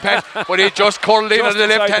hoping, Pat, but it just curled in on the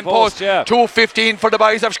left-hand post. 2:15 for the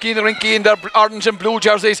boys of Skeena Rinky in their orange and blue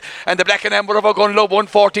jerseys, and the black and amber of O'Gunlow.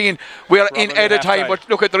 1:14. We're in added time, but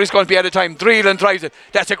look at, there is going to be added time. Dreelan drives it.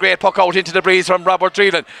 That's a great puck out into the breeze from Robert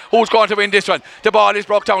Dreelan. Who's going to win this one? The ball is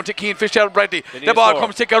brought down to Keane Fitzgerald Bradley. The ball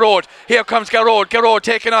comes to Garrod. Here comes Garrod. Garrod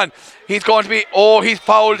taking on. He's going to be, he's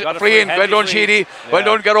fouled, free in. Well done, Sheedy. Well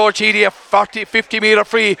done, Garrod Sheedy. A 50 metre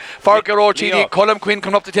free for Garrod Sheedy. Colm Quinn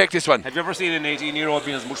coming up to take this one. Have you ever seen an 18-year-old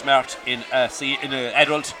being as much marked in an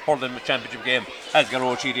adult hurling championship game as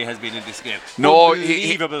Garrod Sheedy has been in this game? No,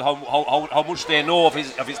 unbelievable how much they know of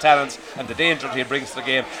his talents and the danger he brings to the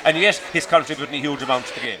game, and yes, he's contributing a huge amount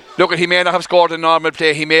to the game. Look, he may not have scored in normal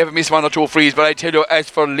play, he may have missed 1 or 2 frees, but I tell you, as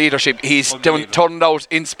for leadership, he's turned out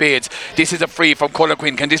in spades. This is a free from Colm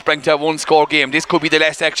Quinn. Can this bring to a 1-score game? This could be the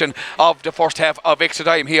last action of the first half of extra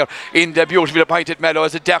time here in the beautiful appointed Mallow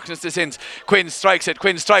as the darkness descends. Quinn strikes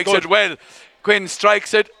it well. Quinn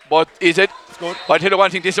strikes it, but is it? I tell you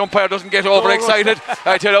one thing, this umpire doesn't get overexcited.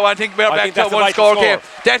 I tell you one thing, we're back to a 1-score game.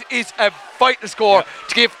 That is a vital score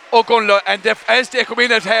to give O'Gunlow, and as they come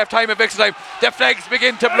in at half time of extra time, the flags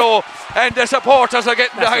begin to blow and the supporters are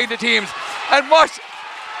getting behind the teams. And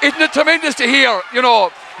isn't it tremendous to hear, you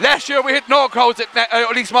know, last year we had no crowds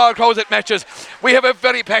only small crowds at matches. We have a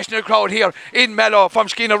very passionate crowd here in Mallow from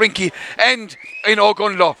Skeena Rinky and in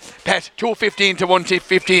O'Gunlow. Pat, 2:15 to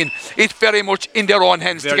 1:15. It's very much in their own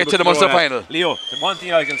hands to get to the Munster final. Leo, the one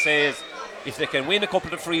thing I can say is, if they can win a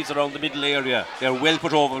couple of frees around the middle area, they're well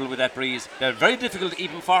put over with that breeze. They're very difficult,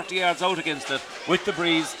 even 40 yards out against it with the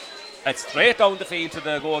breeze. It's straight down the field to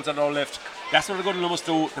the goals on our left. That's what the Gunlow must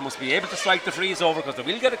do. They must be able to strike the frees over, because they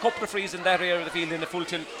will get a couple of frees in that area of the field in the full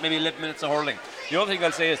 10, maybe 11 minutes of hurling. The other thing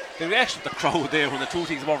I'll say is the reaction of the crowd there when the two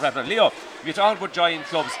teams were happening. Leo, if you're talking about giant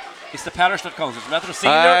clubs, it's the parish that counts. It's no matter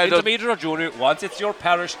senior, intermediate or junior. Once it's your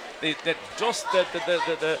parish, the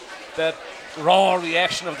raw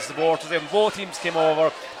reaction of the supporters. Then both teams came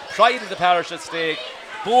over. Pride of the parish at stake.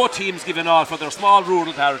 Both teams giving all for their small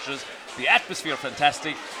rural parishes. The atmosphere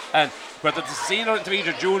fantastic, and whether it's senior,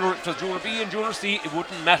 intermediate, junior, it was junior B and junior C, it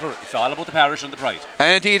wouldn't matter. It's all about the parish and the pride.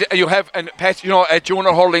 And indeed, you have, and Pat, at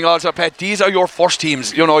junior hurling also, Pat, these are your first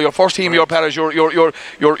teams. Your first team, your parish,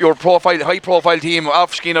 your profile, high profile team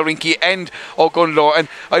of Skinner-Rinky and O'Gunlow. And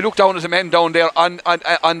I looked down at a man down there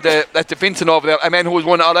at the fencing over there, a man who has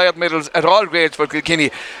won all Ireland medals at all grades for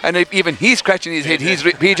Kilkenny, and even he's scratching his head. He's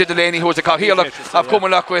PJ Delaney, who's a here of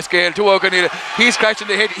Cumbernauld Scale to O'Gunlow. He's scratching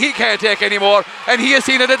the head. He can't take anymore, and he has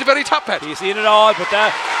seen it at the very top, Pat. He's seen it all, but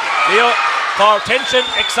Leo, for tension,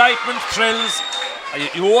 excitement, thrills,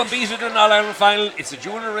 you won't beat it in an All-Ireland final. It's a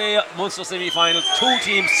Junior A Munster semi-final. Two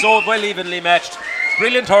teams so well evenly matched.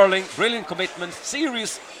 Brilliant hurling, brilliant commitment,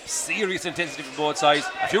 serious intensity from both sides.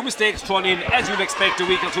 A few mistakes thrown in, as you'd expect, a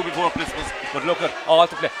week or two before Christmas, but look at all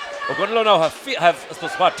the play. We're going to now have I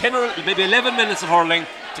suppose, 10 or maybe 11 minutes of hurling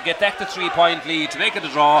to get back to 3-point lead, to make it a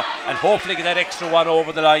draw, and hopefully get that extra one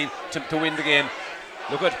over the line to win the game.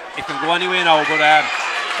 Look at it can go anyway now, but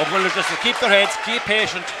O'Gunlow just to keep their heads, keep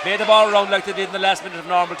patient, play the ball around like they did in the last minute of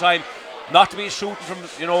normal time. Not to be shooting from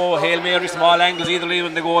Hail Mary small angles either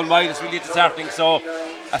when they go on wide. It's really disheartening. So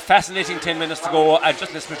a fascinating 10 minutes to go, and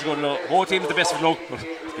just listen to Gunlow. Both teams the best of luck, but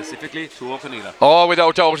specifically to O'Connell. Oh,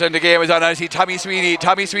 without doubt, and the game is on. I see Tommy Sweeney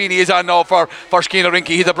is on now for Skinner-Rinky.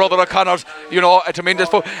 He's a brother of Connor's, a tremendous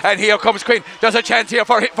foot. And here comes Quinn. There's a chance here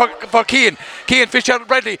for Keane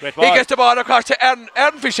Fitzgerald-Bradley. He gets the ball across to Aaron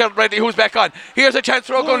Fitzgerald-Bradley, who's back on. Here's a chance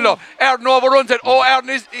for O'Gunlow. Aaron overruns it.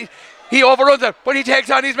 Aaron he overruns it, but he takes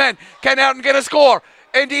on his man. Can Aaron get a score?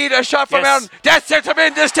 Indeed, a shot from Aaron. That's a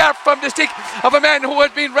tremendous start from the stick of a man who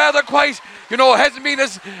has been rather quiet. Hasn't been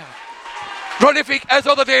as prolific as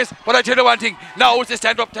other days, but I tell you one thing, now is the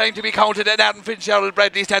stand-up time to be counted, and Aaron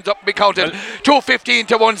Fitzgerald-Bradley stands up to be counted. 2:15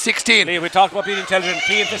 to 1:16. We talked about being intelligent.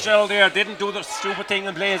 Keane Fitzgerald there didn't do the stupid thing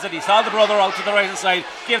and plays it. He saw the brother out to the right hand side,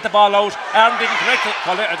 gave the ball out. Aaron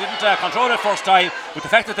didn't control it first time, but the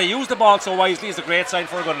fact that they used the ball so wisely is a great sign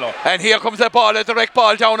for a Gunlow. And here comes the ball, a direct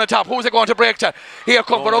ball down the top. Who's it going to break to? Here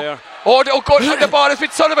comes the ball is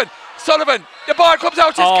with Sullivan, the ball comes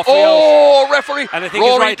out. Referee. And I think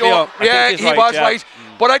he's right, Leo. He was right.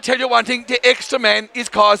 But I tell you one thing, the extra man is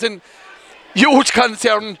causing huge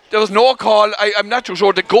concern. There was no call. I'm not too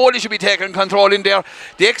sure. The goalie should be taking control in there.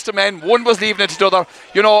 The extra man, one was leaving it to the other.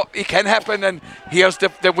 It can happen. And here's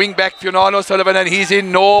the wing back, Fionn O'Sullivan, and he's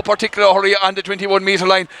in no particular hurry on the 21 metre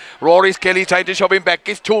line. Rory Skelly trying to shove him back.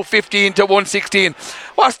 It's 2:15 to 1:16.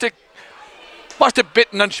 What's the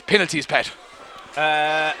betting on penalties, Pat?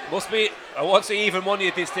 Must be, I won't say even money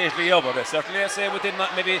at this stage, Leo, but certainly I say within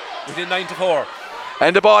 9 to 4.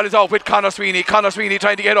 And the ball is out with Conor Sweeney. Conor Sweeney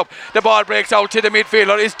trying to get up. The ball breaks out to the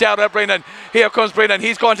midfielder. It's Dara Brennan. Here comes Brennan.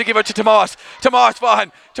 He's going to give it to Tomas. Tomas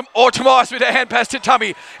Vaughan. Tomas with a hand pass to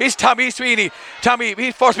Tommy. It's Tommy Sweeney. Tommy,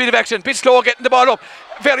 he's first bit of action. Bit slow getting the ball up.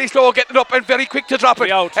 Very slow getting it up and very quick to drop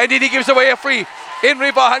it. And then he gives away a free.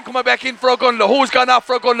 Henry Vaughan coming back in for O'Gunlow. Who's gone off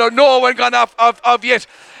for O'Gunlow? No one gone off of yet.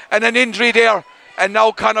 And an injury there. And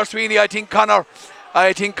now Conor Sweeney, I think Conor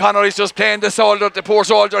is just playing the poor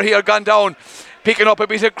soldier here, gone down, picking up a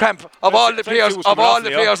bit of cramp. Of all the players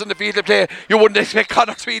in the field to play, you wouldn't expect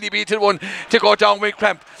Conor Sweeney be the one to go down with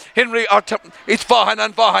cramp. It's Vaughan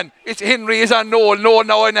and Vaughan. Henry is on Noel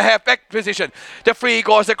now in a half-back position. The free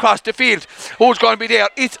goes across the field. Who's going to be there?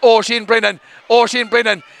 It's Oisin Brennan.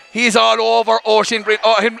 He's all over Oisin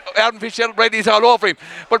Brennan. Aaron Fitzgerald-Bradley's all over him.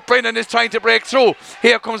 But Brennan is trying to break through.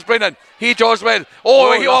 Here comes Brennan. He does well.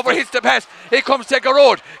 He overhits the pass. It comes to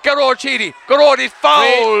Garrod Sheedy. Garrod is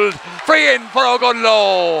fouled. Free in for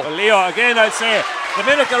O'Gunlow. Well, Leo, again I'll say, the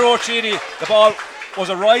minute Garrod Sheedy, the ball was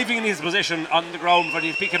arriving in his position on the ground when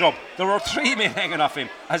he picked it up, there were 3 men hanging off him.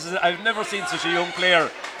 I've never seen such a young player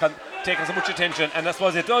taking so much attention, and I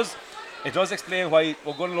suppose it does explain why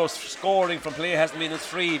O'Gunlow's scoring from play hasn't been as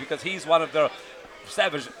free, because he's one of their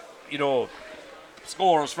savage,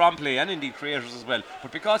 scorers from play and indeed creators as well.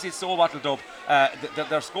 But because he's so bottled up,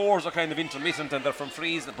 their scores are kind of intermittent and they're from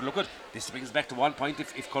frees. But look at this brings back to 1 point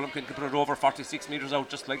if Colm can put it over 46 metres out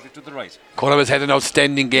just slightly to the right. Colm has had an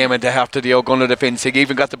outstanding game and they have to the O'Gunlow defence. He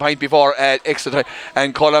even got the point before extra time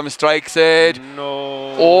and Colm strikes it.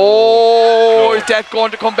 No. Oh, is that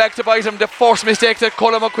going to come back to bite him? The first mistake that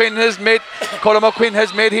Colm O'Quinn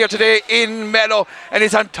has made here today in Mallow, and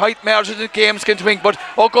it's on tight margins and games can swing, but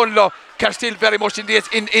O'Gunlow are still very much in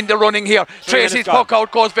the running here. Tracy's puck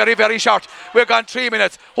out goes very, very short. We're gone 3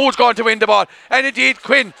 minutes. Who's going to win the ball? And indeed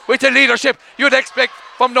Quinn with the leadership you'd expect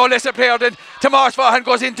from no less a player than Tomas Vaughan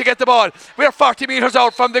goes in to get the ball. We're 40 metres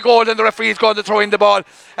out from the goal and the referee's going to throw in the ball,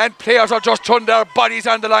 and players are just throwing their bodies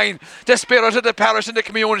on the line. The spirit of the parish and the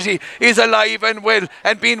community is alive and well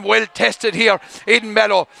and being well tested here in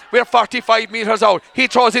Mallow. We're 45 metres out. He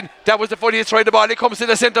throws in. That was the funniest try of the ball. He comes to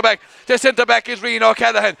the centre back. The centre back is Reno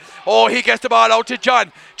Callahan. Oh, he gets the ball out to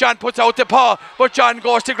John. John puts out the paw, but John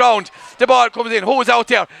goes to ground. The ball comes in. Who's out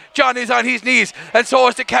there? John is on his knees, and so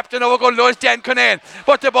is the captain of O'Gunlow, is Dan Conan.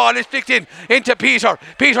 But the ball is flicked in into Peter.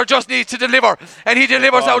 Peter just needs to deliver, and he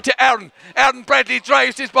delivers out to Aaron. Aaron Bradley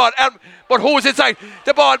drives his ball. But who's inside?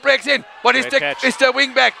 The ball breaks in, but it's the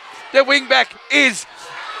wing back. The wing back is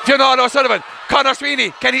Fionn O'Sullivan. Conor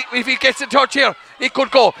Sweeney, if he gets in touch here, he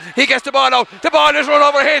could go. He gets the ball out. The ball is run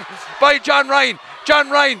overhead by John Ryan. John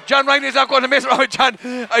Ryan is not going to mess around with John.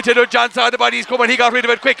 I tell you, John saw the bodies coming. He got rid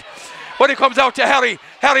of it quick. But it comes out to Harry.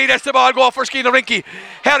 Harry lets the ball go for Skeena Rinky.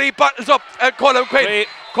 Harry battles up Colm Quinn.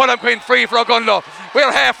 Colm Quinn free for O'Gunlow.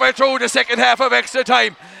 We're halfway through the second half of extra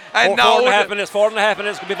time. And now 4.5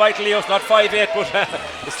 minutes could be vital. It's not 5-8, but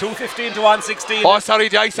it's 2:15 to 1:16. Oh, sorry,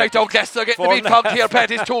 the eyesight out. Leicester getting the big fogged here,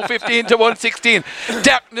 Pat. It's 2:15 to 1:16.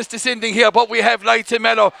 Darkness descending here, but we have lights in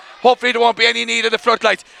Mallow. Hopefully there won't be any need of the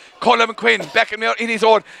floodlights. Colm Quinn back in his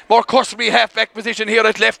own more customary half-back position here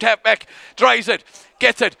at left half-back. Drives it,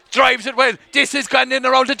 gets it, drives it well. This is gone in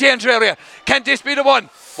around the danger area. Can this be the one?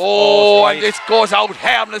 Oh, and this goes out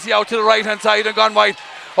harmlessly out to the right-hand side and gone wide.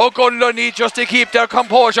 O'Gunlow need just to keep their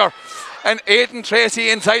composure. And Aidan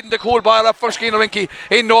Tracy inside in the cool ball up for Skeena Rinky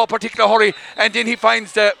in no particular hurry. And then he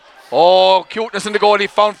finds the cuteness in the goal. He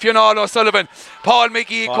found Fionn O'Sullivan. Paul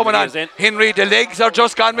McGee coming on. Henry, the legs are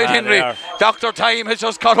just gone with Henry. Dr. Time has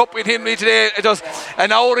just caught up with Henry today. It does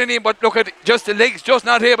an hour in him, but look at just the legs just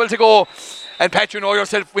not able to go. And Pat, you know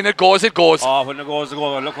yourself, when it goes, it goes. Oh, when it goes, it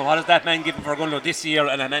goes. Look, what has that man given for Gunlow this year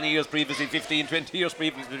and many years previously, 15, 20 years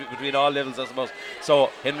previously, between all levels, I suppose.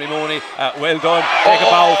 So, Henry Mooney, well done. Take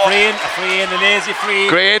a bow, free in, a lazy free.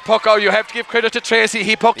 Great puck out. You have to give credit to Tracy.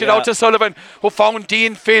 He pucked it out to Sullivan, who found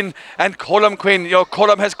Dean Finn and Colm Quinn. You know,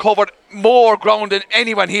 Colm has covered more ground than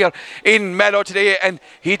anyone here in Mallow today, and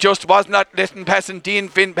he just was not letting Dean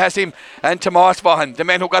Finn pass him, and Tomas Vaughan, the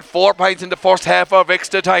man who got 4 points in the first half of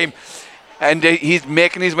extra time. And he's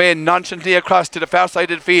making his way nonchalantly across to the far side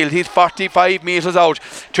of the field. He's 45 metres out,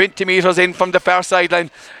 20 metres in from the far sideline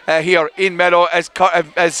here in Mallow as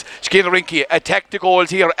Skeena Rinky attack the goals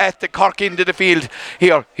here at the Cork end of the field.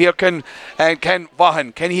 Here can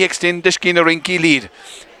Vaughan, can he extend the Skeena Rinky lead?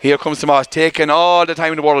 Here comes Tomas, taking all the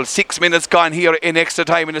time in the world. 6 minutes gone here in extra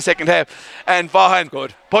time in the second half. And Vaughan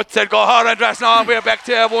puts it, go hard and dress on. We're back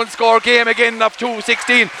to a one-score game again of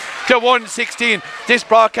 2:16 to 1:16. This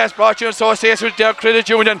broadcast brought to you in association with their credit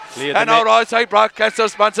union. And our outside broadcasts are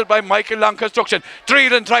sponsored by Michael Long Construction.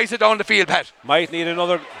 Dreelan tries it down the field, Pat. Might need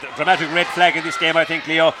another dramatic red flag in this game, I think,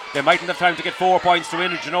 Leo. They mightn't have time to get 4 points to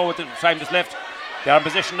win it, you know, with the time that's left. They're in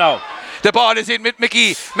position now. The ball is in with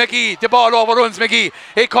McGee, the ball overruns McGee.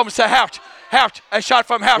 It comes to Hart, a shot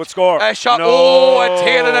from Hart. Good score. A shot, a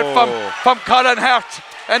tailing it from Colin Hart.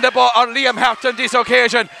 And the ball, or Liam Hart on this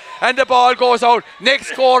occasion. And the ball goes out. Next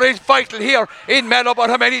score is vital here in Mallow,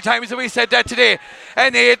 but how many times have we said that today?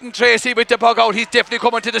 And Aidan Tracy with the puck out. He's definitely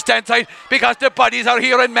coming to the stand side because the bodies are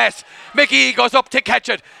here en masse. McGee goes up to catch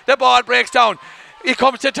it. The ball breaks down. He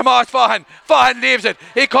comes to Tomas Vaughan. Vaughan leaves it.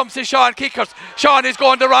 He comes to Sean Kickers. Sean is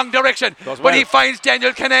going the wrong direction, but he finds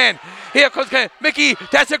Daniel Canaan. Here comes Canaan. Mickey,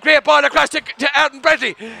 that's a great ball across to Aaron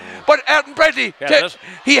Bradley. But Aaron Bradley,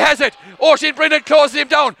 he has it. Oisin Brennan closes him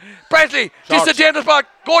down. Bradley, this is a dangerous ball.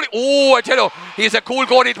 Goalie. Oh, I tell you, he's a cool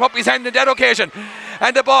goalie to put his hand in that occasion.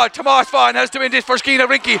 And the ball, Tomas Vaughan has to win this for Skeena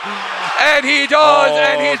Rinky. And he does,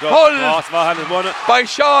 and he's pulled by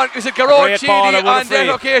Sean. Is it Garrod Chidi on that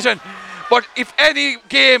occasion? But if any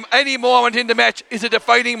game, any moment in the match is a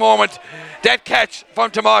defining moment, that catch from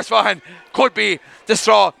Tomas Vaughan could be the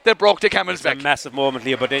straw that broke the camel's back. It's a massive moment,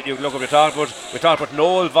 Leo. But you look, we talked about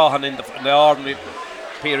Noel Vaughan in the ordinary.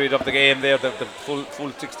 period of the game there, the full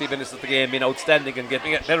 60 minutes of the game, being outstanding and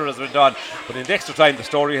getting it better as it went on. But in the extra time, the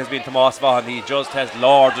story has been Tomas Vaughan. He just has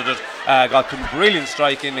lorded it, got some brilliant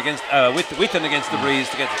striking against with and against the breeze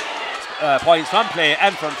to get points from play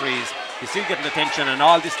and from frees. He's still getting attention, and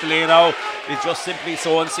all this delay now is just simply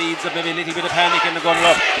sowing seeds of maybe a little bit of panic in the gun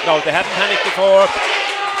up. No, they haven't panicked before.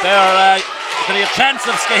 They're going to have a chance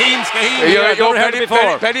of Skaheen.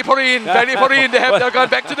 Benny Poreen, they're gone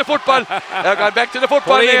back to the football. They're gone back to the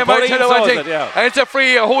football name, I tell you one thing. And it's a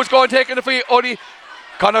free. Who's going taking the free? Only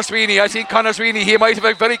Conor Sweeney. I think Conor Sweeney, he might have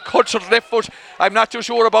a very cultured left foot. I'm not too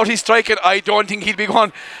sure about his striking. I don't think he'll be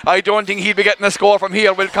getting a score from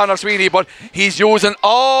here with Conor Sweeney, but he's using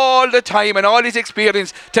all the time and all his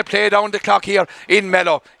experience to play down the clock here in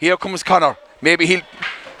Mellow. Here comes Conor. Maybe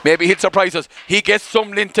he'll surprise us. He gets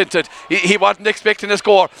some lint into it. He wasn't expecting a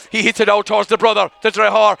score. He hits it out towards the brother, the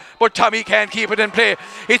Drehar, but Tommy can't keep it in play.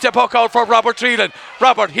 It's a puck out for Robert Treeland.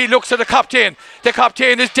 Robert, he looks at the captain. The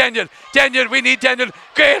captain is Daniel. Daniel, we need Daniel.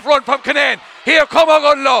 Great run from Canaan. Here come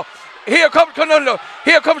Ogunlo. Here comes Canunlo.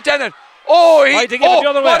 Here comes Daniel.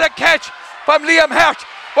 What a catch from Liam Hart.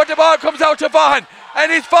 But the ball comes out to Vaughan.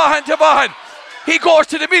 And it's Vaughan to Vaughan. He goes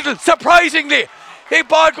to the middle, surprisingly. The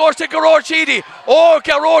ball goes to Garrod Sheedy.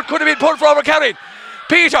 Garrod could have been pulled for overcarrying.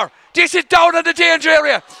 Peter, this is down in the danger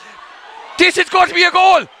area. This is going to be a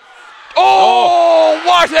goal.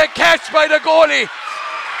 What a catch by the goalie.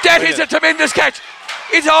 That is a tremendous catch.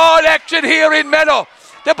 It's all action here in Mellow.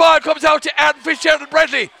 The ball comes out to Aaron Fitzgerald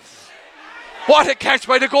Bradley. What a catch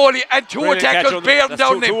by the goalie, and two tackles bearing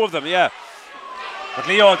down him. Two of them, yeah. But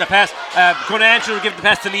Leo, the pass, Conan will give the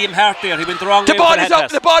pass to Liam Hart there. He went the wrong way.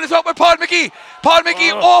 The ball is up with Paul McGee. Paul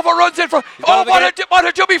McGee overruns it. What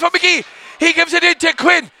a dummy from McGee. He gives it in to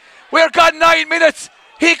Quinn. We're gone 9 minutes.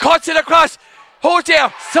 He cuts it across. Who's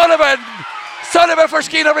there? Sullivan for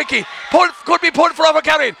Skeena Ricky. Could be pulled for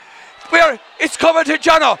overcarrying. It's coming to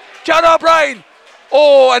John O'Brien.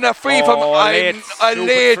 And a free from a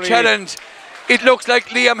late challenge. It looks like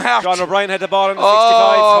Liam Hart. John O'Brien had the ball on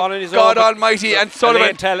the 65. God almighty. And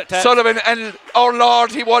Sullivan and our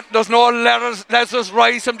Lord, there's no Lazarus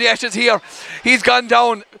rise from the ashes here. He's gone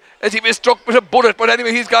down as he was struck with a bullet. But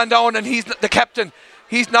anyway, he's gone down, and he's the captain.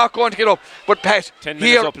 He's not going to get up. But Pat, 10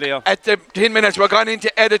 minutes here up, Leo. at the 10 minutes, we're going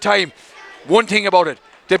into added time. One thing about it.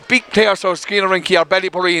 The big players, so Skeena Rinky or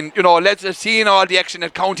Ballyporeen, let's have seen all the action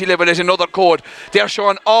at county level at another code. They're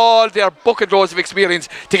showing all their bucket loads of experience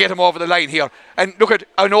to get them over the line here. And look at,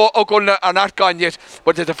 I know O'Gunna are not gone yet,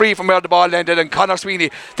 but there's a free from where the ball landed, and Conor Sweeney,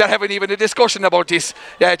 they're having even a discussion about this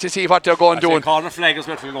to see what they're going doing. Corner flag is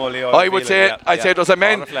well for the goal, Leo. I would say there's a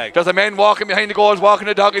man walking behind the goals, walking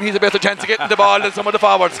the dog, and he's a better chance of getting the ball than some of the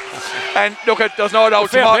forwards. And look at, there's no doubt.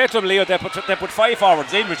 Fair play to them, Leo. They put 5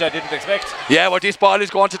 forwards in, which I didn't expect. Yeah, but this ball is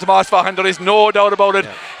going to Tomas Vaughan. There is no doubt about it.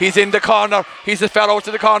 Yeah. He's in the corner. He's as far out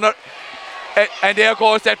to the corner. And there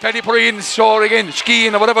goes that Ballyporeen score again.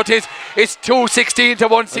 Skeen or whatever it is. It's 2-16 to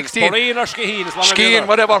 1-16. Poreen or Skeen. Skeen,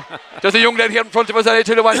 whatever. There's a young lad here in front of us, and I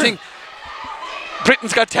tell you one thing.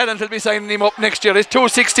 Britain's Got Talent will be signing him up next year. It's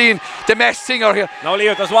 2-16. The Masked Singer here. Now,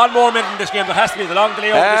 Leo, there's one more minute in this game. There has to be the long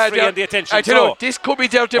delay over this free and the attention. I tell you, this could be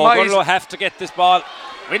their demise. O'Gunlow have to get this ball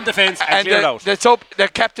in defence and clear it out. The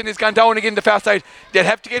captain has gone down again the far side. They'll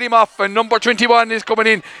have to get him off, and number 21 is coming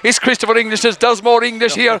in. It's Christopher English. Does more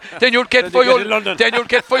English here than you'll get for your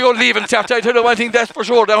leaving cert. I tell you one thing, that's for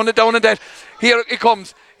sure. Down and that. Here it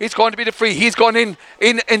comes. It's going to be the free. He's gone in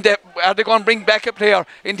the. Are they going to bring back a player?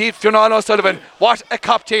 Indeed, Fionn O'Sullivan. What a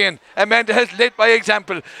captain. A man that has led by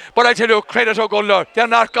example. But I tell you, credit O'Gunlow. They're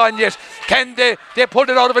not gone yet. Can they put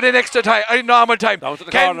it out of it in extra time, in normal time?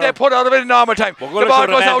 Can they put it out of it in normal time? The ball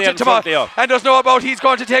goes out to Tomas. And there's no about he's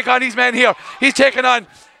going to take on his man here. He's taken on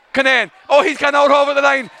Canaan. He's gone out over the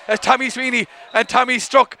line as Tommy Sweeney. And Tommy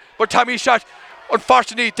struck, but Tommy shot.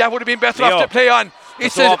 Unfortunately, that would have been better off to play on.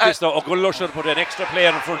 It's so obvious though. O'Gunlow should put an extra player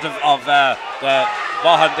in front of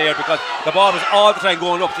Vaughan there, because the ball was all the time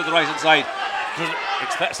going up to the right hand side.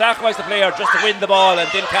 Sacrifice the player just to win the ball and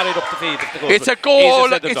then carry it up the field. It's a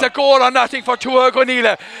goal. It's a goal or nothing for Tua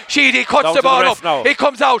Gunila. Sheedy cuts the ball up. Now. It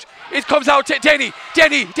comes out to Denny.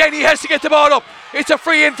 Denny has to get the ball up. It's a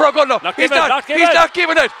free in for O'Gunlow. He's not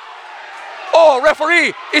giving it.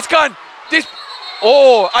 Referee, it's gone.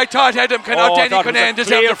 I thought Adam Denny Conan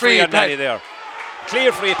deserved the free. There.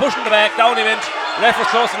 Clear free, pushing the back, down he went. Ref was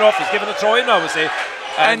close enough, he's given a throw in obviously.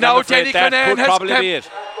 And now Denny Conan has probably be it.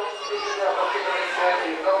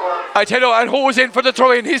 I tell you, and who's in for the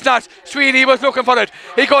throw in? He's not. Sweeney was looking for it.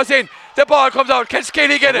 He goes in. The ball comes out. Can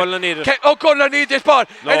Skelly get it? O'Gunlow needs this ball.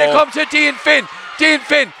 No. And it comes to Dean Finn.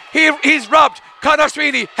 He's robbed. Conor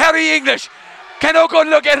Sweeney. Harry English. Can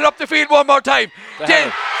O'Gunlow get it up the field one more time? There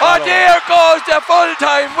goes the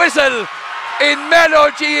full-time whistle in Mellow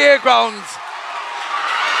GA grounds.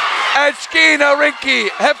 And Skeena Rinky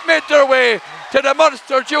have made their way to the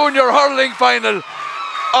Munster Junior Hurling Final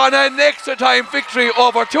on an extra time victory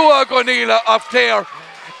over Tua Gunila of Clare.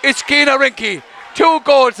 It's Skeena Rinky, 2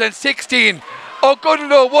 goals and 16.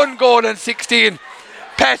 O'Gunlow 1 goal and 16.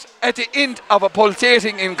 Pat, at the end of a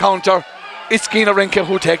pulsating encounter, it's Skeena Rinky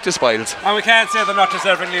who take the spoils. And we can't say they're not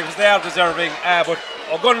deserving, because they are deserving, but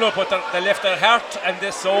O'Gunlow they left their heart and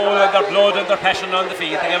their soul and their blood and their passion on the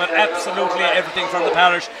field. They have absolutely everything from the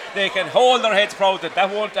parish. They can hold their heads proud.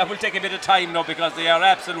 That will take a bit of time now, because they are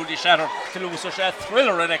absolutely shattered to lose such a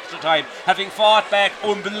thriller in extra time, having fought back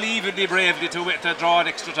unbelievably bravely to draw an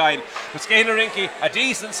extra time. But Skeena Rinky, a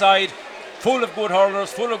decent side, full of good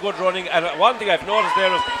hurlers, full of good running, and one thing I've noticed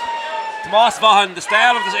there is Tomas Vaughan, the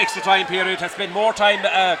star of this extra time period, has spent more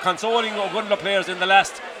time consoling O'Gunlow players in the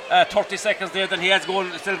last 30 seconds there than he has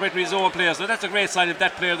gone celebrating his own players. So that's a great sign of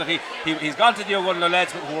that player, that he's gone to the O'Gunlow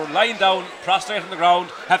lads who are lying down, prostrate on the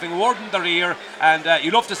ground, having a word in their ear, and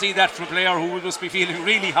you love to see that from a player who must be feeling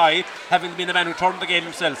really high, having been the man who turned the game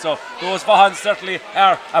himself. So those Vahans certainly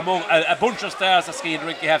are among a bunch of stars that Skeena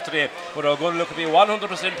Rinky have today. But O'Gunlow could be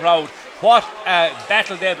 100% proud what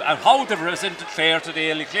battle they've and how they've represented Clare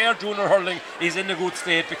today. Clare Junior Hurling is in a good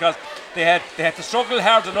state, because they had to struggle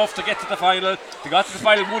hard enough to get to the final. They got to the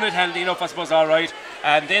final, won it handy enough, I suppose, all right.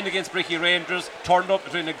 And then against Bricky Rangers, turned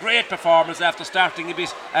up doing a great performance after starting a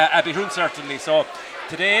bit uncertainly. So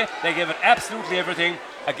today they gave it absolutely everything.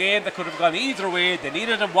 Again, they could have gone either way. They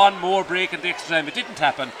needed one more break in the extra time. It didn't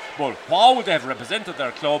happen. But how they have represented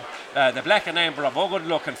their club, the Black and Amber of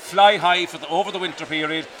O'Gunlow, can fly high over the winter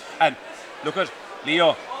period. And look at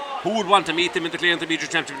Leo. Who would want to meet them in the Clare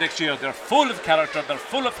Intermediate Championship next year? They're full of character, they're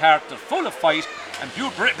full of heart, they're full of fight, and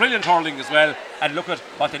brilliant hurling as well. And look at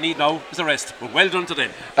what they need now is a rest. But well done to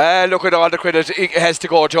them. Look at all the credit it has to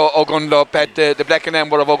go to O'Gunlow, Pat, the Black and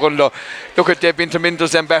Amber of O'Gunlow. Look at, they've been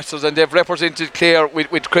tremendous ambassadors, and they've represented Clare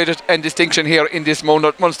with credit and distinction here in this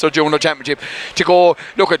Munster Junior Championship. To go,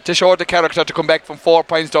 look at, to show the character, to come back from 4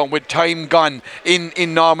 points down with time gone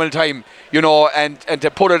in normal time, and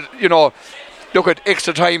to put it, look at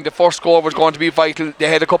extra time. The first score was going to be vital. They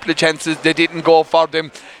had a couple of chances, they didn't go for them.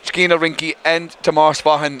 Skeena Rinky and Tomas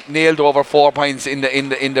Vaughan nailed over 4 points in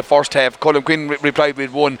the first half. Colin Quinn replied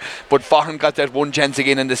with 1, but Vaughan got that one chance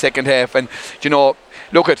again in the second half. And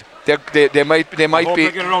look at, they might be.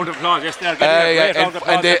 Get a round of applause. Yes, they're getting a great round of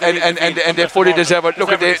applause. And they fully deserve it.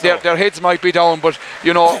 Look at their heads might be down, but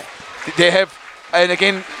they have. And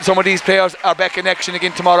again, some of these players are back in action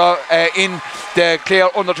again tomorrow in the Clare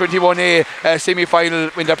Under 21A semi-final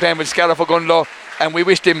when they're playing with Scariff O'Gunlow. And we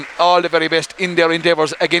wish them all the very best in their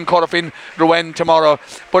endeavours. Again, Corofin, Rowan tomorrow.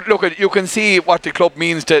 But look at, you can see what the club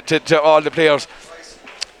means to all the players.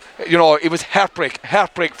 It was heartbreak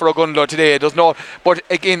for O'Gunlow today. But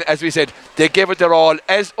again, as we said, they gave it their all,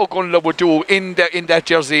 as O'Gunlow would do in that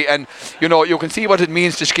jersey. And you can see what it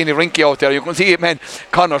means to Skeena Rinky out there. You can see a man,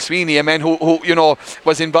 Conor Sweeney, a man who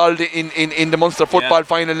was involved in the Munster football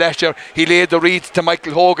final last year. He laid the wreath to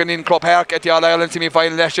Michael Hogan in Croke Park at the All Ireland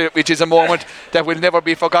semi-final last year, which is a moment that will never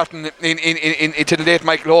be forgotten to the late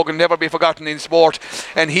Michael Hogan, never be forgotten in sport.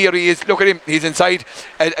 And here he is. Look at him. He's inside,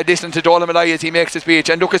 listening to Dolan Malai as he makes his speech.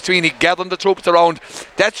 And look at Sweeney gathering the troops around.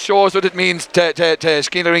 That shows what it means to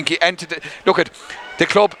Skeena Rinky, and look at the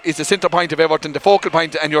club is the centre point of Everton, the focal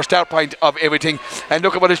point and your start point of everything. And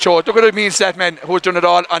look at what it shows. Look at what it means to that man who's done it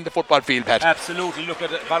all on the football field, Pat. Absolutely. Look at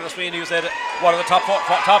Conor Sweeney, who said one of the top four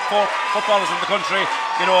footballers in the country.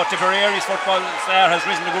 Tipperary's football star has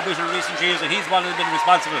risen a good bit in recent years, and he's one of them been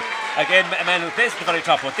responsible. Again, a man who plays at the very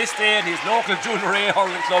top. But this day in his local Junior A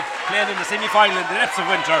hurling club, playing in the semi-final in the depths of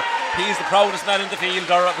winter, he's the proudest man in the field,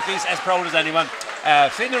 or at least as proud as anyone.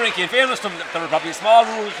 Skeena Rinky, in fairness to them, they're probably a small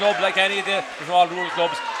rural club like any of the small rural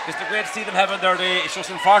clubs. It's great to see them having their day. It's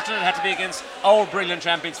just unfortunate it had to be against our brilliant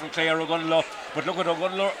champions from Clare O'Gunlow. But look at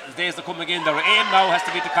O'Gunlow, the days that come again. Their aim now has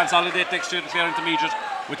to be to consolidate next year the Clare Intermediate.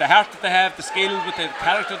 With the heart that they have, the skill, with the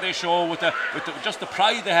character they show, with just the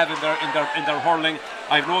pride they have in their hurling,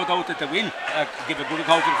 I've no doubt that they will give a good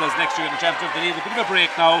account of themselves next year in the championship. They need a bit of a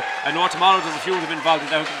break now. I know tomorrow there's a few of them involved in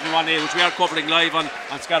the 1A, which we are covering live on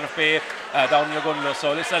Scariff Bay down in O'Gunlow.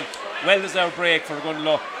 So listen, well-deserved break for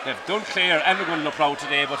O'Gunlow. They've done Clare and O'Gunlow proud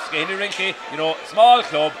today, but Skeena Rinky, small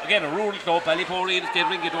club, again a rural club, Ballyporeen, Skeena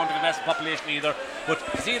Rinky don't have a massive population either. But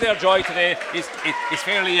to see their joy today is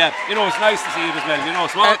fairly, it's nice to see it as well.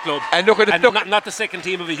 Small club. And look at it. Not the second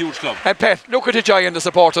team of a huge club. And Pat, look at the joy in the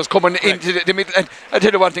supporters coming into the middle. And I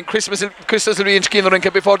tell you one thing, Christmas will be in Skinner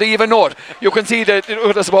before they even know it. You can see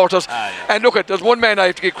the supporters. And look at, there's one man I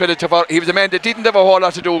have to give credit to. He was a man that didn't have a whole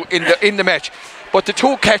lot to do in the match. But the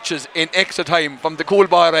 2 catches in extra time from the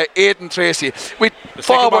cool-bar Aidan Tracy, with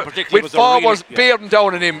forwards bearing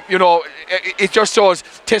down on him, it just shows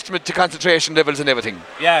testament to concentration levels and everything.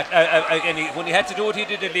 Yeah, and when he had to do it, he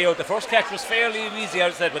did it, Leo. The first catch was fairly easy,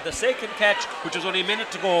 as I said, but the second catch, which was only a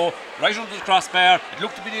minute to go, right under the crossbar, it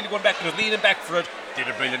looked to be nearly going back, he was leaning back for it, did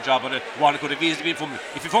a brilliant job on it. One could have easily been fumbled.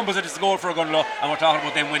 If he fumbles it, it's a goal for a Gunlow, and we're talking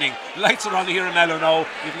about them winning. Lights are on here in Mallow now,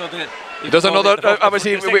 even though there's another,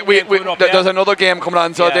 obviously, there's another game coming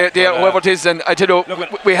on, so whoever it is, and I tell you,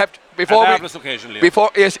 we have before a marvellous occasion, Leo.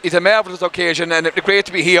 Yes, it's a marvellous occasion, and it's great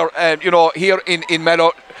to be here, here in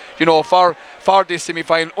Mallow, for this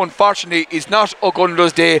semi-final. Unfortunately, it's not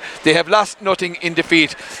Ogundler's day. They have lost nothing in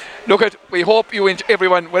defeat. We hope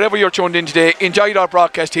everyone, wherever you're tuned in today, enjoyed our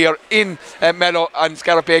broadcast here in Mallow on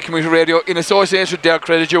Scariff Bay Community Radio in association with their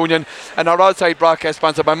Credit Union, and our outside broadcast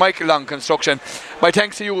sponsored by Michael Long Construction. My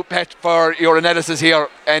thanks to you, Pat, for your analysis here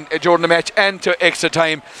and during the match and to extra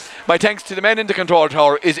time. My thanks to the man in the control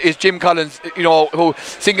tower is Jim Collins, who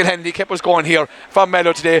single-handedly kept us going here from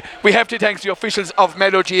Mallow today. We have to thank the officials of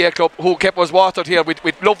Mallow GA Club who kept us watered here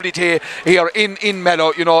with lovely tea here in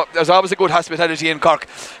Mallow. There's always a good hospitality in Cork.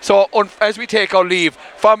 So as we take our leave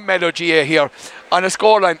from Mallow GA here, on a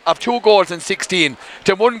scoreline of 2 goals in 16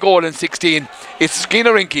 to 1 goal in 16, it's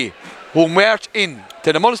Skinnarinky who marched in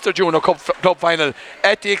to the Munster Junior Club final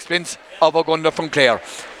at the expense of Ogundler from Clare.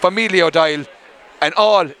 For me, Leo Dial, and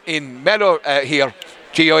all in Mallow here,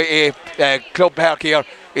 GIA Club Park here,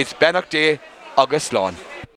 it's Bannock Day, August Lawn.